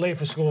 late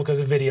for school because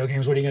of video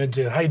games. What are you gonna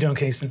do? How you doing,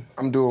 Kingston?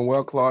 I'm doing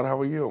well, Claude. How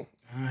are you?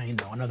 You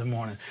know, another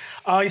morning.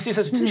 You see, he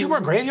says, didn't you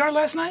work graveyard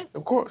last night?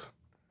 Of course.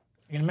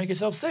 You're gonna make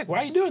yourself sick. Why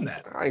are you doing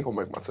that? I ain't gonna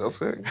make myself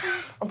sick.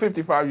 I'm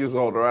 55 years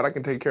old, all right? I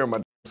can take care of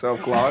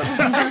myself, Claude.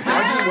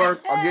 Why don't you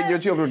work? I'll get your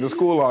children to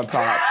school on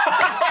time.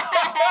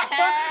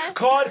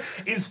 Claude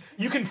is,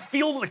 you can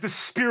feel like the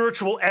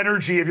spiritual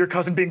energy of your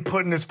cousin being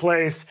put in his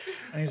place.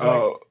 And he's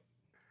like,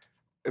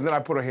 and then I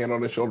put a hand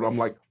on his shoulder. I'm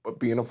like, but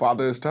being a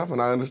father is tough,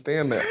 and I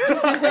understand that.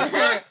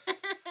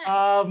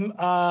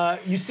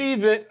 You see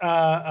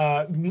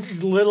that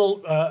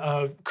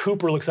little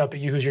Cooper looks up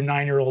at you, who's your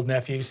 9-year-old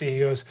nephew. You see, he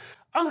goes,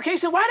 Uncle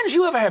Kingston, why didn't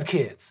you ever have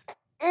kids?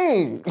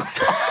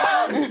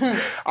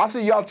 I'll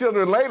see y'all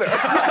children later.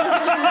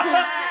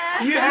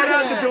 You head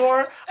out the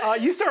door.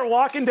 You start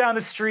walking down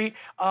the street.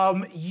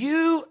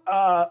 You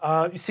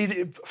see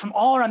that from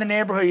all around the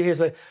neighborhood, you hear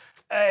like,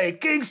 Hey,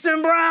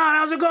 Kingston Brown,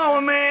 how's it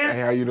going, man?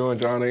 Hey, how you doing,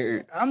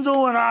 Johnny? I'm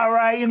doing all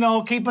right, you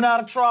know, keeping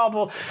out of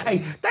trouble. Hey,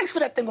 thanks for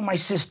that thing with my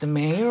sister,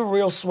 man. You're a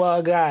real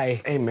swell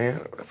guy. Hey,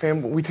 man,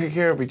 fam, we take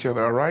care of each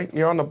other, all right?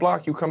 You're on the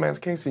block, you come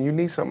ask Kingston, you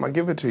need something, I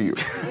give it to you.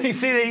 You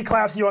see that he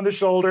claps you on the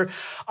shoulder.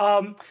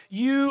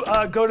 You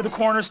go to the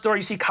corner store,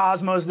 you see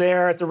Cosmo's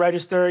there at the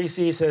register. You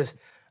see he says,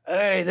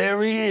 hey,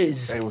 there he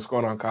is. Hey, what's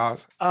going on,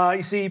 Cos?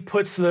 You see he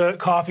puts the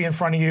coffee in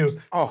front of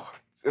you. Oh,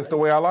 it's the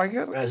way I like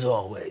it? As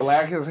always.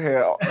 Black as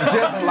hell,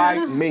 just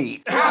like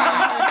me.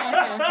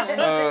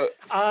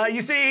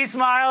 You see he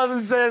smiles and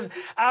says,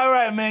 All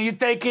right, man, you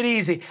take it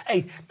easy.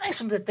 Hey, thanks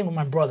for that thing with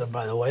my brother,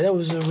 by the way. That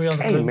was a real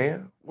Hey, good...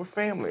 man, we're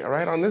family, all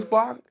right? On this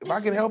block, if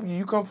I can help you,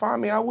 you come find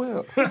me, I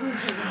will.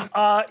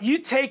 you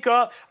take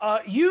up,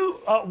 you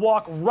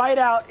walk right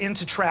out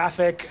into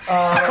traffic.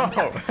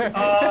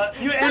 At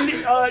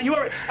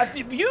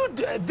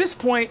this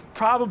point,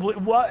 probably,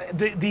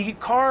 the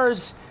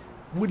cars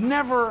would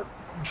never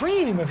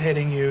dream of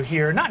hitting you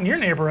here, not in your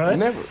neighborhood.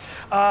 Never.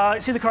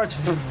 See the cars,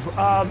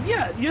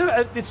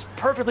 it's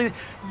perfectly,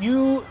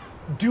 you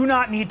do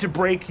not need to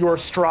break your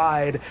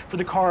stride for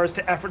the cars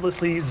to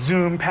effortlessly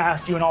zoom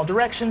past you in all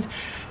directions.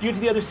 You get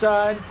to the other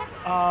side,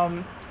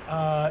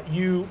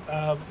 you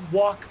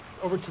walk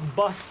over to the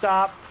bus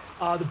stop,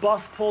 the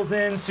bus pulls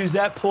in,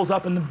 Suzette pulls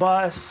up in the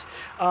bus.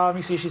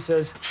 You see she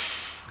says,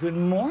 good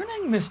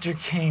morning, Mr.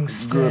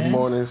 Kingston. Good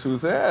morning,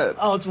 Suzette.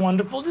 Oh, it's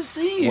wonderful to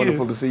see you.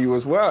 Wonderful to see you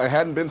as well. It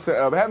hadn't been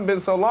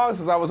so long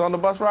since I was on the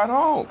bus ride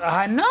home.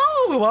 I know.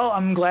 Well,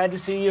 I'm glad to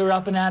see you're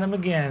up and at 'em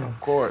again. Of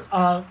course.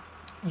 As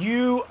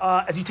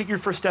you take your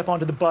first step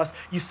onto the bus,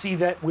 you see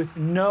that with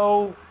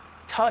no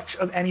touch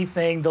of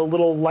anything, the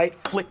little light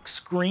flick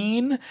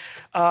screen,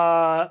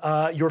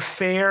 your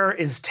fare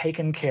is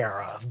taken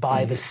care of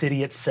by the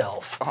city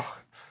itself. Oh.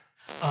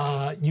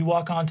 You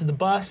walk onto the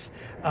bus,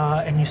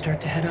 and you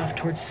start to head off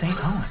towards St.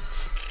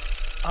 Owens.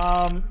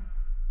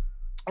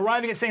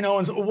 Arriving at St.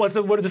 Owens, what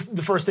are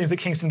the first things that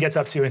Kingston gets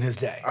up to in his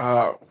day?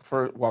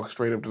 First, walk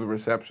straight up to the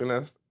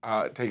receptionist,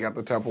 take out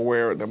the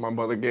Tupperware that my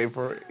mother gave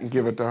her, and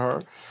give it to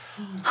her.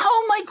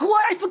 Oh, my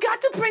God, I forgot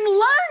to bring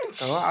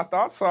lunch. Oh, I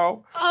thought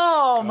so.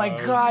 Oh, my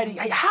God.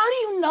 How do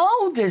you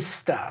know this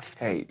stuff?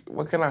 Hey,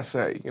 what can I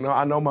say? You know,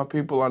 I know my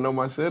people, I know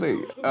my city.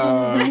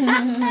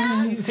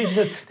 You see, she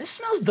says, this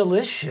smells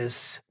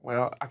delicious.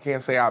 Well, I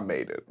can't say I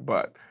made it,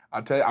 but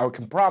I tell you, I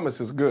can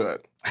promise it's good.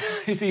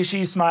 You see,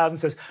 she smiles and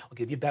says, I'll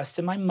give your best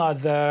to my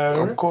mother.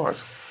 Of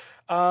course.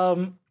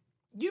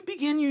 You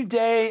begin your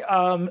day,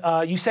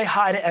 you say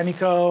hi to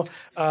Emiko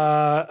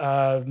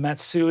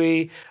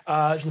Matsui.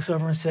 She looks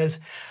over and says,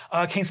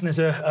 Kingston, there's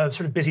a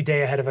sort of busy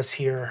day ahead of us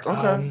here.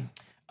 Okay.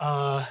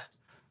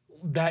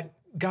 That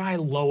guy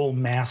Lowell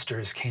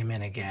Masters came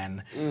in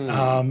again.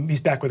 He's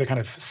back with a kind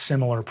of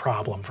similar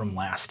problem from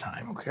last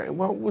time. Okay,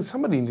 well,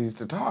 somebody needs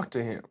to talk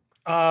to him.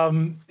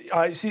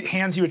 He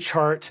hands you a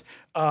chart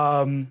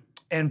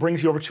and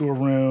brings you over to a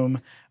room.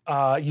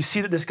 You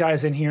see that this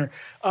guy's in here.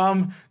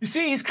 You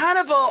see, he's kind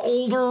of an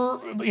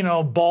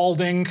older,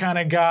 balding kind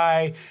of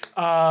guy.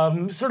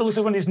 Sort of looks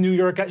like one of these New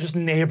York guys, just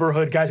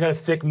neighborhood guys, got a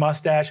thick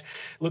mustache.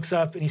 Looks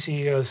up and you see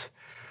he goes,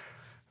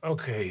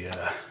 okay,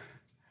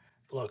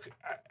 look,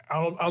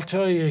 I'll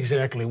tell you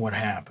exactly what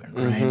happened,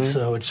 right?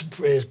 So it's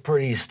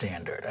pretty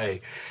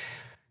standard.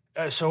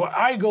 So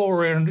I go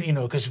around,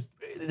 because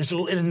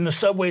in the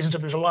subways and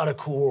stuff, there's a lot of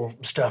cool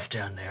stuff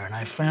down there. And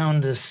I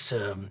found this,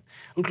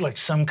 looked like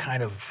some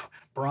kind of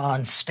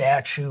bronze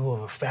statue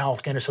of a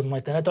falcon or something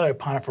like that. I thought I'd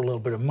pawn it for a little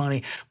bit of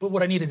money. But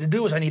what I needed to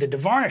do is I needed to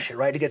varnish it,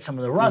 right, to get some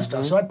of the rust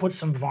off. So I put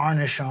some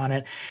varnish on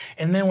it.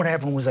 And then what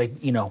happened was I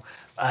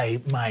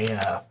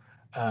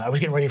was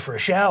getting ready for a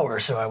shower,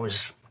 so I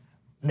was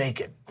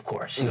naked, of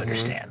course, you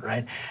understand,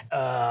 right?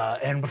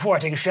 And before I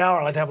take a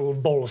shower, I like to have a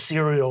little bowl of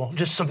cereal,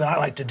 just something I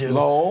like to do.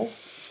 Lowell,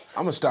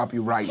 I'm gonna stop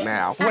you right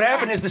now. What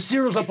happened is the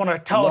cereal's up on a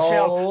tall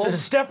shelf, so there's a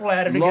step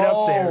ladder to get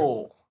up there.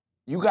 Lowell,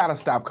 you gotta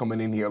stop coming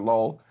in here,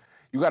 Lowell.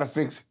 You gotta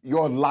fix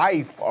your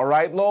life, all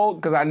right, Lowell?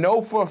 Because I know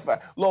for a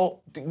fact,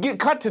 Lowell,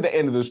 cut to the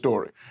end of the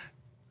story.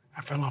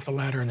 I fell off the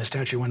ladder and the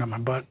statue went up my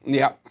butt.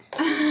 Yep.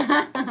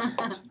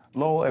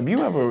 Lowell, have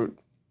you ever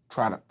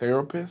tried a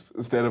therapist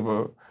instead of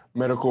a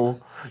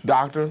medical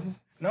doctor?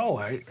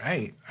 No,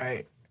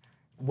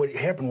 what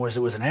happened was it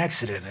was an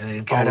accident and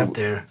it got up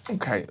there.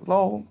 Okay,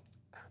 Lowell,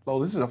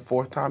 this is the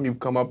fourth time you've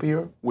come up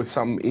here with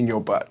something in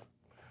your butt.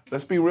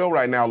 Let's be real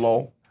right now,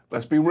 Lowell.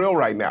 Let's be real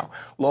right now.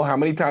 Lowell, how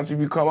many times have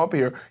you come up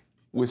here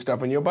with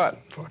stuff in your butt?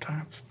 4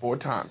 times. 4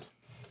 times.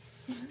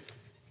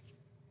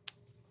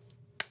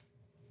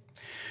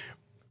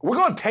 We're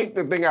gonna take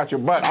the thing out your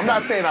butt. I'm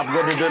not saying I'm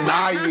gonna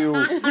deny you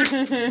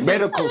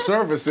medical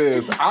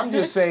services. I'm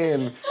just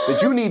saying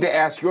that you need to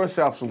ask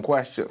yourself some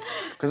questions.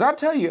 Because I'll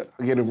tell you,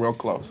 I'm getting real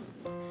close.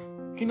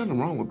 Ain't nothing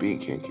wrong with being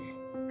kinky.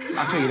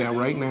 I'll tell you that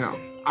right now.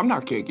 I'm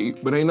not kinky,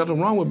 but ain't nothing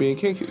wrong with being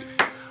kinky.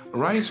 All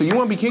right? So you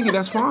wanna be kinky,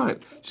 that's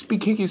fine. Just be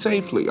kinky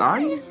safely, all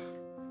right?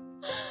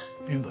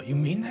 You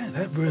mean that?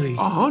 That really...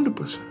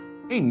 100%.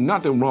 Ain't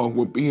nothing wrong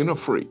with being a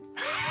freak.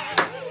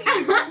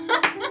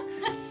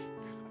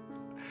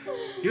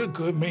 You're a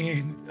good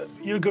man.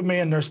 You're a good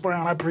man, Nurse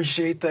Brown. I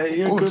appreciate that.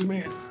 You're a good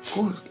man.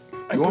 Of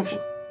course.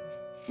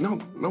 No,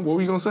 what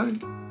were you gonna say?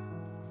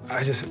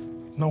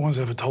 No one's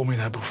ever told me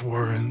that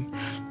before, and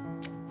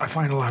I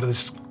find a lot of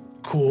this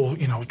cool,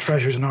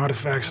 treasures and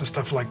artifacts and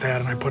stuff like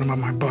that, and I put them on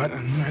my butt,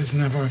 and I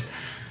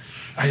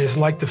just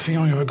like the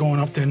feeling of it going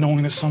up there,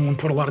 knowing that someone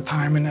put a lot of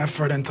time and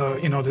effort into,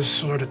 this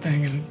sort of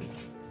thing, and...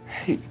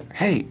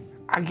 Hey,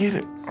 I get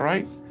it, all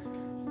right?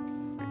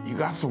 You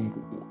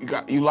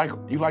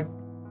like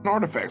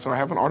artifacts, or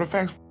having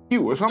artifacts for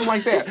you, or something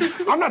like that.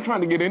 I'm not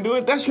trying to get into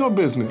it, that's your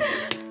business.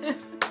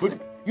 But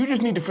you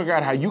just need to figure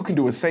out how you can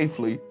do it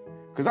safely,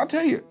 because I'll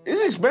tell you,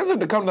 it's expensive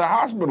to come to the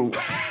hospital.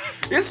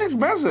 It's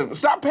expensive.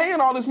 Stop paying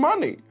all this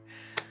money.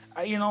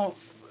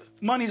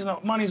 Money's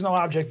no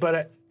object,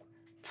 but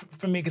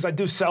for me, because I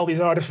do sell these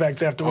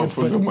artifacts afterwards.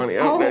 For good money.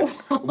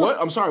 What?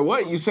 I'm sorry,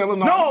 what? You selling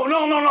them?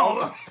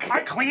 No.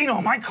 I clean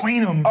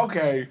them.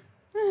 Okay.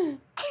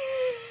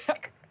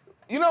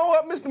 You know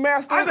what, Mr.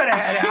 Master? I better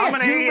head out.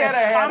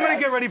 I'm gonna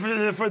get ready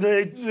for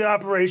the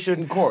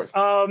operation. Of course.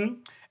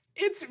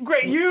 It's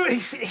great.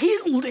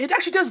 It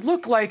actually does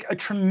look like a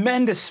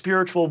tremendous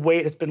spiritual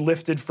weight has been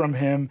lifted from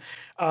him,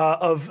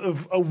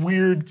 of a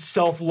weird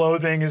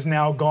self-loathing is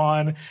now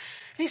gone. And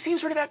he seems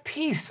sort of at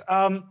peace.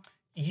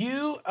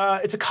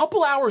 It's a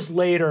couple hours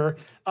later.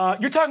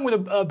 You're talking with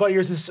a buddy of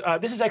yours.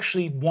 This is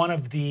actually one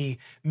of the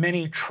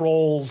many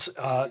trolls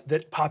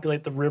that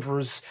populate the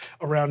rivers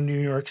around New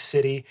York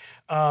City.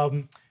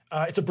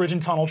 It's a bridge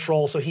and tunnel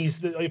troll, so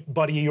he's a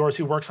buddy of yours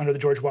who works under the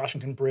George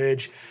Washington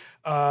Bridge.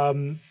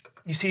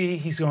 You see,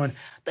 he's going,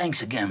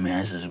 thanks again, man,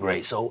 this is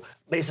great. So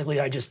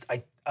basically, I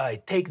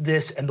take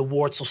this and the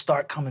warts will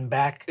start coming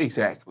back.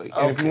 Exactly.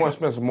 And if you want to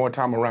spend some more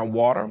time around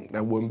water,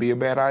 that wouldn't be a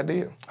bad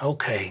idea.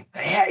 Okay.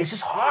 Yeah, it's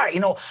just hard.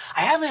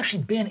 I haven't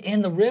actually been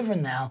in the river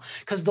now,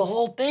 because the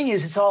whole thing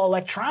is it's all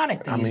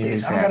electronic these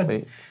days.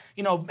 Exactly.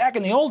 Back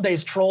in the old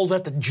days, trolls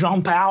would have to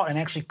jump out and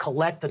actually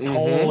collect a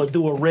toll or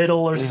do a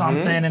riddle or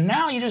something. And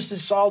now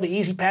it's all the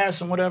easy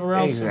pass and whatever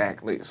else.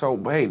 Exactly. So,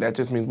 hey, that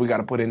just means we got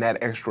to put in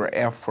that extra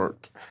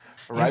effort.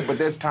 Right, but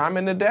there's time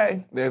in the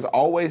day. There's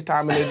always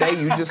time in the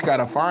day. You just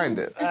gotta find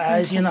it.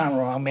 You're not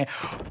wrong, man.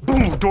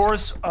 Boom!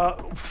 Doors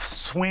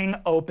swing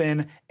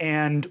open,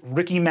 and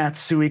Ricky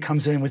Matsui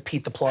comes in with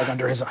Pete the Plug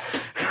under his arm.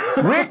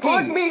 Ricky!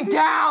 Put me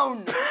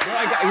down!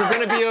 You're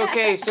gonna be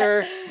okay,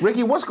 sir.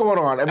 Ricky, what's going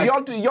on? Have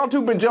y'all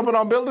two been jumping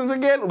on buildings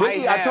again?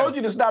 Ricky, I told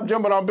you to stop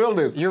jumping on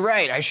buildings. You're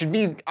right.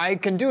 I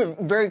can do it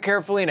very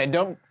carefully, and I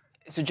don't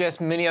suggest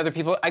many other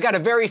people. I got a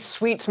very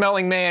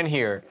sweet-smelling man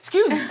here.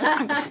 Excuse me.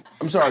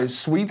 I'm sorry,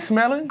 sweet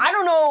smelling? I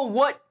don't know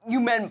what you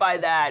meant by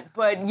that,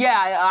 but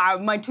yeah,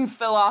 my tooth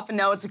fell off and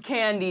now it's a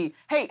candy.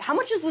 Hey, how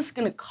much is this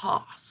gonna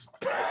cost?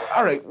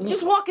 All right.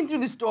 Just walking through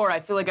this door, I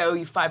feel like I owe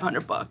you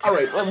 $500. All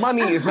right,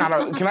 money is not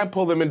a... Can I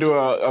pull them into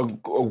a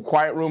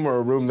quiet room or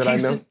a room that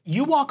Kingston, I know?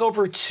 You walk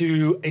over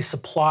to a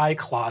supply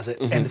closet,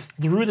 and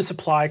through the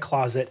supply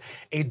closet,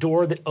 a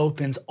door that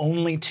opens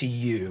only to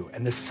you,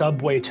 and the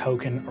subway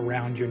token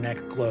around your neck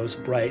glows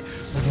bright,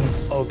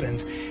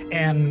 opens,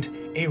 and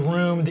a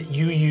room that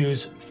you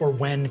use for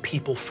when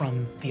people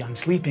from the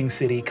Unsleeping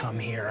City come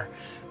here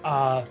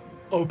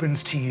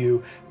opens to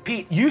you.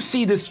 Pete, you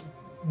see this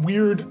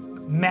weird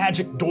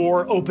magic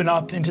door open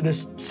up into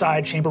this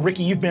side chamber.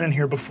 Ricky, you've been in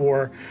here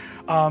before.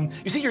 You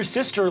see your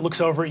sister looks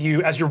over at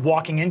you as you're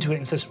walking into it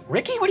and says,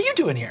 Ricky, what are you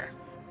doing here?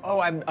 Oh,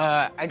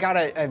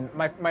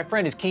 my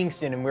friend is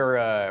Kingston, and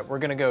we're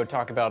gonna go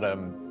talk about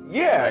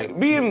Yeah,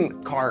 me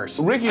and cars.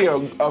 Ricky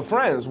are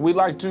friends. We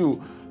like to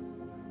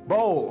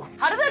bowl.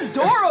 How did that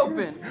door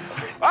open?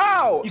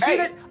 Oh! You see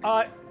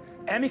that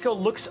Emiko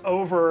looks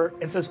over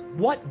and says,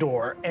 what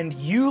door? And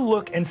you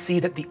look and see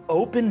that the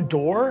open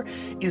door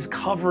is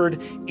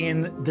covered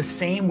in the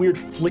same weird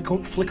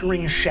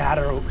flickering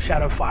shadow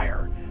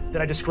fire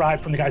that I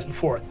described from the guys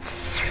before.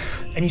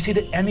 And you see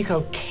that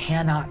Emiko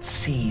cannot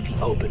see the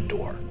open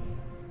door.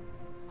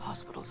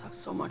 Hospitals have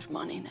so much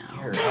money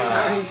now. It's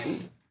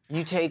crazy.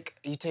 You take.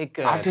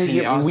 I'll take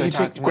Pete. him. We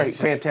take great,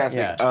 fantastic.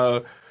 Yeah.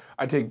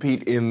 I take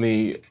Pete in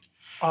the.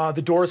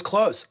 The door is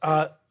closed.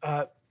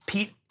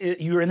 Pete,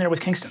 you were in there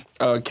with Kingston.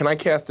 Can I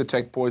cast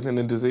Detect Poison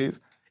and Disease?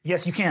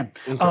 Yes, you can.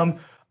 Okay.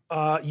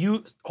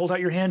 You hold out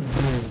your hand.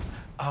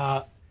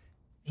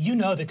 You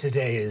know that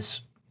today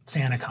is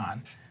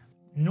SantaCon.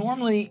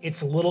 Normally,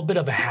 it's a little bit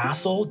of a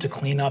hassle to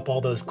clean up all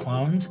those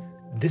clones.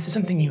 This is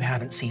something you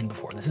haven't seen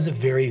before. This is a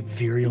very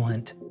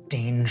virulent,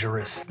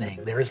 dangerous thing.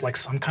 There is like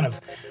some kind of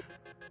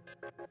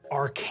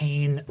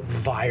arcane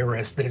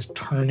virus that is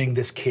turning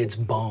this kid's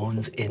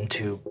bones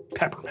into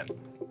peppermint.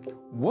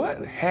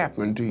 What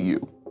happened to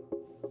you?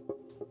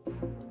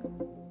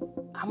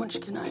 How much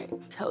can I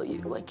tell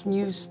you? Like, can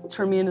you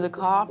turn me into the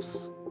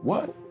cops?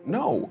 What?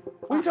 No.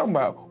 What are you talking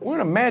about? We're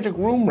in a magic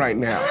room right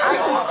now.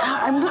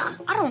 I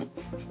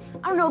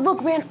don't know.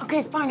 Look, man.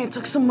 Okay, fine. I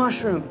took some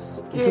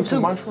mushrooms. Okay, You took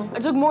some mushrooms? I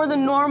took more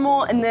than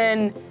normal, and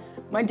then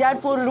my dad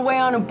floated away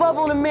on a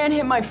bubble, and a man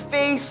hit my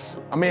face.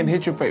 A man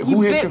hit your face. He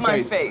Who hit bit your my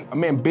face? face. A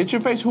man bit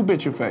your face? Who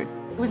bit your face?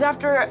 It was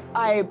after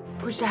I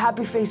pushed a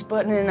happy face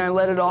button and I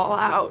let it all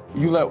out.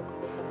 You let...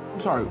 I'm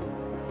sorry.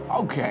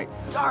 Okay.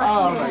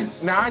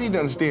 Darkness. Now I need to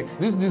understand.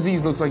 This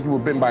disease looks like you were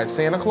bitten by a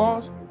Santa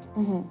Claus?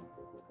 Mm-hmm.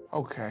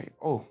 Okay.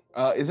 Oh,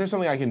 is there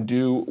something I can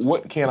do?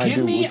 What can I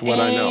do with what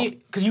I know?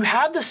 Because you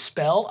have the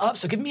spell up,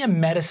 so give me a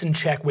medicine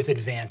check with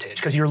advantage,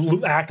 because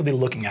you're actively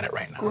looking at it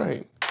right now.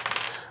 Great.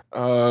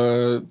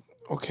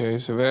 Okay,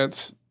 so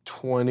that's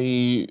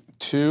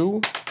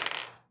 22,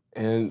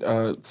 and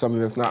something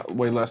that's not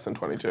way less than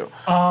 22.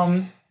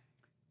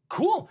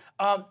 Cool.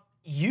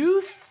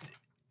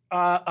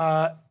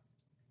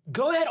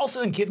 Go ahead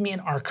also and give me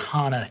an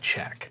Arcana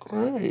check.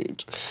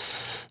 Great.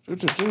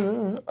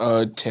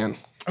 10.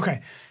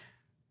 Okay.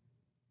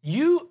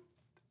 You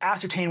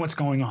ascertain what's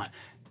going on.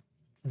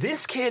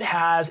 This kid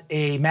has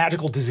a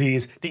magical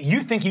disease that you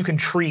think you can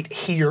treat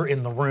here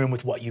in the room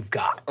with what you've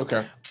got.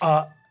 Okay.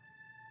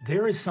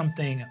 There is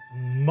something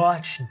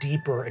much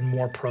deeper and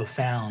more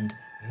profound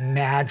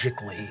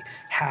magically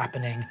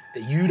happening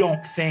that you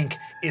don't think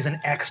is an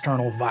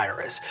external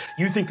virus.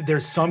 You think that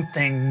there's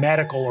something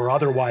medical or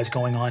otherwise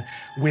going on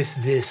with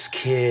this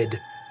kid,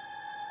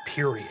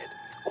 period.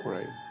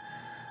 Great.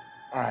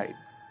 All right.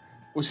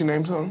 What's your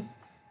name, son?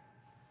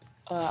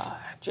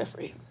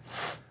 Jeffrey.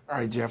 All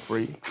right,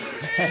 Jeffrey.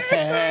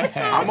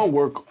 I'm gonna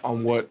work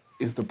on what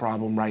is the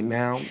problem right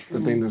now, the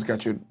thing that's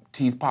got your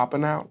teeth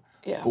popping out.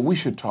 Yeah. But we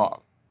should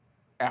talk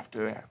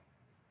after that.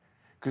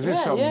 Because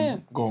there's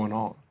something going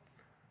on.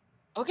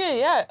 Okay,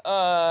 yeah.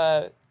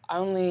 I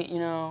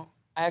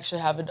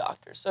actually have a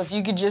doctor. So if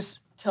you could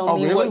just tell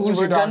me what you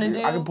were gonna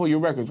do. I can pull your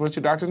records. What's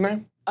your doctor's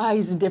name?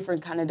 He's a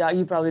different kind of doctor.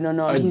 You probably don't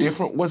know.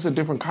 What's a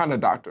different kind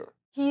of doctor?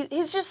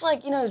 He's just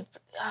like,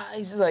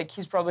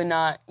 he's probably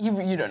not,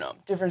 you don't know,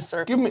 different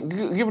circles.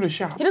 Give it a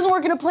shot. He doesn't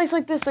work in a place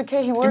like this,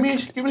 okay? He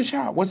works. Give it a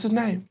shot. What's his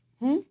name?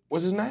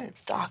 What's his name?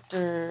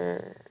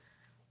 Dr.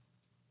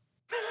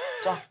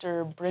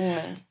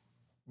 Bringman.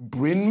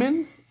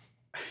 Brinman?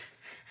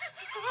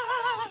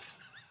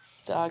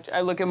 Doctor, I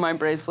look at my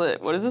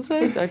bracelet. What does it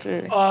say?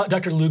 Dr.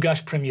 Dr.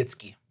 Lugash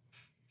Primytsky.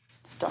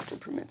 It's Dr.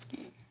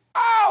 Primytsky.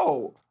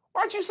 Oh!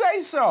 Why'd you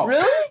say so?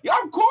 Really? Yeah,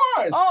 of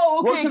course.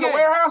 Oh, okay, Works in the good.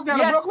 warehouse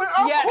down in Brooklyn?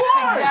 Of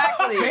course.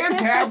 Exactly.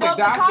 Fantastic, Above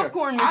doctor. the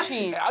popcorn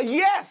machine.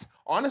 Yes.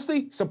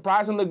 Honestly,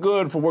 surprisingly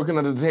good for working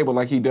under the table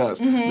like he does.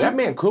 That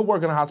man could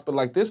work in a hospital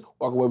like this,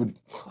 walk away with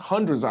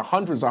hundreds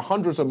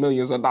of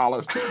millions of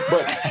dollars.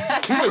 But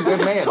he's a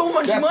good man. So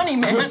much money,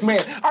 man. Good man.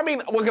 I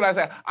mean, what can I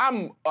say?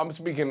 I'm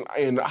speaking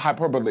in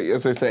hyperbole,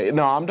 as they say.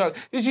 No, I'm done.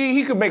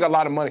 He could make a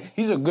lot of money.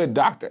 He's a good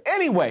doctor.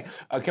 Anyway,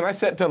 can I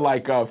set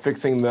to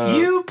fixing the...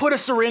 You put a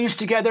syringe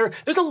together.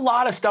 There's a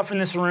lot of stuff in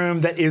this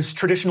room that is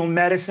traditional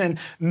medicine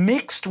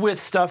mixed with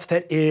stuff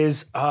that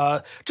is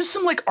just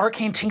some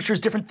arcane tinctures,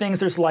 different things.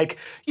 There's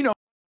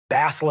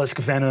basilisk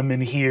venom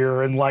in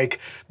here and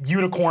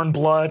unicorn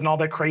blood and all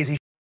that crazy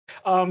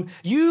shit.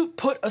 You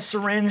put a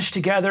syringe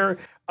together,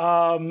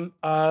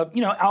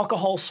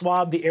 alcohol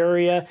swab the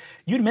area,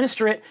 you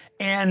administer it,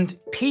 and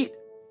Pete,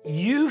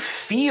 you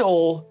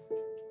feel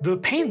the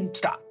pain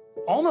stop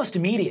almost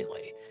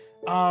immediately.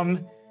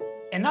 And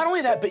not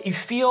only that, but you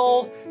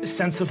feel a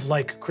sense of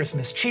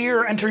Christmas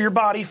cheer enter your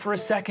body for a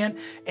second,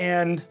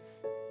 and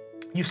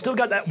you've still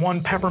got that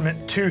one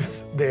peppermint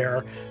tooth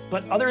there,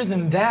 but other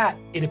than that,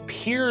 it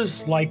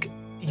appears like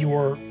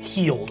you're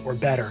healed or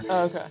better.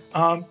 Okay.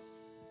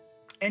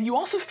 And you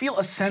also feel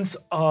a sense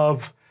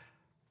of,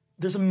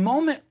 there's a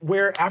moment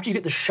where after you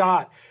get the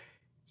shot,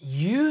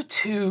 you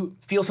two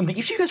feel something.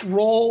 Each of you guys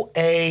roll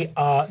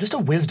just a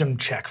wisdom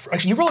check.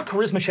 Actually, you roll a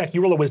charisma check,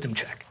 you roll a wisdom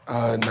check.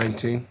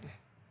 19.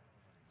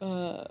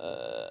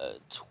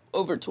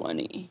 Over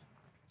 20.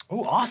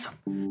 Oh,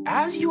 awesome.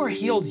 As you are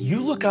healed, you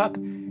look up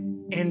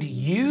and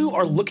you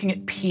are looking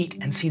at Pete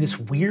and see this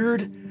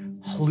weird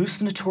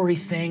hallucinatory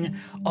thing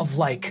of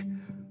bright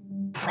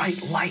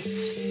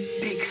lights,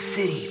 big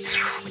city,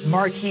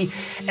 marquee,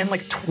 and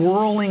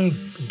twirling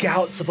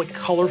gouts of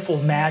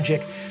colorful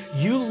magic.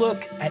 You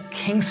look at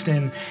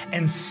Kingston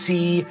and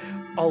see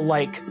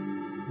a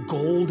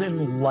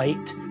golden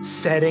light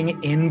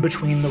setting in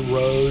between the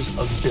rows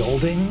of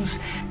buildings,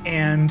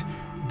 and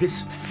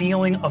this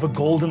feeling of a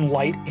golden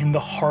light in the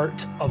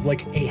heart of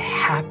a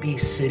happy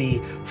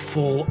city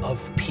full of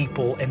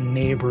people and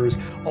neighbors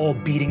all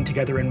beating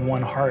together in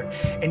one heart.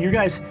 And your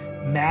guys'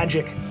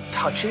 magic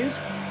touches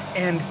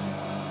and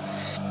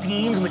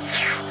steams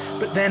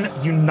but then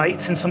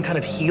unites in some kind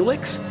of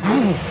helix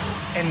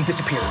and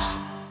disappears.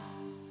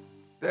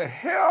 The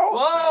hell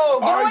Whoa,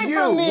 get are away you?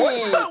 from me.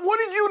 What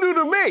did you do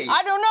to me?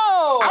 I don't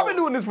know. I've been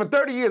doing this for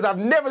 30 years. I've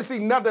never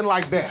seen nothing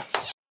like that.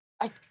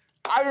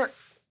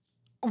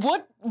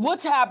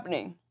 What's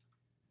happening?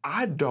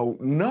 I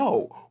don't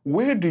know.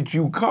 Where did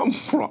you come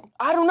from?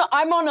 I don't know.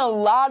 I'm on a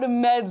lot of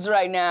meds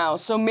right now,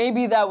 so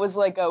maybe that was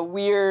a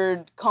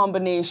weird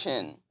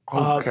combination.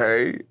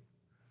 Okay.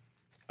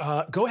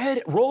 Go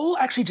ahead, roll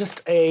actually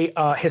just a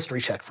history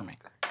check for me.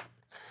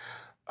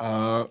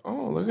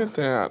 Oh, look at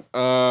that.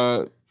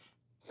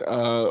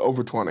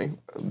 Over 20,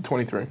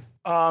 23.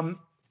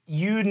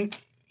 You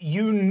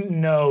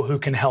know who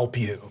can help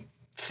you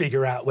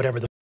figure out whatever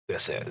the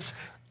this is.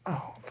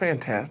 Oh,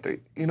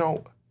 fantastic.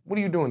 what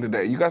are you doing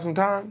today? You got some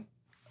time?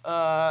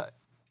 I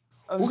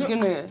was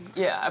gonna,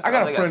 yeah. I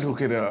got a friend who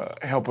could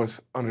help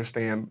us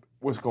understand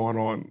what's going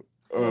on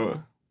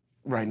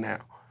right now.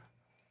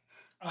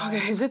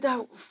 Okay, is it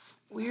that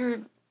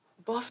weird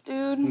buff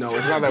dude? No,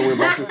 it's not that weird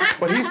buff dude,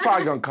 but he's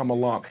probably gonna come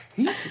along.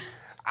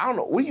 I don't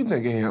know, what do you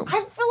think of him?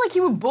 I feel like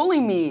he would bully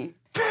me.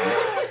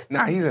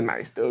 Nah, he's a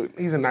nice dude.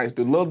 He's a nice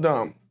dude. Little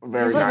dumb, but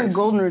very nice. He's like a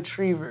golden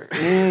retriever.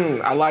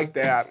 I like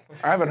that.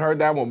 I haven't heard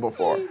that one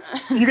before.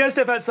 You guys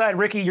step outside.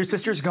 Ricky, your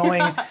sister's going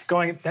that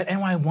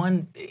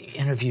NY1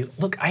 interview.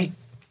 Look, a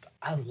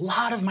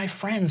lot of my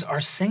friends are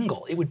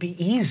single. It would be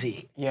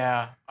easy.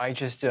 Yeah, I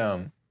just,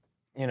 you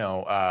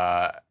know,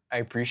 I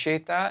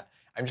appreciate that.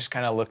 I'm just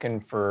kind of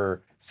looking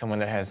for someone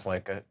that has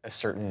like a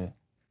certain.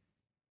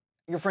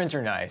 Your friends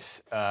are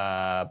nice,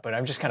 but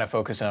I'm just kind of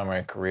focusing on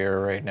my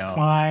career right now.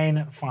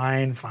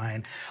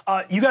 Fine.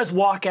 You guys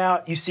walk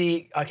out. You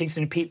see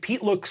Kingston and Pete.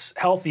 Pete looks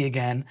healthy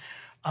again,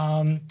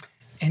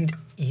 and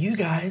you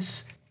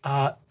guys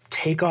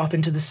take off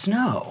into the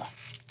snow.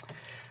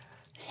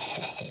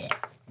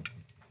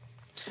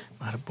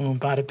 Bada boom,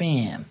 bada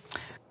bam.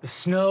 The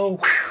snow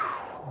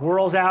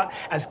whirls out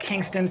as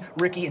Kingston,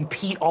 Ricky, and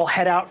Pete all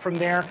head out from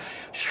there,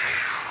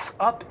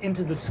 up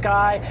into the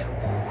sky,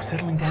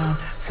 settling down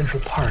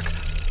Central Park.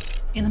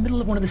 In the middle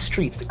of one of the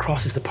streets that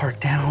crosses the park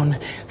down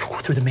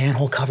through the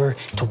manhole cover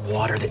to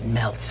water that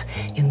melts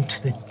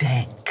into the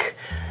dank,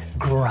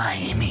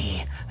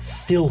 grimy,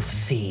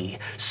 filthy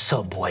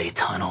subway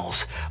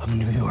tunnels of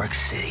New York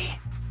City.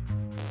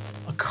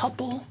 A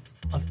couple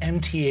of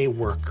MTA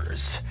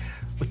workers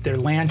with their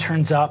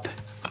lanterns up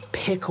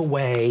pick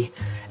away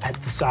at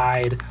the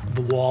side of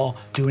the wall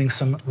doing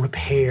some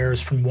repairs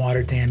from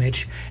water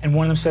damage, and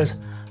one of them says,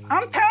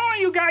 I'm telling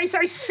you guys,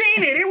 I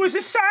seen it. It was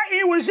this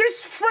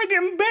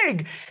friggin'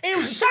 big. It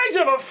was the size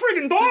of a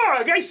friggin'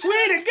 dog. I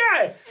swear to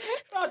God.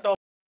 Shut the f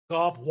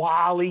up,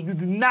 Wally. You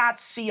did not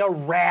see a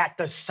rat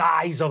the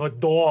size of a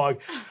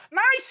dog. And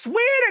I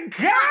swear to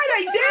God,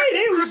 I did.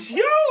 It was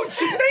huge.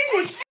 The thing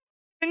was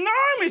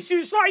enormous. It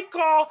was like,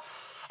 I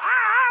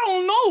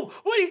don't know.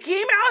 When it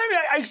came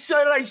out, I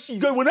said, I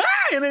went,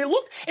 and it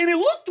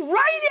looked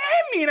right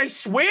at me. And I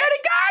swear to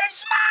God, I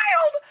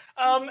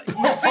smiled.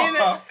 You see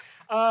that?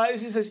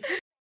 He says,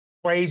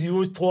 crazy, you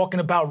were talking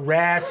about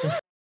rats and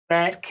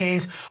rat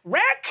kings.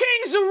 Rat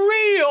kings are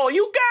real.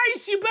 You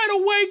guys, you better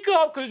wake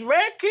up, because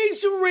rat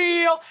kings are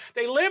real.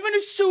 They live in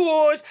the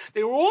sewers.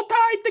 They were all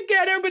tied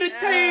together, but it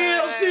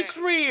tells it's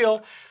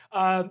real.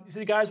 So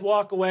the guys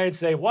walk away and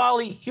say,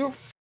 Wally, you're an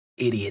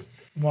idiot.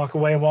 Walk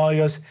away, and Wally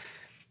goes,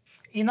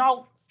 you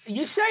know,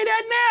 you say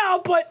that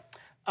now, but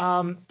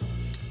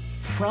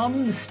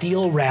from the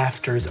steel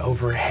rafters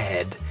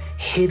overhead,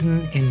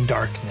 hidden in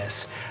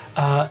darkness,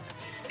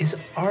 is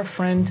our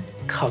friend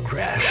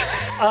Cugrash.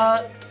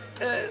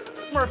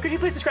 Murph, could you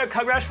please describe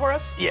Cugrash for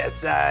us?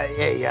 Yes,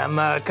 hey, I'm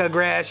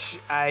Cugrash.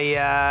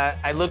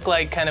 I look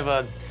like kind of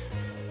a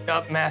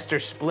up Master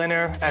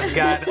Splinter. I've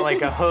got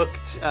like a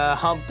hooked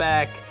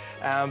humpback.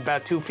 I'm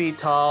about 2 feet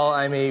tall.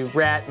 I'm a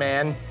rat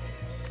man.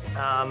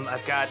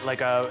 I've got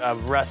like a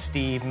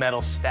rusty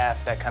metal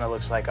staff that kind of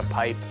looks like a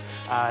pipe.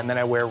 And then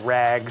I wear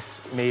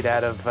rags made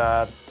out of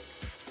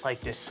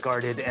like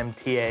discarded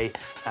MTA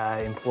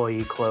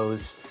employee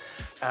clothes.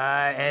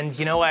 And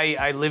you know,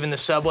 I live in the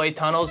subway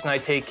tunnels, and I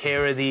take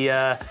care of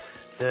the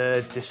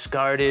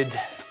discarded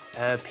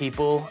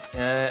people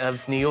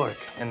of New York,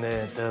 and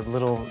the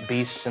little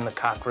beasts and the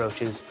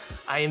cockroaches.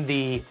 I am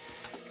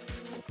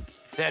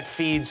that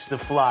feeds the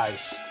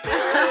flies.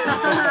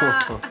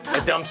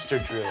 A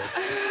dumpster driller.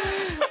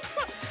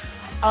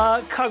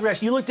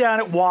 Cugrash, you look down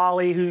at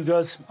Wally, who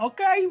goes,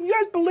 okay, you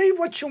guys believe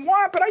what you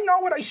want, but I know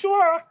what I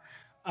saw.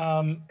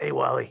 Hey,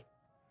 Wally.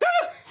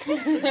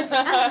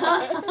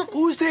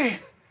 Who's there?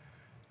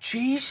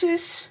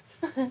 Jesus?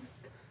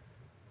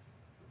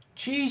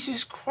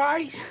 Jesus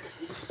Christ.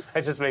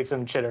 I just make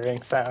some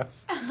chittering sound.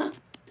 Oh,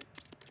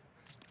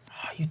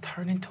 you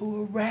turn into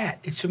a rat.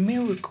 It's a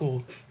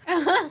miracle.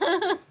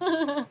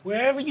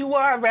 Wherever you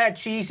are, Rat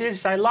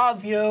Jesus, I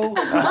love you.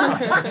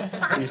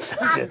 He's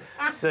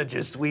such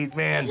a sweet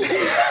man.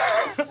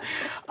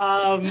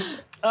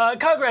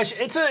 Cugrash,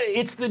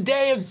 it's the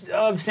day of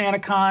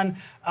SantaCon.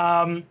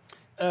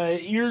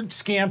 You're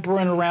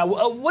scampering around.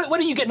 What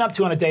are you getting up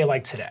to on a day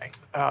like today?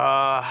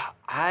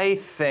 I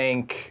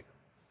think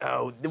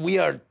we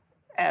are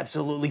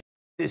absolutely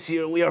this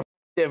year. We are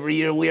every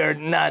year. We are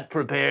not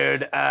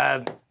prepared.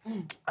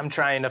 I'm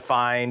trying to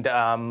find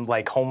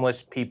like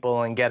homeless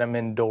people and get them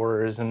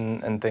indoors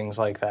and things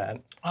like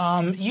that.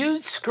 You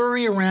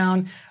scurry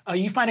around.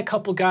 You find a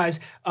couple guys.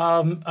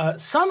 Some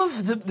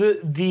of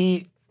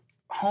the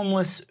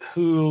homeless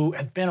who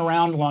have been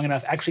around long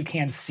enough actually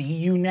can see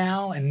you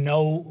now and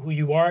know who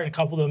you are. And a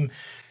couple of them,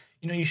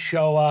 you know, you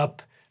show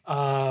up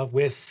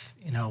with,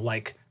 you know,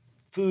 like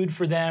food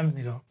for them.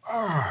 They go,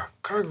 oh,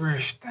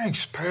 Cugrash,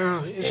 thanks,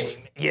 pal.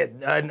 Yeah,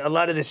 a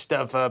lot of this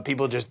stuff,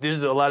 people just,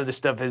 a lot of this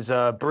stuff is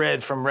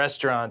bread from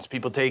restaurants.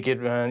 People take it,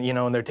 you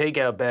know, in their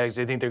takeout bags.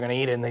 They think they're gonna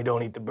eat it and they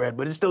don't eat the bread,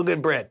 but it's still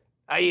good bread.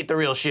 I eat the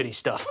real shitty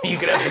stuff. You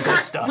can have the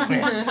good stuff,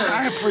 man.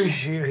 I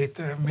appreciate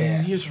that,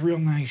 man. He's real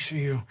nice to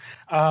you.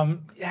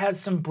 It has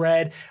some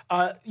bread.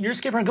 You're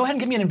skipping. Go ahead and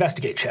give me an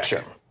investigate check.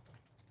 Sure.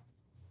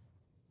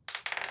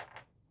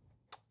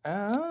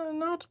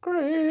 Not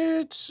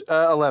great.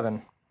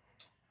 11.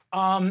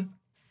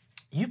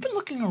 You've been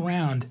looking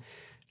around.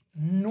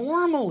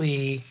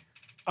 Normally,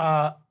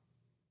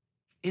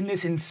 in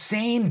this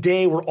insane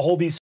day where all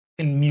these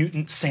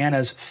mutant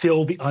Santas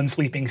fill the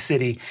unsleeping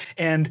city,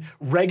 and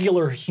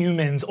regular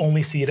humans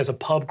only see it as a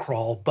pub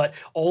crawl, but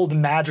all the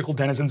magical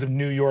denizens of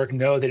New York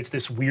know that it's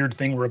this weird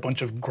thing where a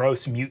bunch of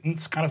gross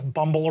mutants kind of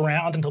bumble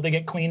around until they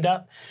get cleaned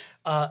up.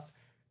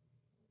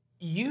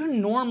 You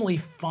normally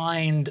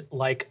find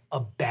like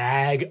a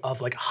bag of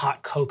like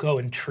hot cocoa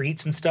and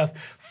treats and stuff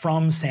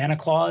from Santa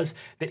Claus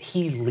that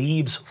he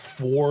leaves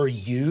for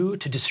you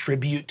to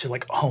distribute to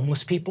like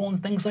homeless people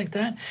and things like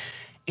that.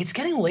 It's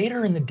getting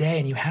later in the day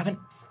and you haven't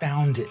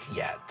found it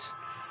yet.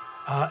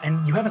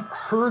 And you haven't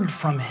heard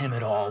from him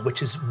at all,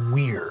 which is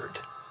weird.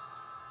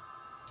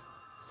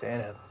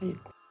 Santa, you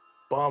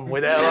bum.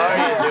 Where the hell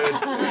are you,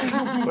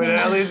 dude? Where the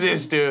hell is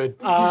this dude?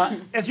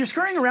 As you're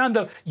scurrying around,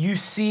 though, you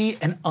see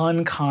an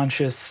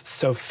unconscious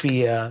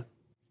Sophia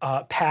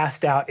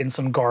passed out in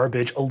some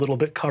garbage, a little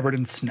bit covered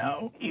in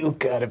snow. You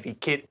gotta be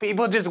kidding. We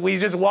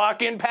just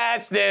walking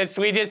past this.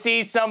 We just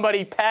see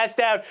somebody passed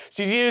out.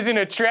 She's using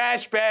a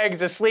trash bag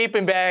as a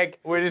sleeping bag.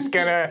 We're just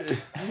gonna,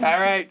 all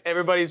right,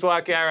 everybody's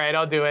walking. All right,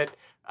 I'll do it.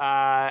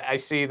 I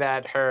see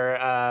that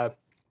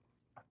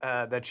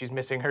that she's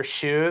missing her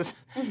shoes.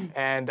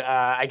 And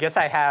I guess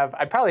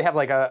I probably have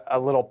like a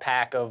little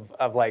pack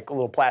of like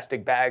little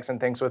plastic bags and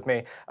things with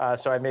me.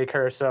 So I make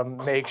her some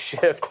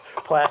makeshift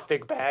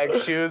plastic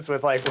bag shoes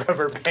with like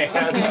rubber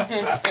bands.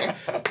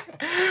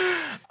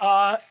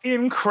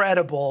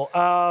 Incredible.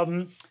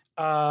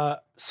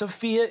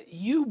 Sophia,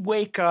 you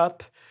wake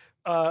up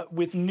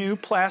with new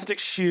plastic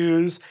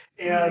shoes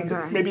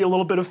and maybe a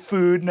little bit of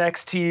food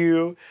next to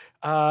you.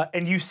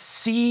 And you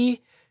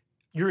see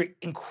you're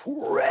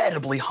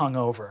incredibly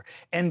hungover.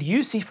 And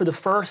you see for the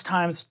first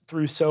time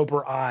through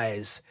sober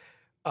eyes,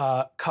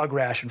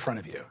 Cugrash in front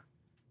of you.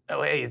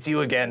 Oh, hey, it's you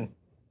again.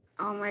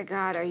 Oh my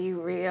God, are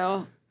you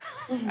real?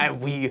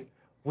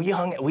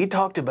 We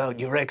talked about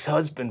your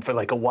ex-husband for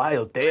like a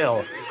wild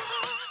tale.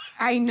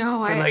 I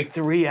know. For like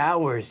 3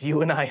 hours,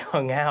 you and I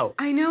hung out.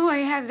 I know I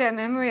have that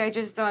memory. I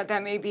just thought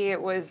that maybe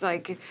it was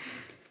like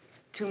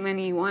too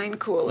many wine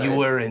coolers. You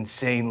were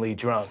insanely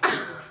drunk.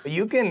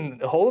 You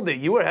can hold it.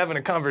 You were having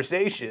a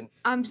conversation.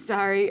 I'm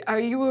sorry. Are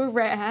you a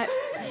rat?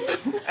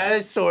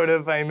 Sort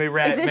of. I'm a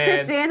rat man.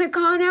 Is this a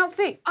SantaCon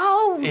outfit?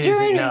 Oh,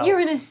 No. you're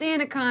in a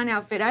SantaCon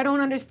outfit. I don't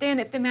understand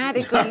it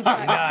thematically.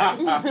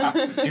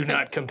 But... Do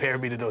not compare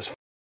me to those.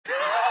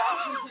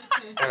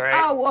 All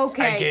right? Oh,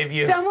 okay. I gave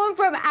you. Someone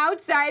from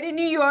outside of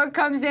New York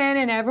comes in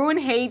and everyone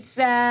hates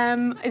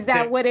them. Is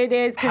that what it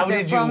is? Because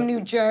they're from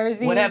New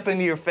Jersey. What happened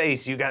to your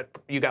face? You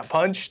got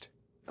punched?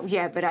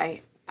 Yeah, but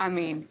I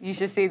mean, you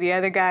should see the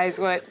other guys,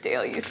 what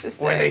Dale used to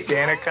say. Were they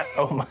SantaCon?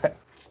 Oh my,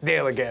 it's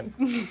Dale again.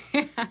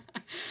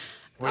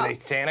 Were they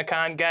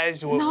SantaCon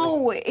guys?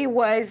 No, it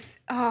was,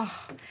 I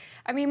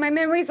mean, my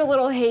memory's a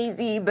little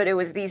hazy, but it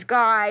was these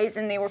guys,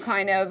 and they were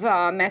kind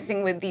of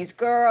messing with these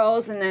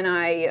girls, and then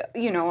I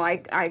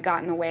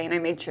got in the way, and I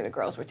made sure the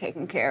girls were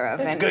taken care of.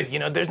 That's good. You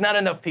know, there's not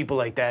enough people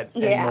like that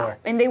anymore.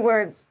 And they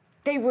were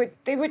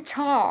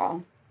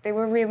tall. They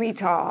were really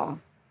tall.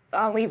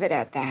 I'll leave it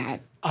at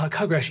that.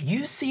 Cugrash,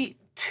 you see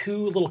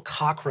two little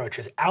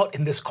cockroaches out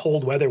in this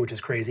cold weather, which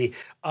is crazy,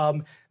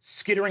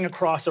 skittering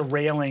across a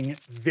railing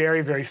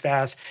very, very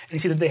fast. And you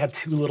see that they have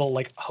two little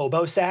like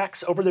hobo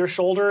sacks over their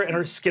shoulder and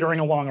are skittering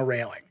along a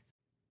railing.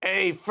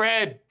 Hey,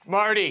 Fred,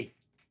 Marty.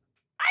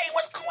 Hey,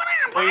 what's going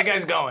on, Where you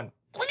guys going?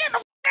 We're getting the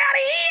f out of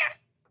here.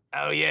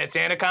 Oh yeah,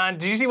 SantaCon.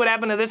 Did you see what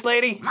happened to this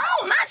lady?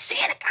 No, not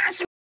SantaCon.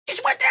 Some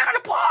just went down to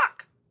the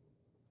park.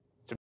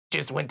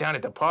 Just went down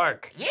at the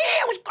park. Yeah,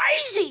 it was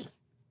crazy.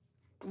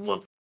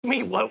 Well,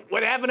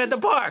 what happened at the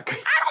park? I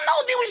don't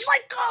know. There was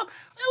like,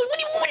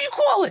 what would you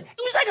call it?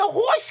 It was like a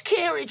horse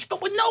carriage,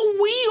 but with no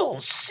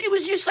wheels. It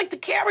was just like the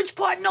carriage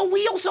part, no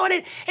wheels on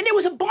it. And there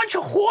was a bunch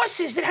of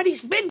horses that had these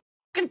big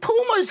fucking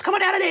tumors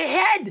coming out of their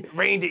head.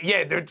 Reindeer,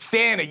 yeah, they're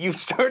Santa.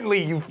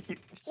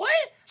 What?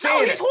 Santa.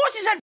 No, these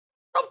horses had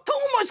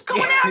tumors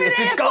coming out of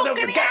their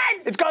fucking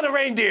head. It's called a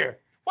reindeer.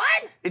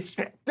 What?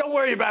 Don't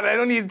worry about it. I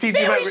don't need to teach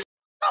you about these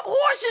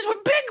horses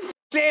with big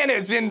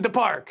Santas in the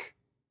park.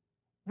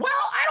 Well,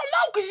 I don't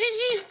know, because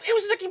it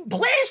was like he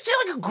blasted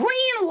like a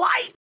green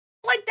light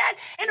like that,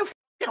 and the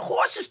fucking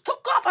horses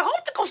took off. I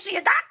hope to go see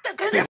a doctor,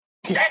 because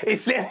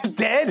Is Santa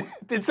dead?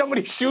 Did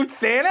somebody shoot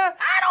Santa?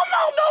 I don't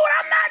know, dude.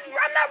 I'm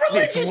not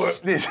religious.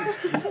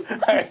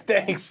 All right,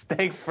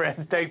 thanks,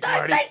 Fred. Thanks,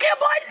 Marty. Thank you,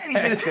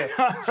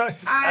 bud.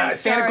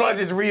 Santa Claus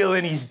is real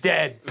and he's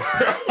dead.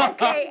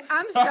 Okay,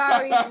 I'm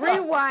sorry.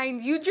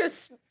 Rewind. You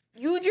just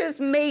you just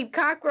made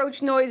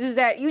cockroach noises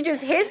you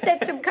just hissed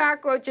at some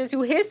cockroaches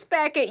who hissed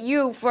back at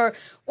you for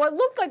what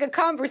looked like a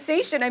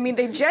conversation. I mean,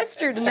 they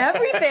gestured and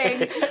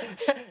everything.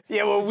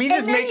 Yeah, well, we were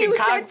just making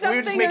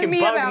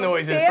bug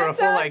noises for a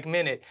full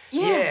minute.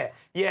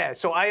 Yeah.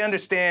 So I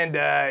understand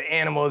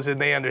animals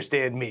and they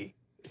understand me.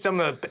 Some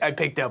of I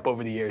picked up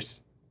over the years.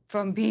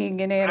 From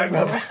being an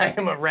animal. I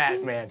am a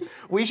rat, man.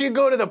 We should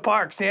go to the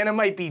park. Santa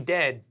might be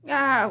dead.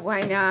 Ah,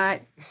 why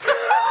not?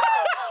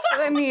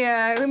 Let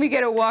me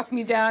get a walk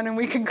me down and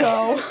we can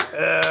go.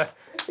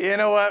 You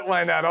know what?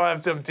 Why not? I'll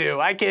have some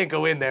too. I can't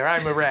go in there.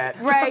 I'm a rat.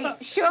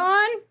 Right,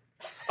 Sean?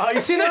 You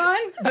see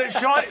that?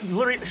 Sean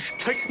literally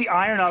takes the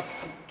iron up.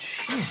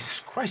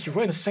 Jesus Christ, you're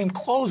wearing the same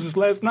clothes as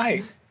last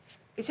night.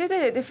 Is it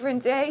a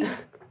different day?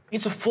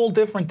 It's a full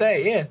different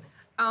day,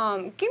 yeah.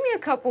 Give me a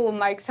couple of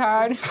Mike's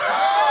Hard.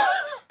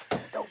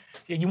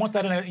 Yeah, you want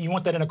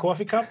that in a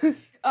coffee cup? Can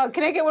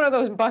I get one of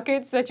those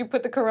buckets that you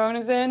put the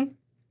Coronas in?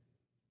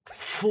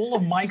 Full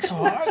of Mike's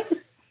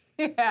Hards?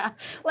 Yeah,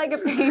 like a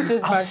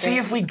painter's bucket. I'll see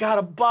if we got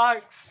a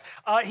box.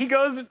 He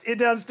goes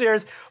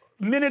downstairs.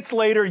 Minutes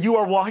later, you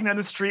are walking down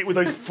the street with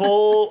a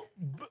full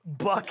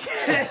bucket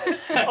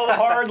of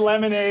hard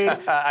lemonade.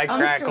 I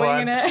crack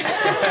one. It.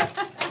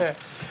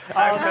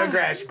 I'm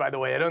Congrash, by the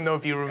way. I don't know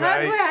if you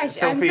remember. Congrash.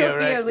 Sophia, I'm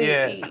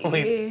right?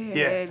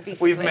 Sophia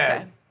We've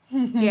met.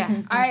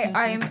 Yeah,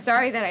 I am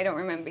sorry that I don't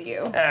remember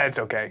you. It's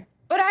okay.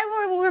 But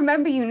I will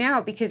remember you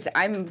now because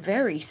I'm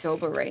very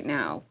sober right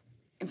now.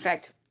 In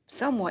fact,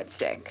 somewhat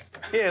sick.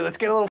 Yeah, let's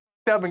get a little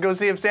up and go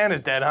see if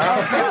Santa's dead, huh?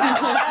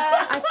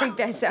 I think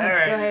that sounds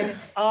good.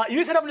 You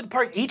guys head up into the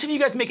park. Each of you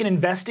guys make an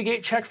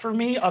investigate check for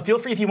me. Feel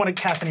free if you want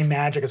to cast any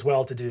magic as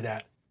well to do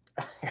that.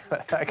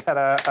 I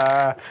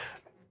got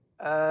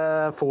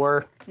a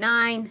 4.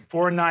 9.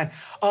 4 and 9.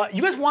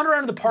 You guys wander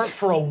around the park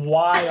for a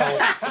while.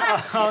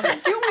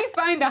 Do we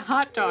find a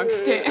hot dog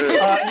stand? You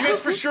guys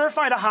for sure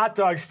find a hot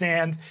dog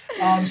stand.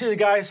 See the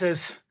guy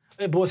says,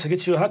 "Hey boys, I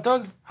get you a hot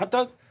dog? Hot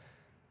dog?"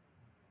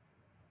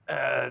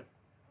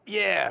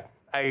 Yeah.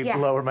 I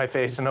lower my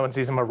face so no one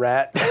sees I'm a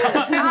rat.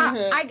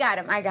 I got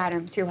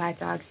him. 2 hot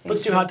dogs.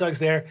 Puts 2 hot dogs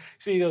there.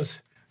 See, he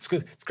goes, it's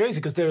good. It's crazy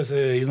because there's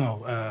I don't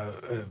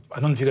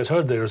know if you guys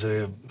heard, there's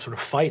a sort of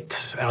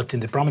fight out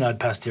in the promenade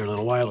past here a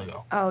little while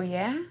ago. Oh,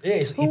 yeah? Yeah,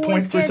 he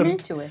points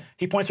through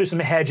He points through some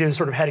hedges,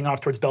 sort of heading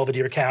off towards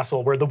Belvedere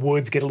Castle, where the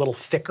woods get a little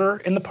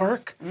thicker in the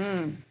park.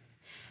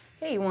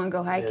 Hey, you want to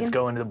go hiking? Let's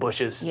go into the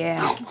bushes.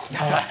 Yeah.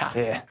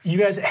 Yeah. You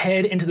guys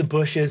head into the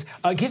bushes.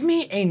 Give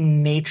me a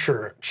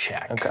nature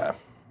check. Okay.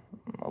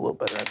 I'm a little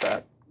better at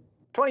that.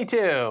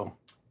 22.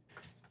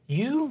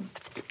 You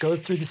go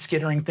through the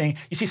skittering thing.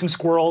 You see some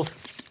squirrels.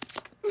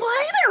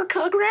 Why there,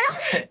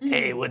 Congrash?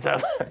 Hey, what's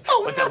up?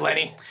 Oh, what's up,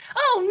 Lenny?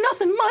 Oh,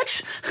 nothing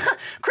much.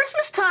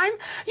 Christmas time.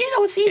 You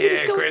know it's easy to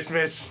go. Yeah,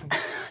 Christmas.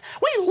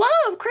 We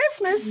love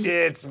Christmas. Yeah,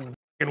 it's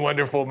f***ing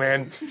wonderful,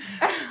 man.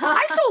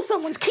 I stole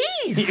someone's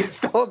keys. You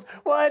stole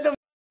what the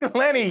f***,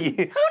 Lenny?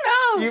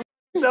 Who knows?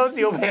 You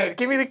sociopath.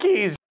 Give me the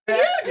keys.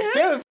 You do.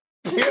 Dude,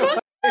 you.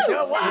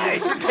 No, why?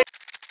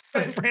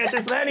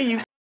 Francis, Lenny,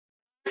 you.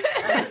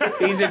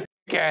 He's a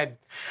kid.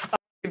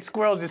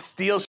 Squirrels just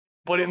steal shit,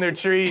 put it in their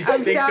trees.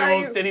 I'm think sorry. their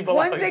whole city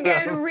belongs Once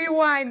again, to them.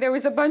 rewind. There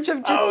was a bunch of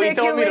gesticulation.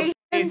 Oh, he told me to.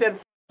 He said,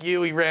 F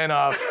you. He ran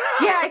off.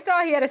 Yeah, I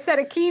saw he had a set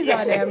of keys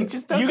on him.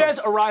 You guys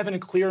arrive in a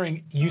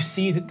clearing. You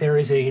see that there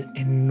is an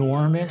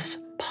enormous,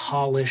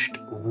 polished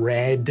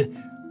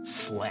red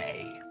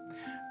sleigh.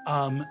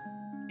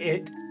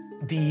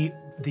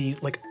 The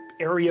like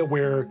area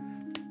where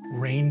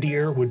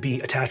reindeer would be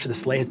attached to the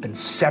sleigh has been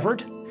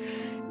severed,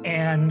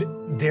 and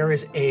there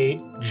is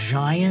a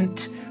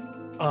giant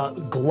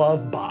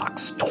glove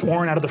box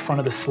torn out of the front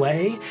of the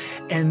sleigh,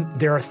 and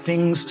there are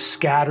things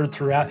scattered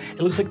throughout. It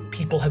looks like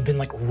people have been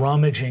like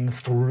rummaging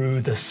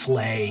through the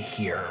sleigh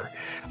here.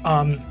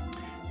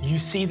 You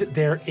see that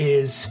there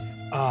is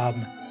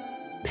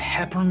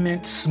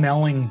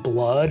peppermint-smelling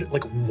blood,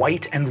 like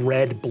white and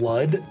red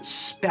blood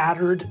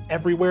spattered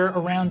everywhere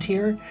around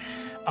here.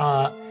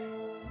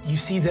 You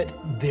see that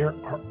there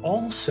are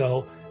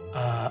also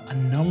a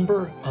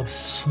number of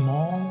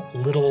small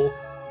little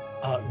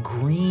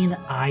green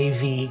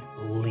ivy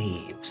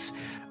leaves.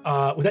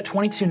 With that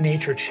 22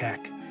 nature check,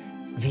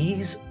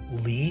 these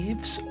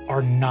leaves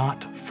are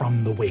not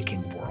from the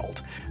waking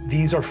world.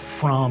 These are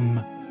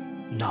from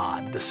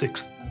Nod, the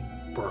 6th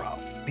borough.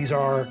 These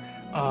are,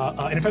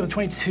 and in fact with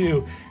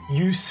 22,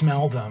 you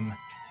smell them.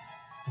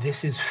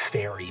 This is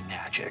fairy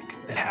magic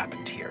that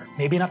happened here.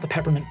 Maybe not the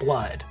peppermint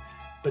blood,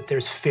 but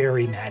there's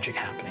fairy magic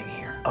happening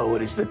here. Oh,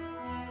 it is the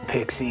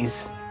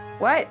pixies.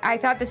 What? I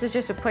thought this was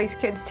just a place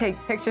kids take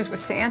pictures with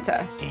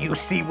Santa. Do you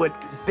see what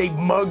they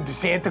mugged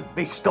Santa?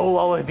 They stole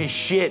all of his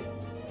shit.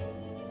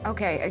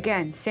 Okay,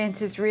 again,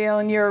 Santa's real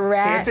and you're a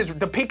rat.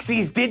 The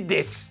pixies did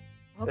this.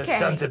 Okay. The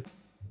sons of,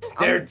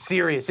 they're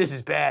serious. This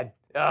is bad.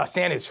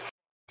 Santa's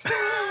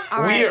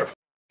All right. We're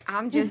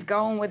I'm just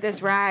going with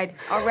this ride.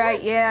 All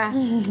right, yeah.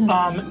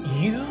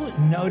 You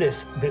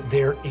notice that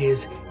there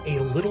is a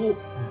little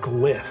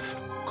glyph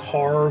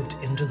carved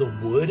into the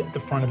wood at the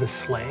front of the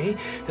sleigh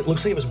that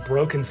looks like it was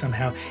broken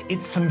somehow.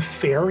 It's some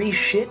fairy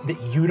shit that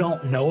you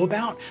don't know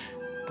about,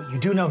 but you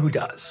do know who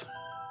does.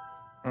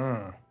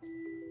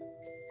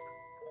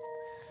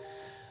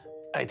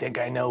 I think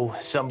I know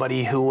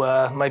somebody who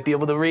might be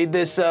able to read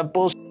this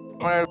bullshit.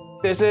 Where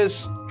this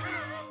is?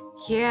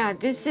 Yeah,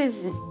 this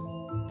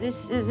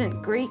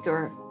isn't Greek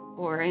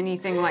or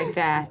anything like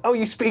that. Oh,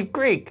 you speak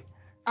Greek?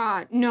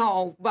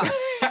 No, but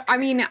I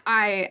mean,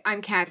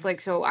 I'm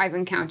Catholic, so I've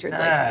encountered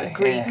like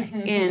Greek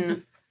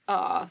in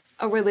a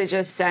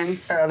religious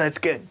sense. Oh, that's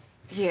good.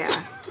 Yeah,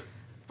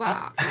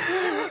 but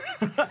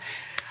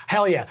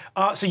Hell yeah.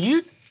 So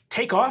you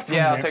take off from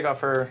there. Yeah, I'll take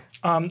off her.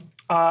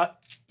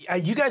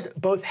 You guys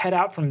both head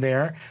out from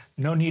there.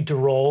 No need to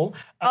roll.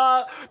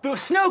 The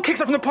snow kicks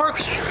up from the park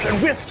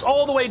and wisps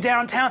all the way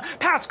downtown,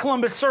 past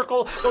Columbus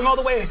Circle, going all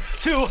the way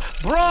to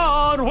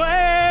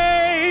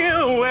Broadway,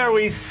 where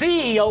we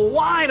see a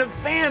line of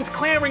fans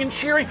clamoring and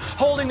cheering,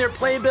 holding their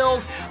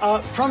playbills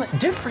from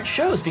different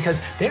shows,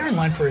 because they're in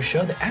line for a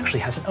show that actually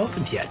hasn't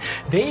opened yet.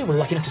 They were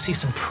lucky enough to see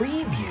some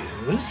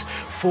previews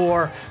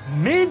for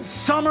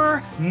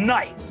Midsummer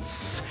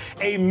Nights,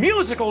 a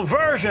musical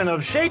version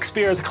of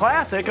Shakespeare's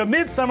classic, A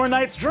Midsummer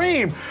Night's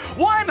Dream.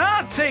 Why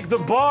not take the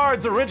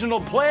Bard's original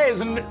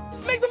plays and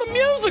make them a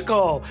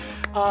musical?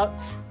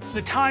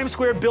 The Times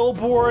Square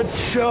billboards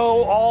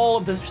show all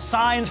of the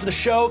signs for the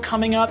show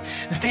coming up.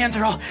 The fans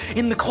are all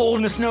in the cold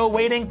and the snow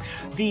waiting.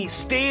 The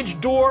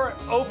stage door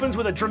opens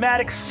with a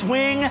dramatic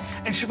swing.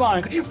 And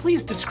Siobhan, could you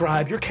please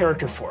describe your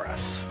character for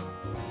us?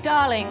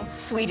 Darlings,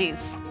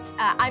 sweeties,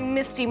 I'm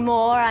Misty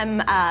Moore.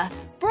 I'm a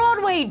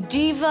Broadway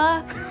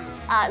diva,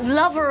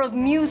 lover of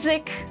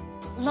music,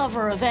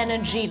 lover of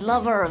energy,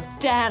 lover of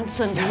dance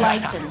and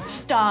light and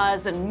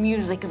stars and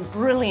music and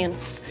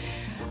brilliance.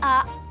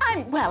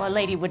 Well, a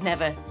lady would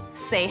never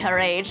say her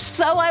age,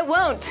 so I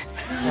won't.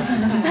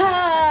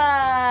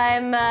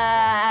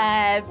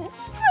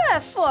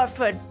 I'm 4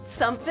 foot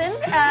something,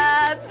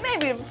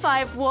 maybe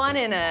 5'1"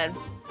 in a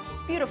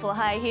beautiful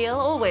high heel,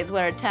 always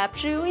wear a tap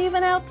shoe,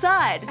 even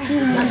outside.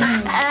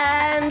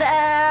 And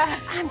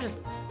I'm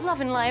just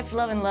loving life,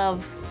 loving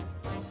love.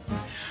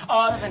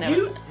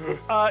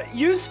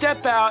 You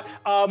step out,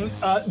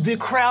 the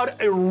crowd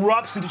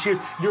erupts into cheers.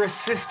 Your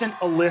assistant,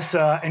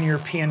 Alyssa, and your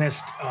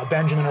pianist,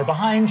 Benjamin, are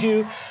behind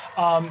you.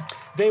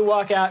 They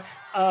walk out,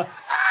 Misty!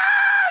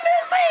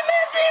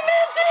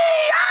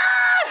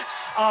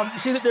 You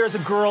see that there's a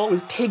girl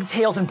with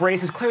pigtails and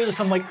braces. Clearly there's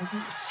some like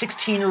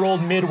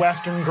 16-year-old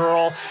Midwestern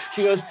girl.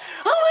 She goes,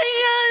 oh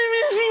my God,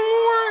 Misty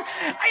Moore!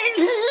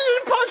 This is a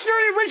poster of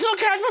the original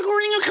cast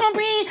recording a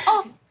company.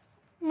 Oh.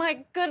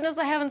 My goodness,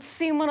 I haven't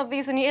seen one of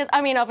these in years.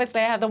 I mean,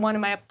 obviously I have the one in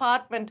my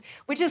apartment,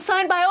 which is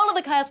signed by all of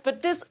the cast,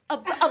 but this, a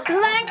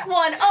blank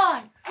one.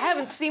 Oh, I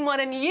haven't seen one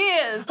in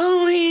years.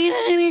 Oh my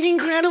God, it's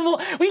incredible.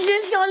 We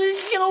just saw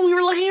this show. We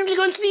were lucky enough to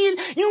go see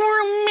it. You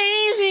were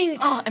amazing.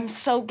 Oh, I'm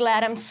so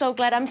glad. I'm so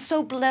glad. I'm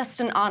so blessed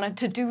and honored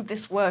to do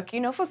this work. You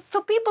know,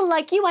 for people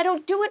like you, I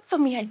don't do it for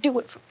me. I do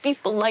it for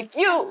people like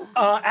you.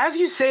 As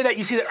you say that,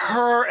 you see that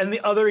her and the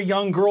other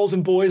young girls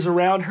and boys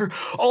around her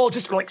all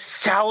just like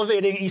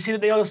salivating. And you see that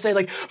they all say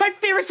like, my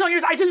favorite song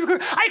is I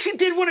actually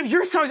did one of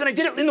your songs and I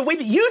did it in the way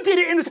that you did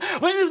it in the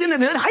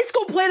high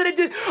school play that I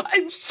did.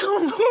 I'm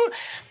so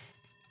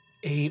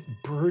a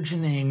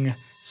burgeoning,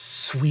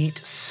 sweet,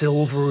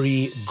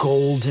 silvery,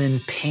 golden,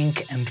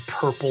 pink, and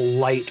purple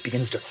light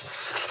begins to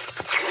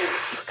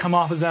come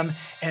off of them.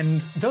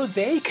 And though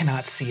they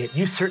cannot see it,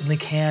 you certainly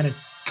can. And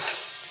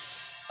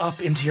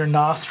up into your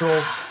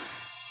nostrils.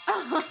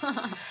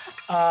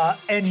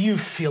 And you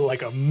feel like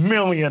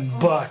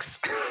 $1,000,000.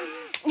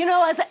 You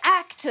know, as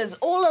actors,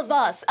 all of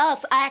us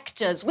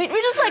actors, we're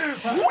just like...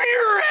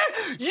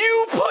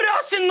 You put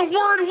us in the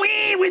word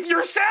we with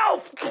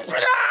yourself!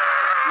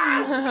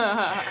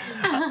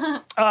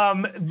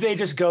 They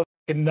just go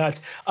fucking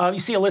nuts. You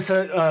see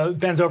Alyssa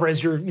bends over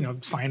as you're,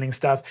 signing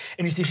stuff,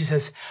 and you see she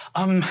says,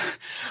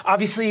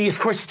 obviously, of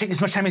course, take as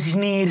much time as you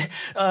need,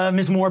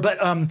 Ms. Moore, but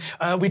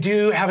we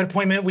do have an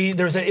appointment.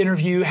 There's an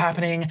interview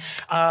happening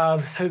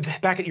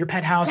back at your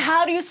penthouse.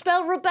 How do you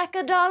spell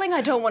Rebecca, darling?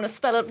 I don't want to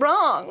spell it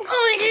wrong.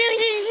 Oh, I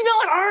can't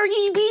spell it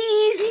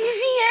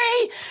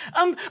R-E-B-E-C-C-A.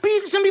 But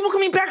some people call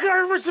me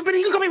Becca, but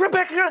you can call me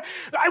Rebecca.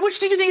 Which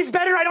do you think is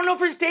better? I don't know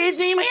for a stage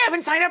name. I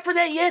haven't signed up for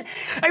that yet.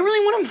 I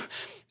really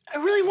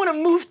want to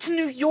move to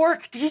New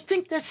York. Do you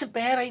think that's a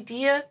bad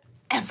idea?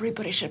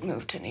 Everybody should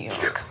move to New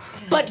York.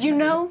 But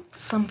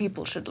some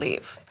people should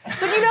leave.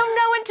 But you don't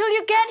know until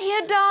you get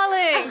here,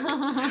 darling.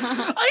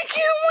 I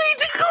can't wait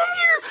to come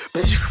here.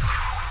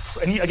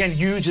 And again,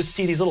 you just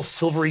see these little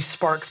silvery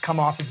sparks come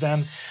off of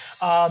them,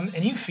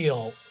 and you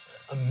feel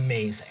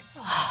amazing.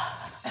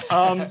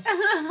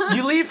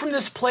 You leave from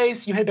this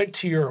place, you head back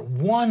to your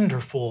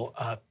wonderful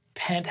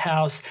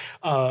penthouse.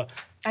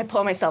 I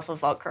pour myself a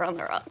vodka on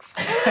the rocks.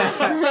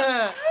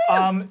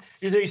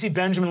 You see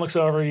Benjamin looks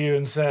over at you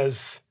and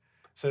says,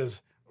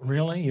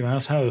 really? You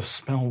asked how to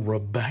spell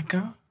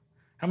Rebecca?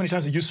 How many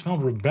times have you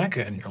spelled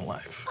Rebecca in your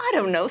life? I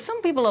don't know.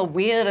 Some people are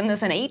weird and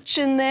there's an H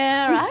in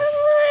there. I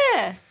don't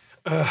know.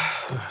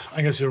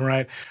 I guess you're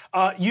right.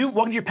 You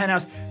walk into your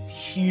penthouse,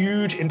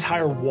 huge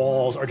entire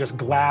walls are just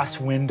glass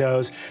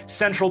windows.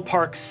 Central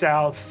Park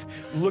South,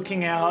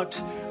 looking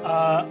out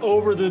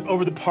over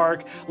the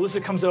park.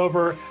 Alyssa comes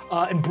over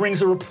and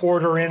brings a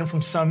reporter in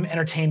from some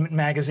entertainment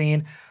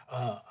magazine.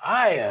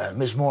 Hi,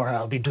 Ms. Moore,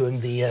 I'll be doing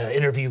the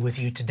interview with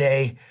you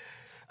today.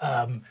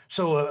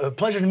 So a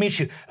pleasure to meet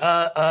you.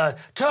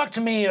 Talk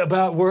to me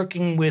about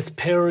working with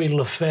Perry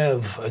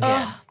Lefebvre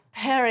again. Oh,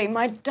 Perry,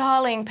 my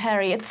darling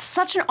Perry. It's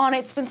such an honor.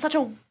 It's been such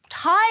a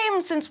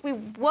time since we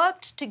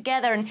worked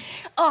together, and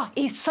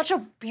he's such a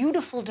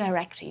beautiful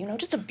director, you know,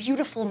 just a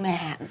beautiful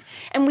man.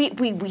 And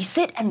we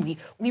sit and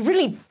we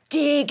really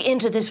dig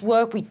into this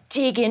work, we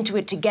dig into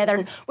it together,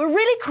 and we're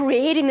really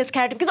creating this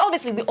character, because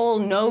obviously we all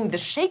know the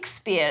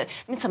Shakespeare,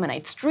 Midsummer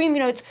Night's Dream, you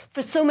know, it's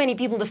for so many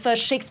people the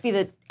first Shakespeare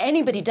that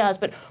anybody does,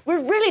 but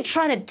we're really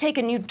trying to take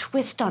a new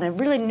twist on it, a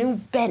really new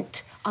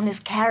bent on this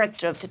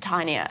character of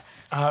Titania.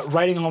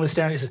 Writing all this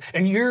down, he says,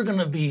 and you're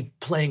gonna be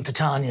playing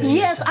Titania.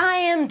 Yes, I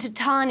am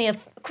Titania,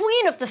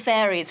 Queen of the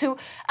Fairies, who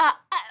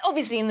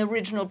obviously in the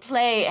original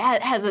play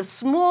has a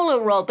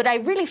smaller role, but I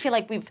really feel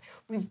like we've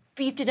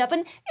beefed it up.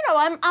 And you know,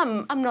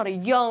 I'm not a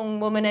young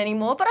woman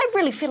anymore, but I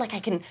really feel like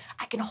I can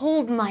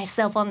hold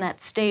myself on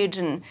that stage.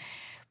 And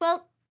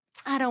well,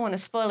 I don't want to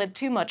spoil it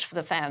too much for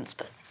the fans,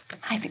 but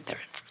I think they're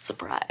in for a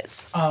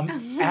surprise.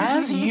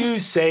 As you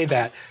say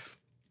that,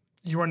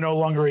 you are no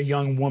longer a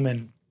young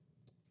woman.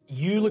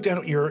 You look down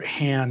at your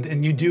hand,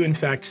 and you do, in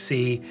fact,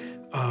 see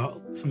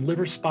some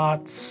liver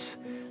spots,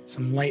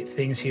 some light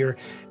things here,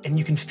 and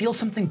you can feel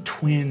something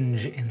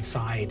twinge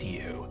inside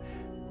you.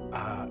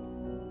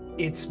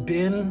 It's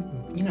been,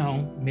 you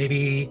know,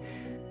 maybe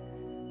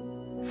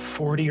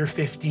 40 or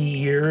 50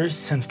 years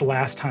since the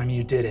last time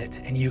you did it,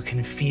 and you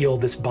can feel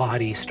this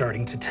body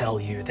starting to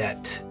tell you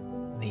that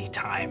the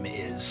time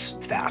is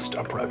fast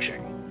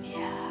approaching.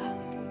 Yeah.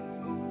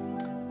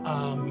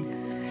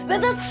 But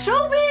that's so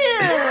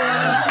weird!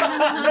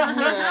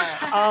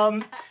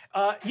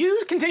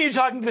 You continue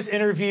talking to this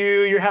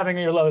interview. You're having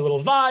your lovely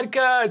little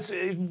vodka. It's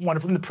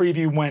wonderful. And the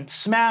preview went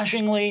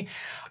smashingly.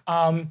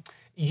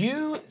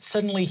 You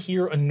suddenly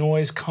hear a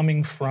noise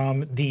coming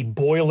from the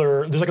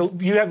boiler. There's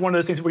like you have one of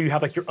those things where you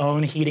have like your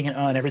own heating and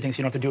on everything, so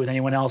you don't have to do it with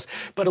anyone else.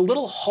 But a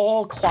little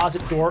hall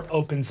closet door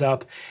opens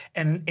up,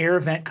 and an air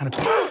vent kind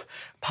of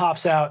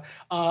pops out.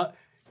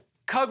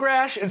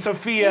 Cugrash and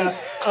Sophia.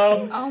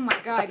 Oh my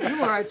God,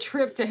 you are a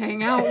trip to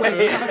hang out with,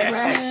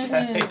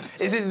 Cugrash.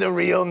 This is the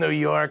real New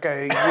York.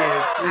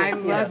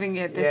 I'm loving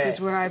it. This is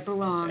where I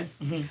belong.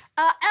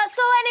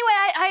 So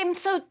anyway, I'm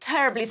so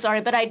terribly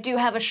sorry, but I do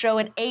have a show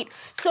at 8.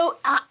 So,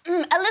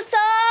 Alyssa!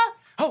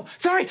 Oh,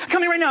 sorry,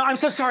 coming right now. I'm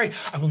so sorry.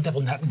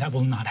 That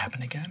will not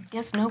happen again.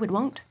 Yes, no, it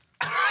won't.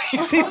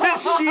 You see that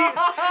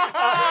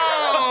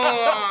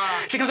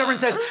she comes over and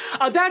says,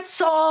 that's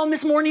all.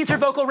 Miss Moore needs her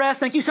vocal rest.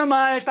 Thank you so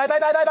much. Bye, bye,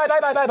 bye, bye, bye,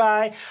 bye, bye,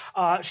 bye,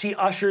 bye. She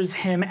ushers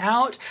him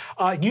out.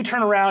 You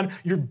turn around.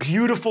 Your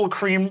beautiful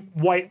cream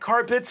white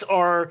carpets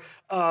are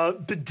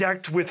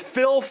bedecked with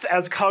filth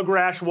as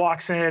Cugrash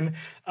walks in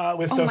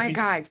with Sophie. Oh my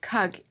God,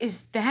 Cug,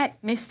 is that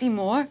Misty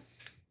Moore?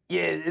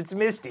 Yeah, it's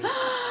Misty.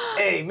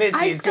 Hey,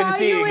 Misty, it's good to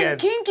see you again. I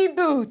saw you in Kinky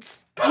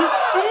Boots. You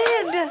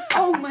did!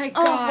 Oh my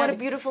God. Oh, what a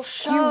beautiful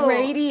show. You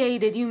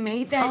radiated. You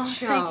made that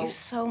show. Thank you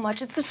so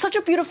much. It's such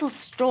a beautiful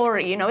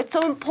story, you know. It's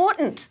so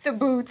important. The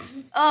boots.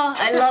 Oh,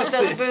 I love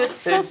those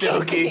boots. They're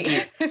so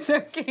kinky.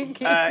 So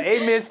kinky.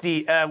 Hey,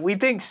 Misty, we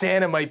think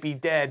Santa might be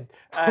dead.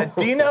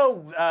 Do you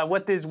know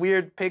what this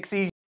weird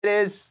pixie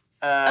is?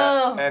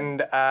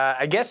 And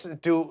I guess,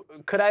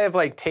 could I have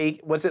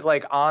was it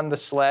like on the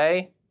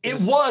sleigh? It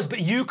was, but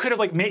you could have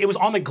it was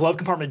on the glove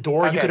compartment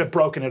door. Okay. You could have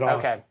broken it off.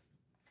 Okay.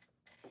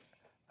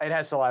 It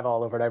has saliva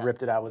all over it. I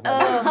ripped it out with my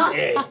mouth.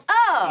 Yeah,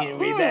 why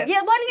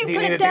don't you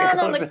put it down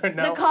on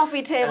the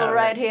coffee table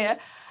right here?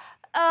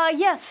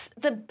 Yes,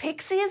 the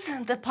pixies,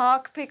 the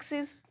park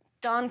pixies,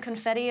 Don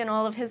Confetti and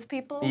all of his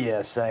people.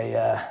 Yes,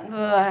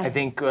 I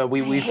think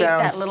we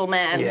found that little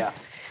man. Yeah.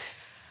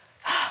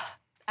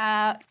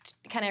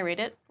 Can I read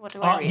it? What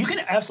do I read? You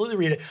can absolutely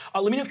read it.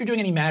 Let me know if you're doing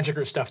any magic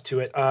or stuff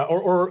to it,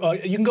 or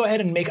you can go ahead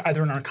and make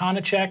either an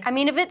Arcana check. I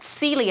mean, if it's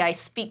Seelie, I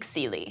speak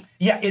Seelie.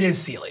 Yeah, it is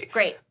Seelie.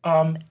 Great.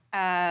 Then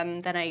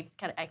I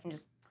can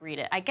just read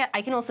it. I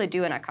can also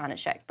do an Arcana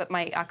check, but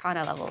my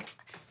Arcana levels,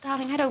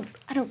 darling, I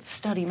don't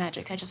study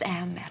magic. I just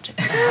am magic.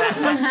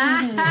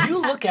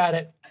 You look at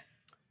it.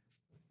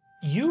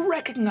 You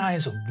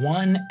recognize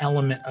one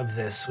element of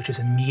this, which is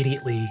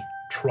immediately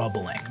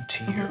troubling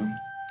to you. Mm-hmm.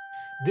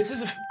 This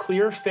is a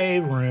clear Fey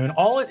rune.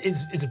 All it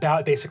is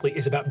about, basically,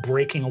 is about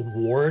breaking a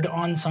ward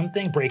on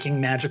something, breaking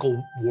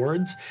magical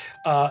wards,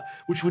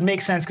 which would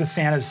make sense because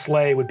Santa's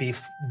sleigh would be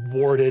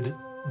warded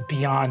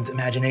beyond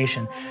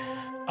imagination.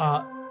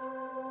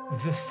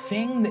 The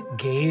thing that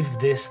gave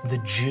this the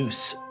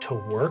juice to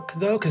work,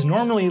 though, because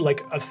normally,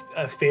 like,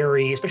 a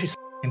fairy, especially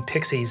in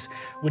pixies,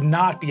 would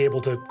not be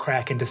able to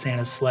crack into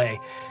Santa's sleigh.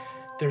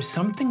 There's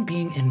something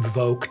being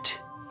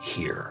invoked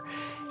here.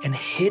 And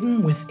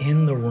hidden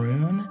within the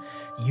rune,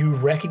 you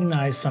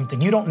recognize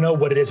something. You don't know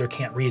what it is or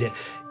can't read it.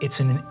 It's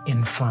an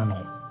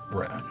infernal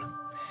rune.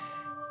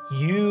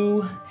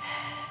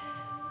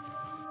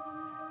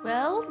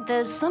 Well,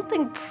 there's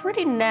something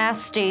pretty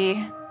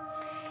nasty.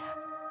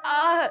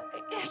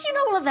 You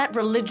know, that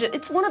religious,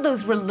 it's one of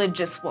those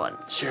religious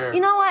ones. Sure. You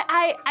know,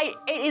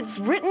 it's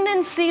written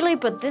in Sealy,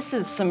 but this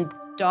is some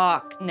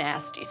dark,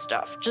 nasty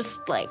stuff.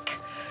 Just like...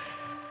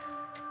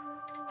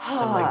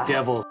 Some like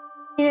devil.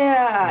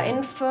 Yeah,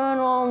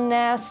 infernal,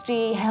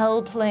 nasty,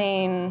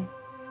 hellplane.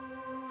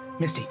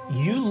 Misty,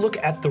 you look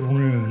at the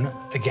rune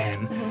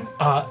again.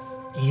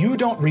 You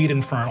don't read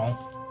infernal,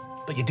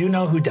 but you do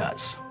know who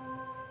does.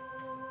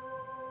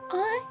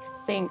 I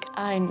think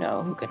I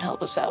know who can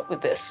help us out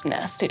with this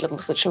nasty little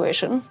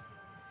situation.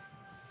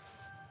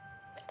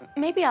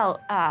 Maybe I'll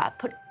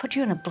put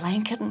you in a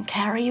blanket and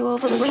carry you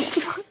over the rest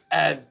of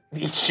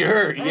it.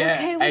 Sure, yeah.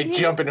 okay with I you?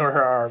 jump into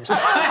her arms.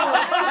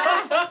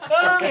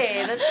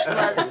 Okay, this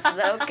was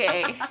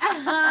okay.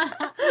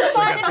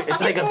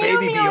 It's like a Mew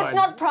baby Mew, Bjorn. it's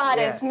not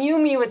Prada. It's Mew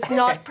Mew, it's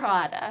not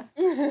Prada.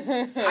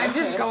 I'm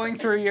just going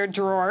through your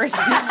drawers.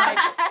 I'm like,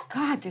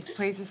 God, this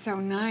place is so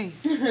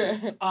nice.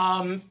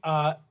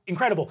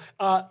 Incredible.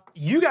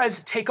 You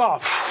guys take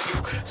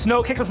off.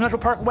 Snow kicks up from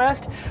Central Park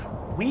West.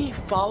 We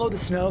follow the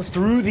snow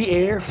through the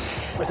air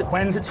as it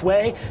wends its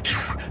way.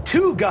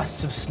 2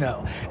 gusts of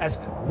snow as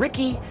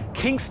Ricky,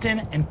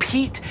 Kingston, and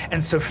Pete,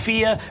 and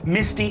Sophia,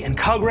 Misty, and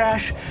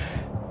Cugrash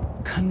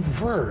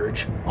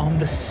converge on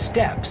the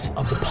steps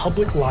of the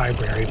public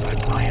library by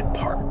Bryant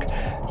Park.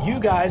 You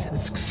guys,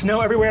 there's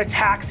snow everywhere,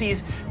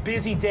 taxis,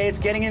 busy day, it's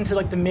getting into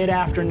like the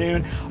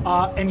mid-afternoon,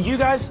 and you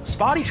guys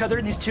spot each other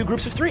in these 2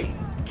 groups of 3.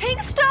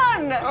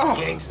 Kingston!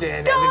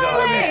 Kingston,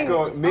 Darling! how's it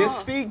going?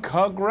 Misty,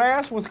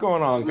 Cugrass, what's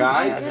going on,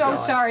 guys? I'm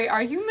so sorry.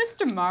 Are you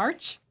Mr.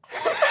 March?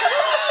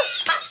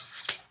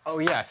 Oh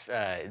yes,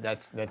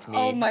 that's me.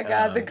 Oh my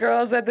God, the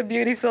girls at the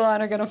beauty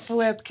salon are gonna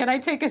flip. Can I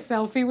take a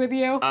selfie with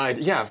you?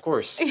 Yeah, of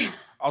course.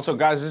 Also,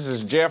 guys, this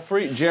is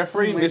Jeffrey.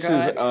 Jeffrey, Oh my this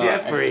God. is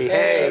Jeffrey,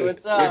 Hey,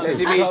 what's up? Nice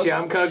to meet you.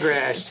 I'm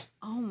Cugrash.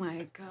 Oh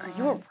my God.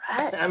 You're a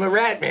rat. I'm a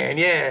rat man,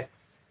 yeah.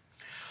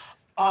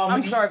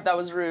 I'm sorry if that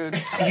was rude.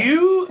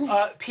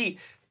 Pete,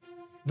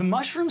 the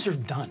mushrooms are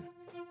done.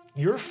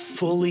 You're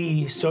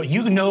fully, so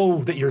you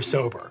know that you're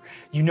sober.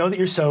 You know that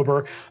you're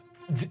sober.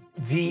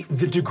 The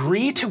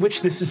degree to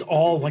which this is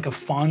all like a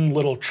fun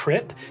little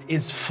trip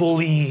is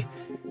fully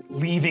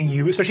leaving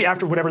you, especially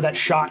after whatever that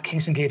shot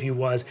Kingston gave you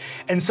was.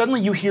 And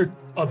suddenly you hear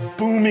a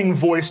booming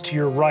voice to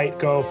your right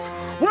go,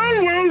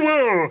 "Well, well,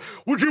 well,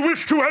 would you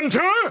wish to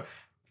enter?"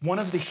 One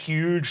of the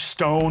huge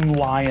stone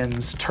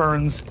lions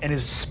turns and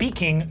is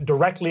speaking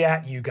directly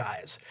at you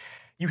guys.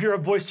 You hear a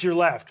voice to your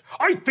left.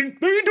 "I think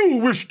they do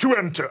wish to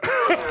enter."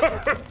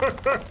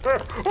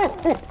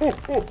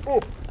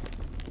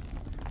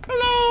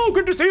 Hello,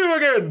 good to see you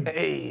again.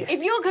 Hey.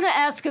 If you're gonna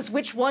ask us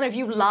which one of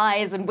you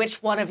lies and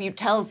which one of you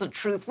tells the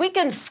truth, we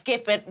can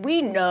skip it.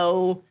 We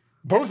know.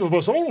 Both of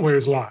us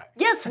always lie.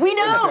 Yes, we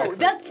know. Exactly.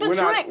 That's the we're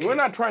trick. We're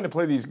not trying to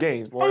play these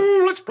games, boys.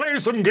 Oh, let's play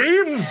some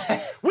games.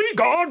 We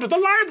guard the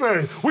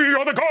library. We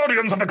are the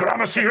guardians of the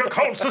Gramercy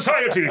Occult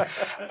Society.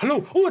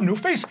 Hello, oh, a new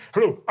face.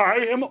 Hello,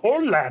 I am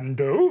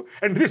Orlando,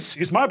 and this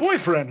is my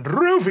boyfriend,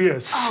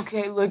 Rovius.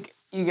 Okay, look,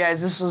 you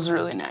guys, this was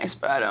really nice,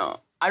 but I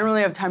don't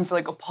really have time for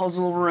like a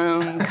puzzle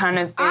room kind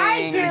of thing.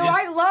 I do.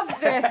 I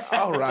love this.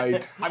 All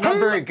right. I'm not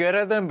very good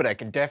at them, but I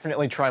can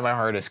definitely try my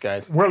hardest,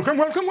 guys. Welcome,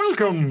 welcome,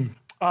 welcome.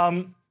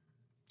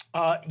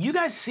 You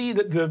guys see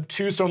that the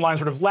 2 stone lions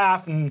sort of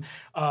laugh and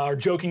are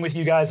joking with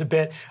you guys a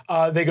bit.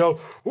 They go,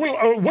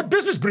 "Well, what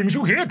business brings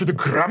you here to the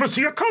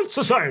Gramercy Occult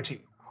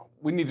Society?"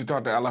 We need to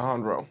talk to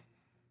Alejandro.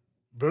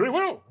 "Very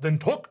well, then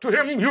talk to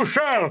him you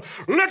shall.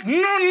 Let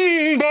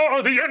none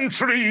bar the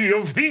entry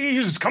of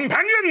these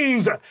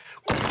companions."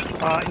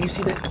 And you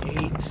see that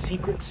a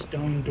secret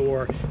stone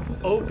door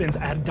opens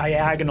at a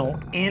diagonal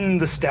in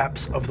the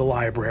steps of the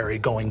library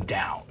going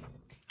down.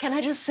 Can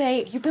I just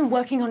say, you've been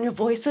working on your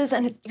voices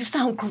and you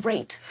sound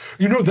great.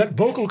 You know, that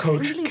vocal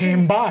coach Really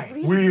came good. by.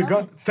 Really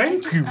well.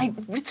 Thank you.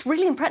 It's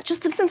really impressive.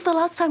 Just since the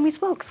last time we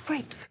spoke, it's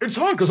great. It's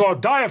hard because our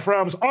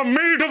diaphragms are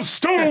made of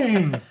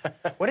stone.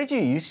 What did you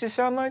used to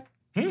sound like?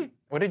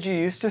 What did you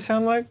used to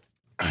sound like?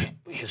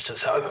 We used to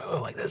sound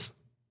like this.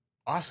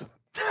 Awesome.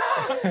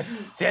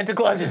 Santa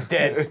Claus is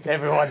dead,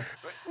 everyone.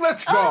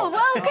 Let's go. Oh,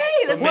 well,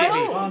 okay. Let's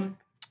go.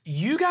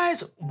 You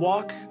guys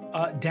walk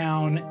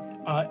down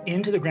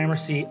into the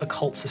Gramercy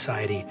Occult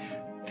Society,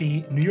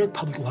 the New York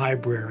Public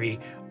Library.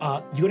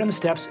 You go down the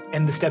steps,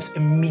 and the steps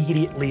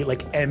immediately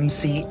like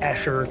MC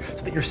Escher,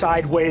 so that you're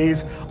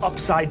sideways,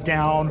 upside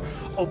down,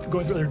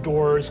 going through other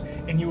doors,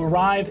 and you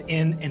arrive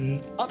in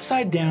an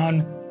upside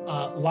down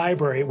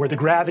library where the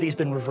gravity's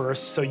been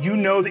reversed, so you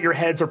know that your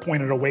heads are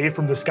pointed away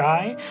from the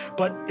sky,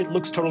 but it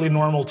looks totally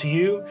normal to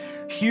you.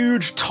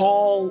 Huge,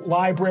 tall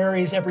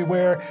libraries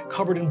everywhere,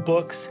 covered in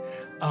books,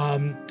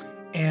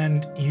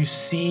 and you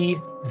see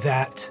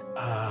that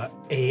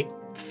a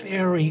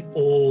very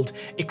old,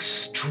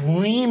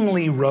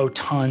 extremely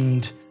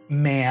rotund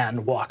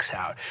man walks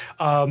out.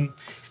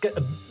 He's got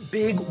a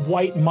big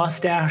white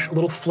mustache, a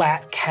little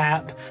flat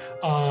cap,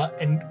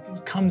 and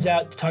comes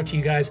out to talk to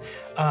you guys.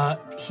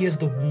 He has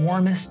the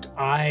warmest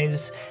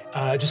eyes,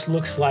 just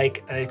looks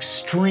like an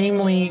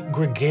extremely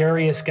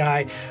gregarious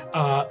guy,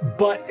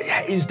 but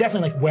is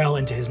definitely like well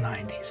into his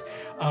 90s.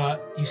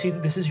 You see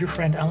that this is your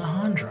friend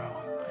Alejandro.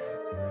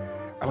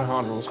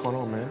 Alejandro, what's going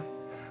on, man?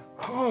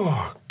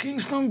 Oh,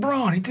 Kingston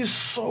Brown, it is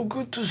so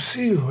good to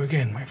see you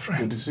again, my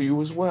friend. Good to see you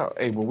as well.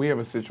 Hey, but we have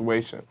a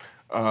situation.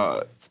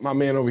 My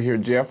man over here,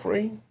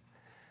 Jeffrey,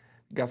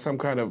 got some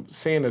kind of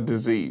Santa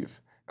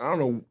disease. I don't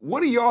know,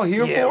 what are y'all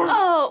here for?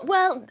 Oh,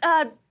 well,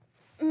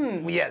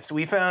 Yes,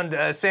 we found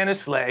Santa's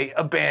sleigh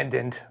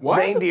abandoned. What?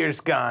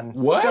 Reindeer's gone.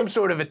 What? Some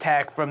sort of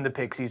attack from the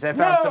pixies. I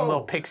found some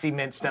little pixie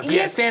mint stuff.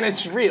 Yeah,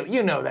 Santa's real.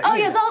 You know that. oh,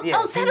 You yes, know.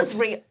 oh, Santa's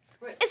real.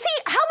 Is he,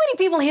 how many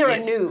people here are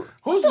new?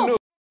 Who's new?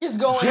 Is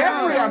going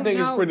Jeffrey, on? I think,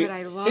 is pretty. But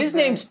I love His it.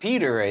 name's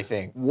Peter, I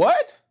think.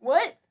 What?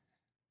 What?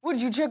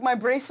 Would you check my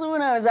bracelet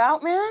when I was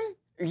out, man?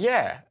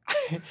 Yeah.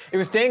 It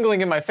was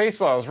dangling in my face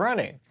while I was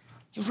running.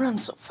 You run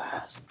so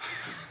fast.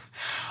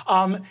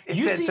 It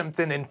You said see-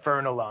 something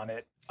infernal on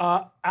it.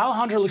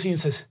 Alejandro looks at you and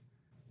says,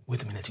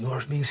 Wait a minute, you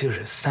are being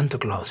serious. Santa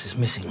Claus is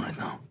missing right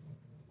now.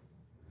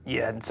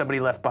 Yeah, and somebody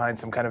left behind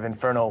some kind of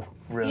infernal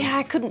room. Yeah,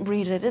 I couldn't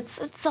read it.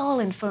 It's all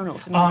infernal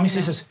to me. he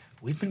says,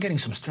 we've been getting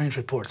some strange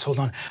reports. Hold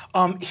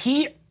on.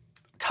 He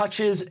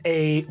touches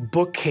a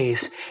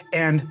bookcase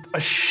and a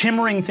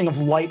shimmering thing of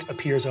light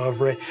appears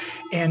over it.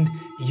 And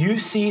you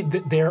see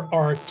that there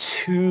are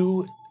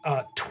two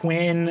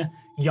twin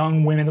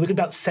young women. They look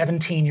about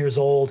 17 years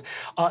old.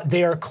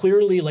 They are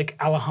clearly like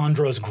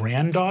Alejandro's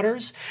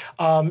granddaughters.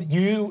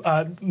 You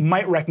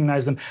might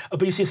recognize them,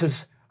 but you see it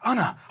says,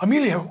 Ana,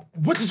 Amelia,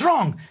 what is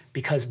wrong?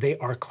 Because they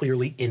are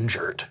clearly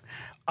injured.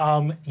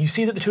 You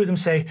see that the two of them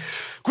say,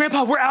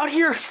 Grandpa, we're out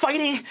here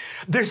fighting.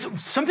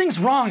 Something's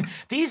wrong.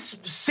 These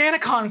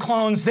SantaCon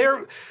clones,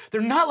 they're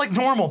not like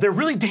normal. They're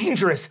really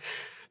dangerous.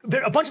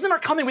 A bunch of them are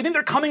coming. We think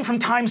they're coming from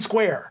Times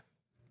Square.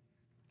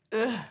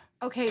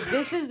 Okay,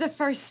 this is the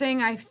first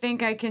thing I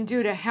think I can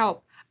do to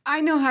help.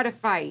 I know how to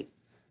fight.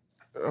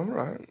 All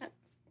right.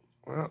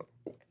 Well,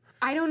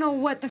 I don't know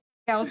what the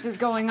else is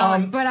going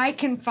on, but I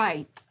can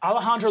fight.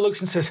 Alejandro looks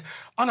and says,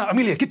 Ana,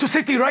 Amelia, get to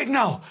safety right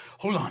now.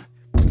 Hold on.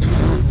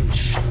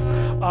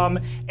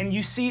 And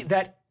you see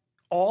that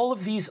all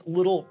of these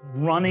little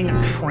running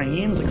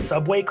trains, like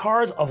subway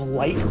cars of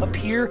light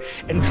appear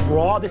and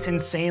draw this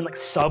insane like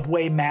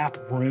subway map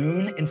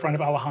rune in front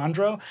of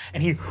Alejandro.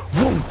 And he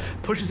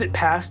pushes it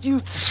past you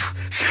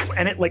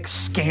and it like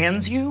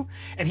scans you.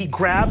 And he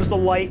grabs the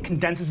light,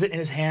 condenses it in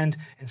his hand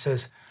and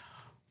says,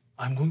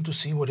 I'm going to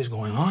see what is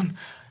going on.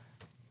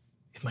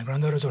 If my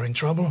granddaughters are in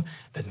trouble,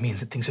 that means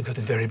that things have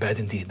gotten very bad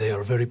indeed. They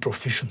are very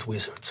proficient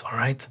wizards, all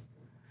right?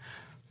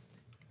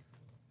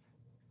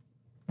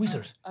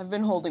 Wizards. I've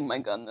been holding my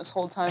gun this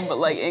whole time, but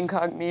like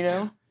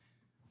incognito.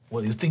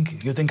 Well, you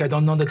think I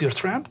don't know that you're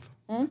trapped?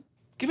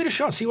 Give it a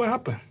shot, see what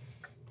happens.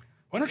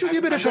 Why don't you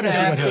give it a shot and see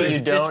what ask that happens?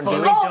 you don't.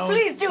 Oh,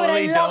 please do it.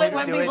 I love it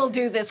when people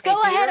do this. Go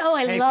ahead. Oh,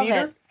 I love Peter?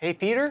 it. Hey,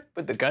 Peter,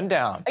 put the gun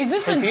down. Is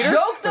this Hey, a Peter,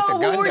 joke put the though?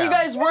 gun What were you down.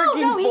 guys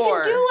working No, he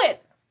for? can do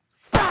it.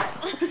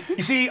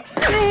 You see,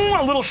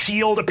 a little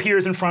shield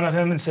appears in front of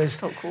him and says,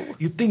 So cool.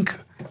 You think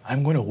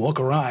I'm going to walk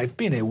around? I've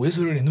been a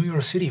wizard in New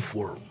York City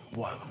for,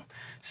 what,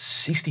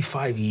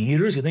 65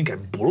 years? You think a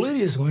bullet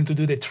is going to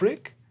do the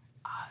trick?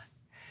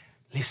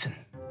 Listen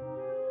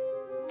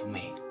to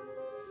me.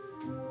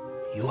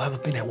 You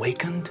have been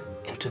awakened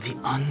into the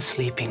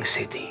unsleeping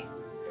city.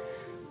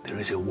 There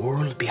is a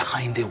world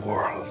behind the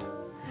world.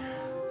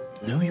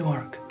 New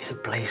York is a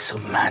place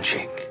of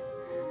magic.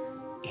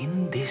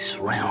 In this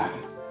realm,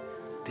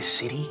 the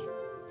city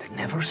that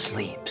never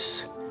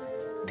sleeps,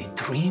 the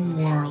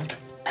dream world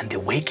and the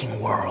waking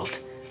world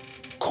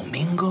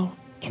commingle,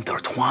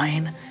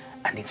 intertwine,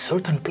 and in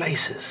certain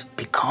places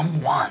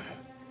become one.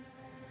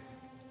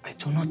 I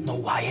do not know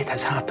why it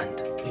has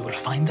happened. We will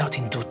find out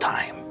in due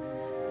time.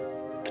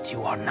 But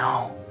you are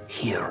now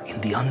here in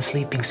the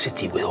unsleeping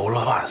city with all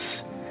of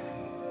us.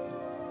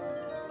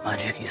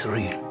 Magic is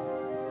real.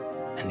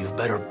 And you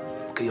better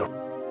get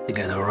your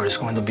together or it's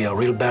going to be a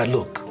real bad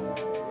look.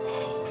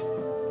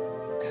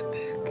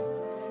 Epic.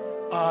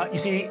 You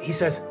see, he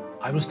says,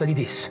 I will study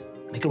this.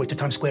 Make your way to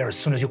Times Square as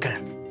soon as you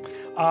can.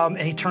 And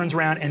he turns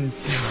around and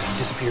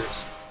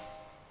disappears.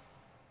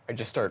 I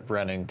just start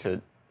running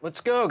to. Let's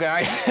go,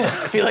 guys.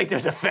 I feel like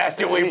there's a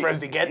faster way for us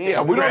to get there.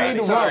 Yeah, we don't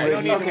need to run. We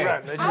don't need to Okay.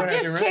 run. Let's I'll run.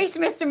 just chase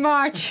Mr.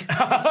 March.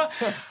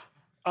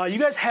 You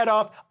guys head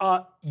off.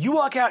 You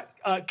walk out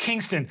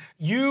Kingston.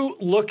 You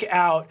look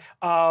out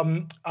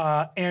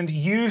and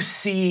you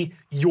see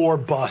your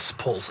bus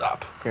pulls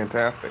up.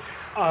 fantastic.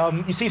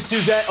 You see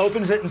Suzette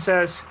opens it and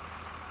says,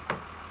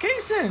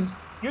 Kingston,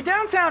 you're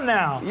downtown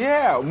now.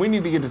 Yeah, we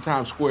need to get to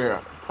Times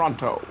Square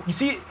pronto. You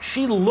see,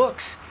 she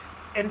looks,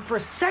 and for a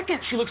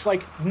second she looks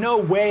like, no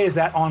way is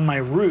that on my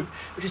route.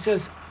 But she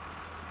says,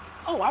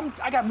 Oh,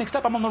 I got mixed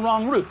up. I'm on the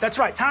wrong route. That's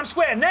right, Times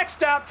Square. Next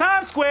stop,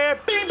 Times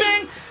Square. Bing,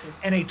 bing.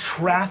 And a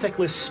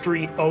trafficless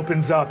street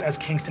opens up as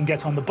Kingston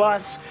gets on the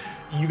bus.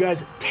 You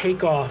guys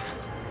take off.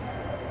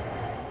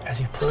 As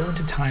you pull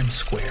into Times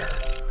Square,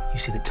 you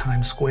see that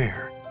Times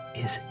Square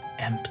is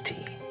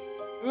empty.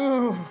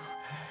 Ooh.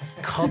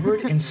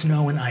 Covered in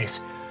snow and ice.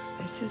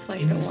 This is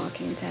like The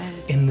Walking Dead.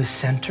 In the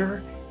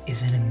center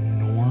is an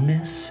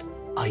enormous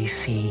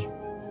icy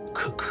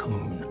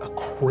cocoon, a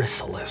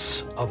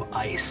chrysalis of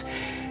ice.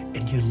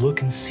 And you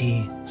look and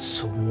see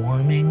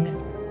swarming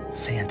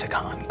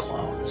SantaCon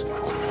clones.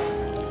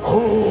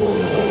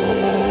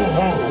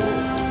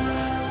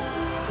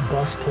 The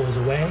bus pulls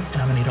away,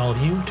 and I'm gonna need all of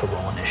you to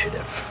roll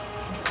initiative.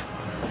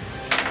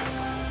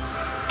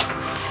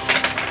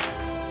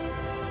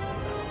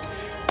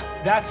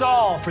 That's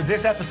all for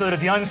this episode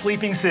of The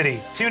Unsleeping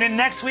City. Tune in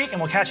next week,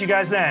 and we'll catch you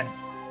guys then.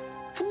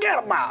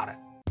 Forget about it.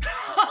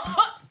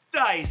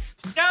 Dice.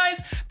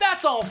 Guys,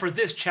 that's all for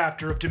this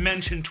chapter of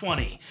Dimension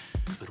 20.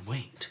 But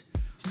wait,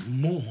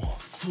 more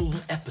full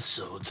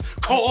episodes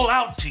call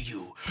out to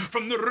you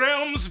from the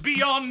realms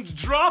beyond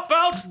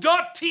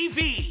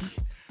Dropout.tv.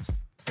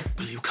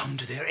 Will you come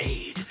to their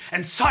aid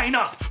and sign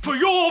up for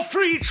your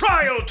free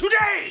trial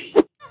today?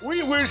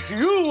 We wish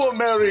you a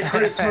Merry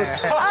Christmas.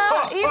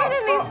 Even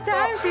in these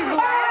times, he's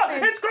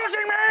laughing. It's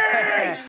crushing me!